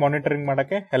ರಿಯಲ್ ಟೈಮ್ ಮಾನಿಟರಿಂಗ್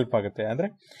ಮಾಡಕ್ಕೆ ಹೆಲ್ಪ್ ಆಗುತ್ತೆ. ಅಂದ್ರೆ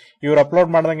ಇವ್ರು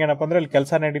ಅಪ್ಲೋಡ್ ಮಾಡ್ದಂಗೆ ಏನಪ್ಪ ಅಂದ್ರೆ ಇಲ್ಲಿ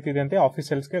ಕೆಲಸ ನಡೀತಿದೆ ಅಂತ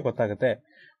ಆಫೀಸರ್ಸ್ಗೆ ಗೊತ್ತಾಗುತ್ತೆ.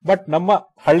 ಬಟ್ ನಮ್ಮ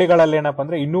ಹಳ್ಳಿಗಳಲ್ಲಿ ಏನಪ್ಪ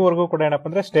ಅಂದ್ರೆ ಇನ್ನೂವರೆಗೂ ಕೂಡ ಏನಪ್ಪ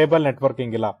ಅಂದ್ರೆ ಸ್ಟೇಬಲ್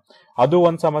ನೆಟ್ವರ್ಕಿಂಗ್ ಇಲ್ಲ, ಅದು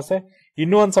ಒಂದ್ ಸಮಸ್ಯೆ.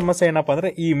 ಇನ್ನೂ ಒಂದ್ ಸಮಸ್ಯೆ ಏನಪ್ಪಾ ಅಂದ್ರೆ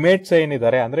ಈ ಮೇಟ್ಸ್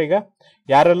ಏನಿದ್ದಾರೆ ಅಂದ್ರೆ ಈಗ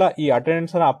ಯಾರೆಲ್ಲ ಈ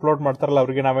ಅಟೆಂಡೆನ್ಸ್ ಅನ್ನ ಅಪ್ಲೋಡ್ ಮಾಡ್ತಾರಲ್ಲ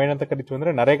ಅವ್ರಿಗೆ ನಾವೇನಂತ ಕರಿತೀವಿ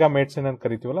ಅಂದ್ರೆ ನರೇಗಾ ಮೇಟ್ಸ್ ಅಂತ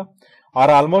ಕರಿತೀವಲ್ಲ, ಅವ್ರ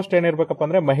ಆಲ್ಮೋಸ್ಟ್ ಏನಿರ್ಬೇಕಪ್ಪ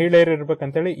ಅಂದ್ರೆ ಮಹಿಳೆಯರು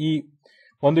ಇರ್ಬೇಕಂತೇಳಿ ಈ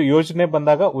ಒಂದು ಯೋಜನೆ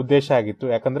ಬಂದಾಗ ಉದ್ದೇಶ ಆಗಿತ್ತು.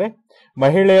 ಯಾಕಂದ್ರೆ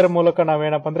ಮಹಿಳೆಯರ ಮೂಲಕ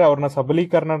ನಾವೇನಪ್ಪ ಅಂದ್ರೆ ಅವ್ರನ್ನ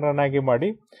ಸಬಲೀಕರಣರನ್ನಾಗಿ ಮಾಡಿ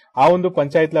ಆ ಒಂದು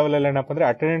ಪಂಚಾಯತ್ ಲೆವೆಲ್ ಅಲ್ಲಿ ಏನಪ್ಪ ಅಂದ್ರೆ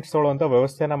ಅಟೆಂಡೆನ್ಸ್ ತೊಗೊಳ್ಳುವಂತ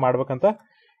ವ್ಯವಸ್ಥೆಯನ್ನ ಮಾಡ್ಬೇಕಂತ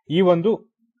ಈ ಒಂದು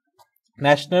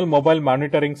ನ್ಯಾಷನಲ್ ಮೊಬೈಲ್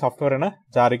ಮಾನಿಟರಿಂಗ್ ಸಾಫ್ಟ್ವೇರ್ ಅನ್ನ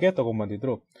ಜಾರಿಗೆ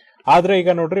ತಗೊಂಡ್ಬಂದಿದ್ರು. ಆದ್ರೆ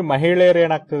ಈಗ ನೋಡ್ರಿ ಮಹಿಳೆಯರು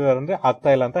ಏನಾಗ್ತಿದಾರೆ ಅಂದ್ರೆ ಆಗ್ತಾ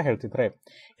ಇಲ್ಲ ಅಂತ ಹೇಳ್ತಿದ್ರೆ.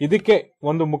 ಇದಕ್ಕೆ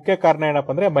ಒಂದು ಮುಖ್ಯ ಕಾರಣ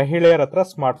ಏನಪ್ಪಾ ಅಂದ್ರೆ ಮಹಿಳೆಯರ ಹತ್ರ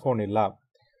ಸ್ಮಾರ್ಟ್ ಫೋನ್ ಇಲ್ಲ.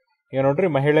 ಈಗ ನೋಡ್ರಿ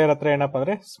ಮಹಿಳೆಯರ ಹತ್ರ ಏನಪ್ಪಾ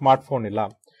ಅಂದ್ರೆ ಸ್ಮಾರ್ಟ್ ಫೋನ್ ಇಲ್ಲ.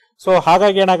 ಸೊ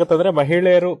ಹಾಗಾಗಿ ಏನಾಗುತ್ತೆ ಅಂದ್ರೆ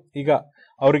ಮಹಿಳೆಯರು ಈಗ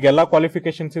ಅವ್ರಿಗೆಲ್ಲಾ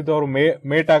ಕ್ವಾಲಿಫಿಕೇಶನ್ಸ್ ಇದ್ದು ಅವ್ರು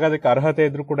ಮೇಟ್ ಆಗೋದಕ್ಕೆ ಅರ್ಹತೆ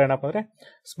ಇದ್ರು ಕೂಡ ಏನಪ್ಪಾ ಅಂದ್ರೆ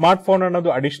ಸ್ಮಾರ್ಟ್ ಫೋನ್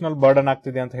ಅನ್ನೋದು ಅಡಿಷನಲ್ ಬರ್ಡನ್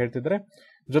ಆಗ್ತಿದೆ ಅಂತ ಹೇಳ್ತಿದ್ರೆ.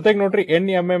 ಜೊತೆಗೆ ನೋಡ್ರಿ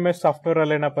NMMS ಸಾಫ್ಟ್ವೇರ್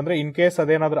ಅಲ್ಲಿ ಏನಪ್ಪಾ ಅಂದ್ರೆ ಇನ್ ಕೇಸ್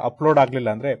ಅದೇನಾದ್ರೂ ಅಪ್ಲೋಡ್ ಆಗ್ಲಿಲ್ಲ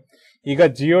ಅಂದ್ರೆ ಈಗ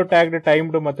ಜಿಯೋ ಟ್ಯಾಗ್ಡ್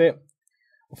ಟೈಮ್ಡ್ ಮತ್ತೆ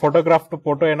ಫೋಟೋಗ್ರಾಫ್ಡ್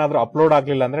ಫೋಟೋ ಏನಾದ್ರೂ ಅಪ್ಲೋಡ್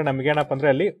ಆಗ್ಲಿಲ್ಲ ಅಂದ್ರೆ ನಮ್ಗೇನಪ್ಪ ಅಂದ್ರೆ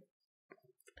ಅಲ್ಲಿ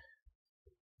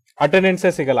ಅಟೆಂಡೆನ್ಸೇ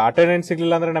ಸಿಗಲ್ಲ. ಅಟೆಂಡೆನ್ಸ್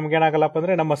ಸಿಗ್ಲಿಲ್ಲ ಅಂದ್ರೆ ನಮ್ಗೇನಾಗಲ್ಲಪ್ಪ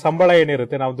ಅಂದ್ರೆ ನಮ್ಮ ಸಂಬಳ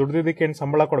ಏನಿರುತ್ತೆ ನಾವು ದುಡ್ದಿದ್ದಕ್ಕೆ ಏನ್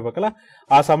ಸಂಬಳ ಕೊಡ್ಬೇಕಲ್ಲ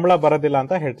ಆ ಸಂಬಳ ಬರೋದಿಲ್ಲ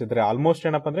ಅಂತ ಹೇಳ್ತಿದ್ರೆ. ಆಲ್ಮೋಸ್ಟ್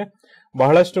ಏನಪ್ಪಾ ಅಂದ್ರೆ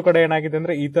ಬಹಳಷ್ಟು ಕಡೆ ಏನಾಗಿದೆ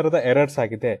ಅಂದ್ರೆ ಈ ತರದ ಎರರ್ಸ್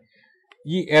ಆಗಿದೆ.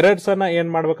 ಈ ಎರರ್ಸ್ ಅನ್ನ ಏನ್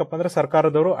ಮಾಡ್ಬೇಕಪ್ಪ ಅಂದ್ರೆ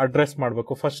ಸರ್ಕಾರದವರು ಅಡ್ರೆಸ್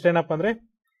ಮಾಡ್ಬೇಕು. ಫಸ್ಟ್ ಏನಪ್ಪಾ ಅಂದ್ರೆ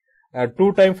 2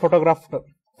 ಟೈಮ್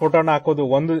ಫೋಟೋನ ಹಾಕೋದು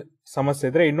ಒಂದು ಸಮಸ್ಯೆ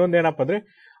ಇದ್ರೆ, ಇನ್ನೊಂದು ಏನಪ್ಪಾ ಅಂದ್ರೆ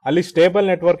ಅಲ್ಲಿ ಸ್ಟೇಬಲ್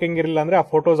ನೆಟ್ವರ್ಕಿಂಗ್ ಇರಲಿಲ್ಲ ಅಂದ್ರೆ ಆ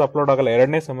ಫೋಟೋಸ್ ಅಪ್ಲೋಡ್ ಆಗಲ್ಲ,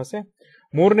 2ನೇ ಸಮಸ್ಯೆ.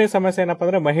 3ನೇ ಸಮಸ್ಯೆ ಏನಪ್ಪಾ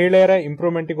ಅಂದ್ರೆ ಮಹಿಳೆಯರ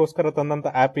ಇಂಪ್ರೂವ್ಮೆಂಟ್ಗೋಸ್ಕರ ತಂದಂತ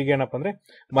ಆಪ್ ಗೆ ಏನಪ್ಪಾ ಅಂದ್ರೆ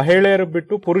ಮಹಿಳೆಯರು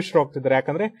ಬಿಟ್ಟು ಪುರುಷರು ಹೋಗ್ತಿದ್ದಾರೆ.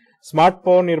 ಯಾಕಂದ್ರೆ ಸ್ಮಾರ್ಟ್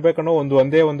ಫೋನ್ ಇರ್ಬೇಕನ್ನೋ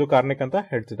ಒಂದೇ ಒಂದು ಕಾರಣಕ್ಕೆ ಅಂತ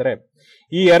ಹೇಳ್ತಿದ್ದಾರೆ.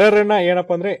 ಈ ಎರರ್ ಅನ್ನ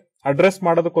ಏನಪ್ಪಾ ಅಂದ್ರೆ ಅಡ್ರೆಸ್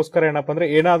ಮಾಡೋದಕ್ಕೋಸ್ಕರ ಏನಪ್ಪಾ ಅಂದ್ರೆ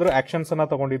ಏನಾದ್ರೂ ಆಕ್ಷನ್ಸ್ ಅನ್ನ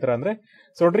ತಗೊಂಡಿದ್ರ ಅಂದ್ರೆ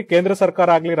ನೋಡ್ರಿ ಕೇಂದ್ರ ಸರ್ಕಾರ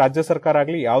ಆಗ್ಲಿ ರಾಜ್ಯ ಸರ್ಕಾರ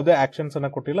ಆಗ್ಲಿ ಯಾವುದೇ ಆಕ್ಷನ್ಸ್ ಅನ್ನ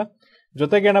ಕೊಟ್ಟಿಲ್ಲ.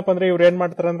 ಜೊತೆಗೆ ಏನಪ್ಪಾ ಅಂದ್ರೆ ಇವ್ರು ಏನ್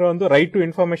ಮಾಡ್ತಾರೆ ಅಂದ್ರೆ ಒಂದು ರೈಟ್ ಟು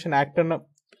ಇನ್ಫಾರ್ಮೇಶನ್ ಆಕ್ಟ್ ಅನ್ನು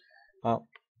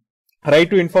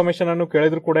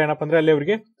ಕೇಳಿದ್ರು ಕೂಡ ಏನಪ್ಪಾ ಅಂದ್ರೆ ಅಲ್ಲಿ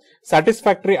ಅವರಿಗೆ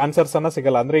ಸ್ಯಾಟಿಸ್ಫ್ಯಾಕ್ಟರಿ ಆನ್ಸರ್ಸ್ ಅನ್ನ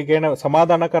ಸಿಗಲ್ಲ. ಅಂದ್ರೆ ಈಗ ಏನು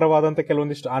ಸಮಾಧಾನಕರವಾದಂತ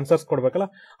ಕೆಲವೊಂದಿಷ್ಟು ಆನ್ಸರ್ಸ್ ಕೊಡ್ಬೇಕಲ್ಲ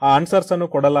ಆ ಆನ್ಸರ್ಸ್ ಅನ್ನು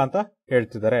ಕೊಡಲ್ಲ ಅಂತ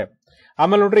ಹೇಳ್ತಿದ್ದಾರೆ.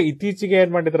 ಆಮೇಲೆ ನೋಡ್ರಿ ಇತ್ತೀಚೆಗೆ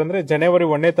ಏನ್ ಮಾಡಿದ್ರು ಅಂದ್ರೆ ಜನವರಿ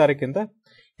 1ನೇ ತಾರೀಕಿಂದ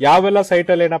ಯಾವೆಲ್ಲ ಸೈಟ್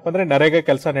ಅಲ್ಲಿ ಏನಪ್ಪಾ ಅಂದ್ರೆ ನರೇಗಾ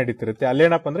ಕೆಲಸ ನಡೀತಿರುತ್ತೆ,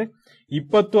 ಅಲ್ಲೇನಪ್ಪ ಅಂದ್ರೆ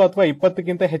 20 ಅಥವಾ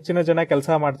 20ಕ್ಕಿಂತ ಹೆಚ್ಚಿನ ಜನ ಕೆಲಸ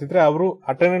ಮಾಡ್ತಿದ್ರೆ ಅವರು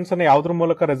ಅಟೆಂಡೆನ್ಸ್ ಅನ್ನು ಯಾವ್ದ್ರ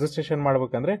ಮೂಲಕ ರಿಜಿಸ್ಟ್ರೇಷನ್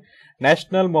ಮಾಡ್ಬೇಕಂದ್ರೆ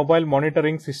ನ್ಯಾಷನಲ್ ಮೊಬೈಲ್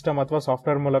ಮಾನಿಟರಿಂಗ್ ಸಿಸ್ಟಮ್ ಅಥವಾ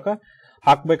ಸಾಫ್ಟ್ವೇರ್ ಮೂಲಕ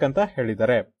ಹಾಕ್ಬೇಕಂತ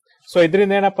ಹೇಳಿದ್ದಾರೆ. ಸೊ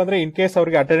ಇದರಿಂದ ಏನಪ್ಪಾ ಅಂದ್ರೆ ಇನ್ ಕೇಸ್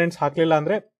ಅವ್ರಿಗೆ ಅಟೆಂಡೆನ್ಸ್ ಹಾಕ್ಲಿಲ್ಲ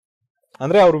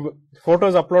ಅಂದ್ರೆ ಅವ್ರ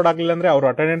ಫೋಟೋಸ್ ಅಪ್ಲೋಡ್ ಆಗ್ಲಿಲ್ಲ ಅಂದ್ರೆ ಅವ್ರ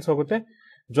ಅಟೆಂಡೆನ್ಸ್ ಹೋಗುತ್ತೆ.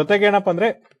 ಜೊತೆಗೆ ಏನಪ್ಪಾ ಅಂದ್ರೆ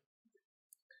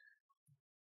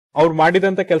ಅವ್ರು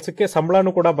ಮಾಡಿದಂತ ಕೆಲಸಕ್ಕೆ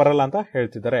ಸಂಬಳನೂ ಕೂಡ ಬರಲ್ಲ ಅಂತ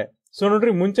ಹೇಳ್ತಿದ್ದಾರೆ. ಸೊ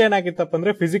ನೋಡ್ರಿ, ಮುಂಚೆ ಏನಾಗಿತ್ತಪ್ಪ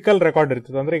ಅಂದ್ರೆ ಫಿಸಿಕಲ್ ರೆಕಾರ್ಡ್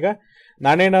ಇರ್ತಿತ್ತು. ಅಂದ್ರೆ ಈಗ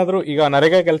ನಾನೇನಾದ್ರೂ ಈಗ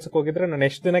ನರೇಗಾ ಕೆಲ್ಸಕ್ಕೆ ಹೋಗಿದ್ರೆ ನಾನು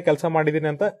ಎಷ್ಟು ದಿನ ಕೆಲಸ ಮಾಡಿದೀನಿ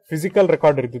ಅಂತ ಫಿಸಿಕಲ್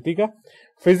ರೆಕಾರ್ಡ್ ಇರ್ತಿತ್ತು. ಈಗ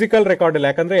ಫಿಸಿಕಲ್ ರೆಕಾರ್ಡ್ ಇಲ್ಲ,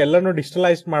 ಯಾಕಂದ್ರೆ ಎಲ್ಲಾನು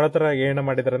ಡಿಜಿಟಲೈಸ್ ಮಾಡೋ ತರ ಏನ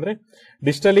ಮಾಡಿದಾರೆ ಅಂದ್ರೆ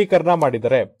ಡಿಜಿಟಲೀಕರಣ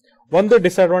ಮಾಡಿದ್ದಾರೆ. ಒಂದು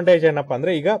ಡಿಸ್ಅಡ್ವಾಂಟೇಜ್ ಏನಪ್ಪಾ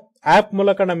ಅಂದ್ರೆ ಈಗ ಆಪ್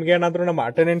ಮೂಲಕ ನಮ್ಗೆ ಏನಾದ್ರೂ ನಮ್ಮ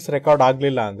ಅಟೆಂಡೆನ್ಸ್ ರೆಕಾರ್ಡ್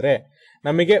ಆಗ್ಲಿಲ್ಲ ಅಂದ್ರೆ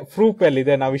ನಮಗೆ ಪ್ರೂಫ್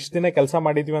ಎಲ್ಲಿದೆ, ನಾವು ಇಷ್ಟು ದಿನ ಕೆಲಸ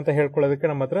ಮಾಡಿದೀವಿ ಅಂತ ಹೇಳ್ಕೊಳ್ಳೋದಕ್ಕೆ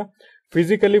ನಮ್ಮ ಹತ್ರ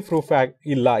ಫಿಸಿಕಲಿ ಪ್ರೂಫ್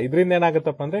ಇಲ್ಲ. ಇದರಿಂದ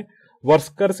ಏನಾಗುತ್ತಪ್ಪ ಅಂದ್ರೆ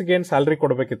ವರ್ಕರ್ಸ್ಗೆ ಏನ್ ಸ್ಯಾಲ್ರಿ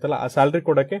ಕೊಡ್ಬೇಕಿತ್ತಲ್ಲ ಆ ಸ್ಯಾಲ್ರಿ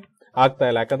ಕೊಡಕ್ಕೆ ಆಗ್ತಾ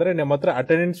ಇಲ್ಲ. ಯಾಕಂದ್ರೆ ನಿಮ್ಮ ಹತ್ರ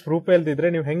ಅಟೆಂಡೆನ್ಸ್ ಪ್ರೂಫ್ ಇಲ್ದಿದ್ರೆ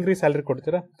ನೀವು ಹೆಂಗ್ರಿ ಸ್ಯಾಲ್ರಿ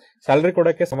ಕೊಡ್ತೀರಾ, ಸ್ಯಾಲ್ರಿ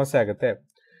ಕೊಡಕ್ಕೆ ಸಮಸ್ಯೆ ಆಗುತ್ತೆ.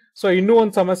 ಸೊ ಇನ್ನೂ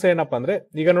ಒಂದು ಸಮಸ್ಯೆ ಏನಪ್ಪಾ ಅಂದ್ರೆ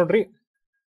ಈಗ ನೋಡ್ರಿ,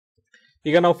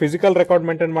 ಈಗ ನಾವು ಫಿಸಿಕಲ್ ರೆಕಾರ್ಡ್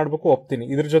ಮೇಂಟೈನ್ ಮಾಡ್ಬೇಕು ಒಪ್ತೀನಿ.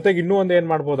 ಇದ್ರ ಜೊತೆಗೆ ಇನ್ನೂ ಒಂದು ಏನ್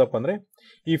ಮಾಡ್ಬೋದಪ್ಪ ಅಂದ್ರೆ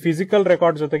ಈ ಫಿಸಿಕಲ್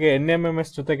ರೆಕಾರ್ಡ್ ಜೊತೆಗೆ NMMS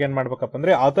ಜೊತೆಗೆ ಏನ್ ಮಾಡ್ಬೇಕಪ್ಪ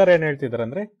ಅಂದ್ರೆ ಆತರ ಏನ್ ಹೇಳ್ತಿದಾರೆ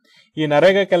ಅಂದ್ರೆ ಈ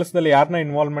ನರೇಗಾ ಕೆಲಸದಲ್ಲಿ ಯಾರನ್ನ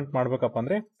ಇನ್ವಾಲ್ವ್ಮೆಂಟ್ ಮಾಡ್ಬೇಕಪ್ಪ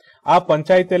ಅಂದ್ರೆ ಆ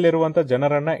ಪಂಚಾಯತಿಯಲ್ಲಿರುವಂತ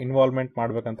ಜನರನ್ನ ಇನ್ವಾಲ್ವ್ಮೆಂಟ್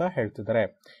ಮಾಡ್ಬೇಕಂತ ಹೇಳ್ತಿದ್ದಾರೆ.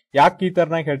 ಯಾಕೆ ಈ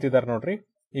ತರನಾಗಿ ಹೇಳ್ತಿದ್ದಾರೆ ನೋಡ್ರಿ,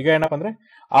 ಈಗ ಏನಪ್ಪಾ ಅಂದ್ರೆ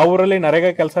ಆ ಊರಲ್ಲಿ ನರೇಗಾ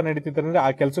ಕೆಲಸ ನಡೀತಿದ್ರೆ ಅಂದ್ರೆ ಆ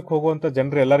ಕೆಲ್ಸಕ್ಕೆ ಹೋಗುವಂತ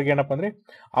ಜನರು ಎಲ್ಲರಿಗೂ ಏನಪ್ಪಾ ಅಂದ್ರೆ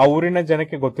ಆ ಊರಿನ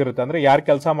ಜನಕ್ಕೆ ಗೊತ್ತಿರುತ್ತೆ. ಅಂದ್ರೆ ಯಾರು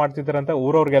ಕೆಲಸ ಮಾಡ್ತಿದಾರೆ ಅಂತ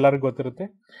ಊರವ್ರಿಗೆ ಎಲ್ಲರಿಗೂ ಗೊತ್ತಿರುತ್ತೆ.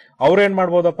 ಅವ್ರು ಏನ್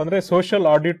ಮಾಡ್ಬೋದಪ್ಪ ಅಂದ್ರೆ ಸೋಷಿಯಲ್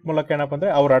ಆಡಿಟ್ ಮೂಲಕ ಏನಪ್ಪಾ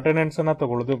ಅಂದ್ರೆ ಅವ್ರ ಅಟೆಂಡೆನ್ಸ್ ಅನ್ನ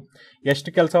ತಗೊಳ್ಳೋದು,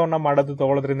 ಎಷ್ಟು ಕೆಲಸವನ್ನ ಮಾಡೋದು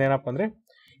ತಗೊಳ್ಳೋದ್ರಿಂದ ಏನಪ್ಪಾ ಅಂದ್ರೆ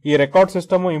ಈ ರೆಕಾರ್ಡ್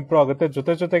ಸಿಸ್ಟಮ್ ಇಂಪ್ರೂವ್ ಆಗುತ್ತೆ.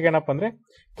 ಜೊತೆಗೆ ಏನಪ್ಪಾ ಅಂದ್ರೆ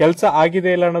ಕೆಲಸ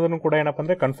ಆಗಿದೆ ಇಲ್ಲ ಅನ್ನೋದನ್ನು ಕೂಡ ಏನಪ್ಪಾ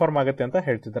ಅಂದ್ರೆ ಕನ್ಫರ್ಮ್ ಆಗುತ್ತೆ ಅಂತ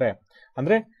ಹೇಳ್ತಿದ್ದಾರೆ.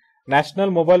 ಅಂದ್ರೆ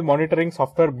ನ್ಯಾಷನಲ್ ಮೊಬೈಲ್ ಮಾನಿಟರಿಂಗ್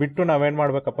ಸಾಫ್ಟ್ವೇರ್ ಬಿಟ್ಟು ನಾವೇನ್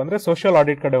ಮಾಡ್ಬೇಕಪ್ಪ ಅಂದ್ರೆ ಸೋಷಿಯಲ್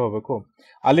ಆಡಿಟ್ ಕಡೆ ಹೋಗ್ಬೇಕು.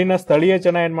 ಅಲ್ಲಿನ ಸ್ಥಳೀಯ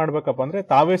ಜನ ಏನ್ ಮಾಡ್ಬೇಕಪ್ಪ ಅಂದ್ರೆ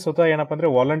ತಾವೇ ಸ್ವತಃ ಏನಪ್ಪಾ ಅಂದ್ರೆ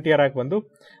ವಾಲಂಟಿಯರ್ ಆಗಿ ಬಂದು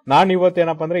ನಾನ್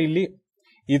ಇವತ್ತೇನಪ್ಪ ಅಂದ್ರೆ ಇಲ್ಲಿ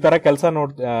ಈ ತರ ಕೆಲಸ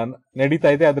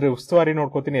ನಡೀತಾ ಇದೆ, ಅದ್ರ ಉಸ್ತುವಾರಿ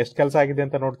ನೋಡ್ಕೋತೀನಿ, ಎಷ್ಟು ಕೆಲಸ ಆಗಿದೆ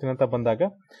ಅಂತ ನೋಡ್ತೀನಿ ಅಂತ ಬಂದಾಗ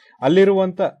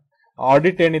ಅಲ್ಲಿರುವಂತ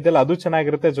ಆಡಿಟ್ ಏನಿದೆಯಲ್ಲ ಅದು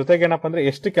ಚೆನ್ನಾಗಿರುತ್ತೆ. ಜೊತೆಗೆ ಏನಪ್ಪಾ ಅಂದ್ರೆ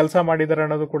ಎಷ್ಟು ಕೆಲಸ ಮಾಡಿದಾರೆ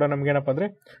ಅನ್ನೋದು ಕೂಡ ನಮ್ಗೆ ಏನಪ್ಪಾ ಅಂದ್ರೆ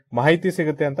ಮಾಹಿತಿ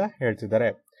ಸಿಗುತ್ತೆ ಅಂತ ಹೇಳ್ತಿದ್ದಾರೆ.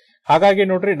 ಹಾಗಾಗಿ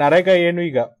ನೋಡ್ರಿ, ನರೇಗಾ ಏನು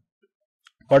ಈಗ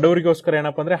ಬಡವರಿಗೋಸ್ಕರ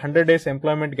ಏನಪ್ಪಾ ಅಂದ್ರೆ 100 days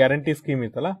ಎಂಪ್ಲಾಯ್ಮೆಂಟ್ ಗ್ಯಾರಂಟಿ ಸ್ಕೀಮ್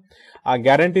ಇತ್ತಲ್ಲ, ಆ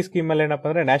ಗ್ಯಾರಂಟಿ ಸ್ಕೀಮ್ ಅಲ್ಲಿ ಏನಪ್ಪಾ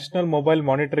ಅಂದ್ರೆ ನ್ಯಾಷನಲ್ ಮೊಬೈಲ್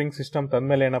ಮಾನಿಟರಿಂಗ್ ಸಿಸ್ಟಮ್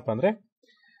ತಂದ್ಮೇಲೆ ಏನಪ್ಪಾ ಅಂದ್ರೆ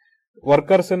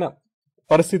ವರ್ಕರ್ಸ್ ನ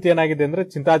ಪರಿಸ್ಥಿತಿ ಏನಾಗಿದೆ ಅಂದ್ರೆ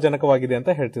ಚಿಂತಾಜನಕವಾಗಿದೆ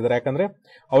ಅಂತ ಹೇಳ್ತಿದ್ದಾರೆ. ಯಾಕಂದ್ರೆ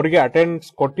ಅವರಿಗೆ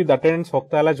ಕೊಟ್ಟಿದ್ದ ಅಟೆಂಡೆನ್ಸ್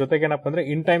ಹೋಗ್ತಾ ಇಲ್ಲ, ಜೊತೆಗೆ ಏನಪ್ಪಾ ಅಂದ್ರೆ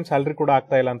ಇನ್ ಟೈಮ್ ಸ್ಯಾಲರಿ ಕೂಡ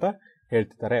ಆಗ್ತಾ ಇಲ್ಲ ಅಂತ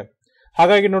ಹೇಳ್ತಿದ್ದಾರೆ.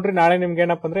 ಹಾಗಾಗಿ ನೋಡ್ರಿ, ನಾಳೆ ನಿಮ್ಗೆ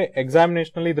ಏನಪ್ಪಾ ಅಂದ್ರೆ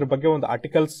ಎಕ್ಸಾಮಿನೇಷನ್ ಅಲ್ಲಿ ಇದ್ರ ಬಗ್ಗೆ ಒಂದು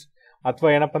ಆರ್ಟಿಕಲ್ಸ್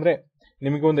ಅಥವಾ ಏನಪ್ಪಾ ಅಂದ್ರೆ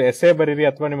ನಿಮಗೆ ಒಂದು ಎಸ್ಸೆ ಬರೀರಿ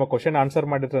ಅಥವಾ ನಿಮ್ಮ ಕ್ವಶನ್ ಆನ್ಸರ್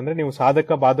ಮಾಡಿದ್ರೆ ಅಂದ್ರೆ ನೀವು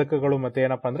ಸಾಧಕ ಬಾಧಕಗಳು ಮತ್ತೆ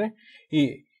ಏನಪ್ಪಾ ಅಂದ್ರೆ ಈ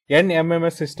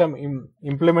NMMS ಸಿಸ್ಟಮ್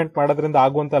ಇಂಪ್ಲಿಮೆಂಟ್ ಮಾಡೋದ್ರಿಂದ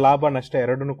ಆಗುವಂತ ಲಾಭ ನಷ್ಟ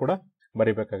ಎರಡನ್ನೂ ಕೂಡ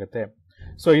ಬರಿಬೇಕಾಗುತ್ತೆ.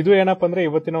 ಸೊ ಇದು ಏನಪ್ಪಾ ಅಂದ್ರೆ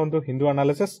ಇವತ್ತಿನ ಒಂದು ಹಿಂದೂ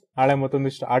ಅನಾಲಿಸಿಸ್. ನಾಳೆ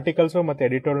ಮತ್ತೊಂದಿಷ್ಟು ಆರ್ಟಿಕಲ್ಸ್ ಮತ್ತೆ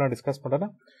ಎಡಿಟೋರಿಯಲ್ ನ ಡಿಸ್ಕಸ್ ಮಾಡೋಣ.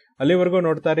 ಅಲ್ಲಿವರೆಗೂ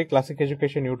ನೋಡ್ತಾ ಇರಿ classic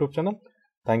education YouTube channel.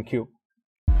 Thank you.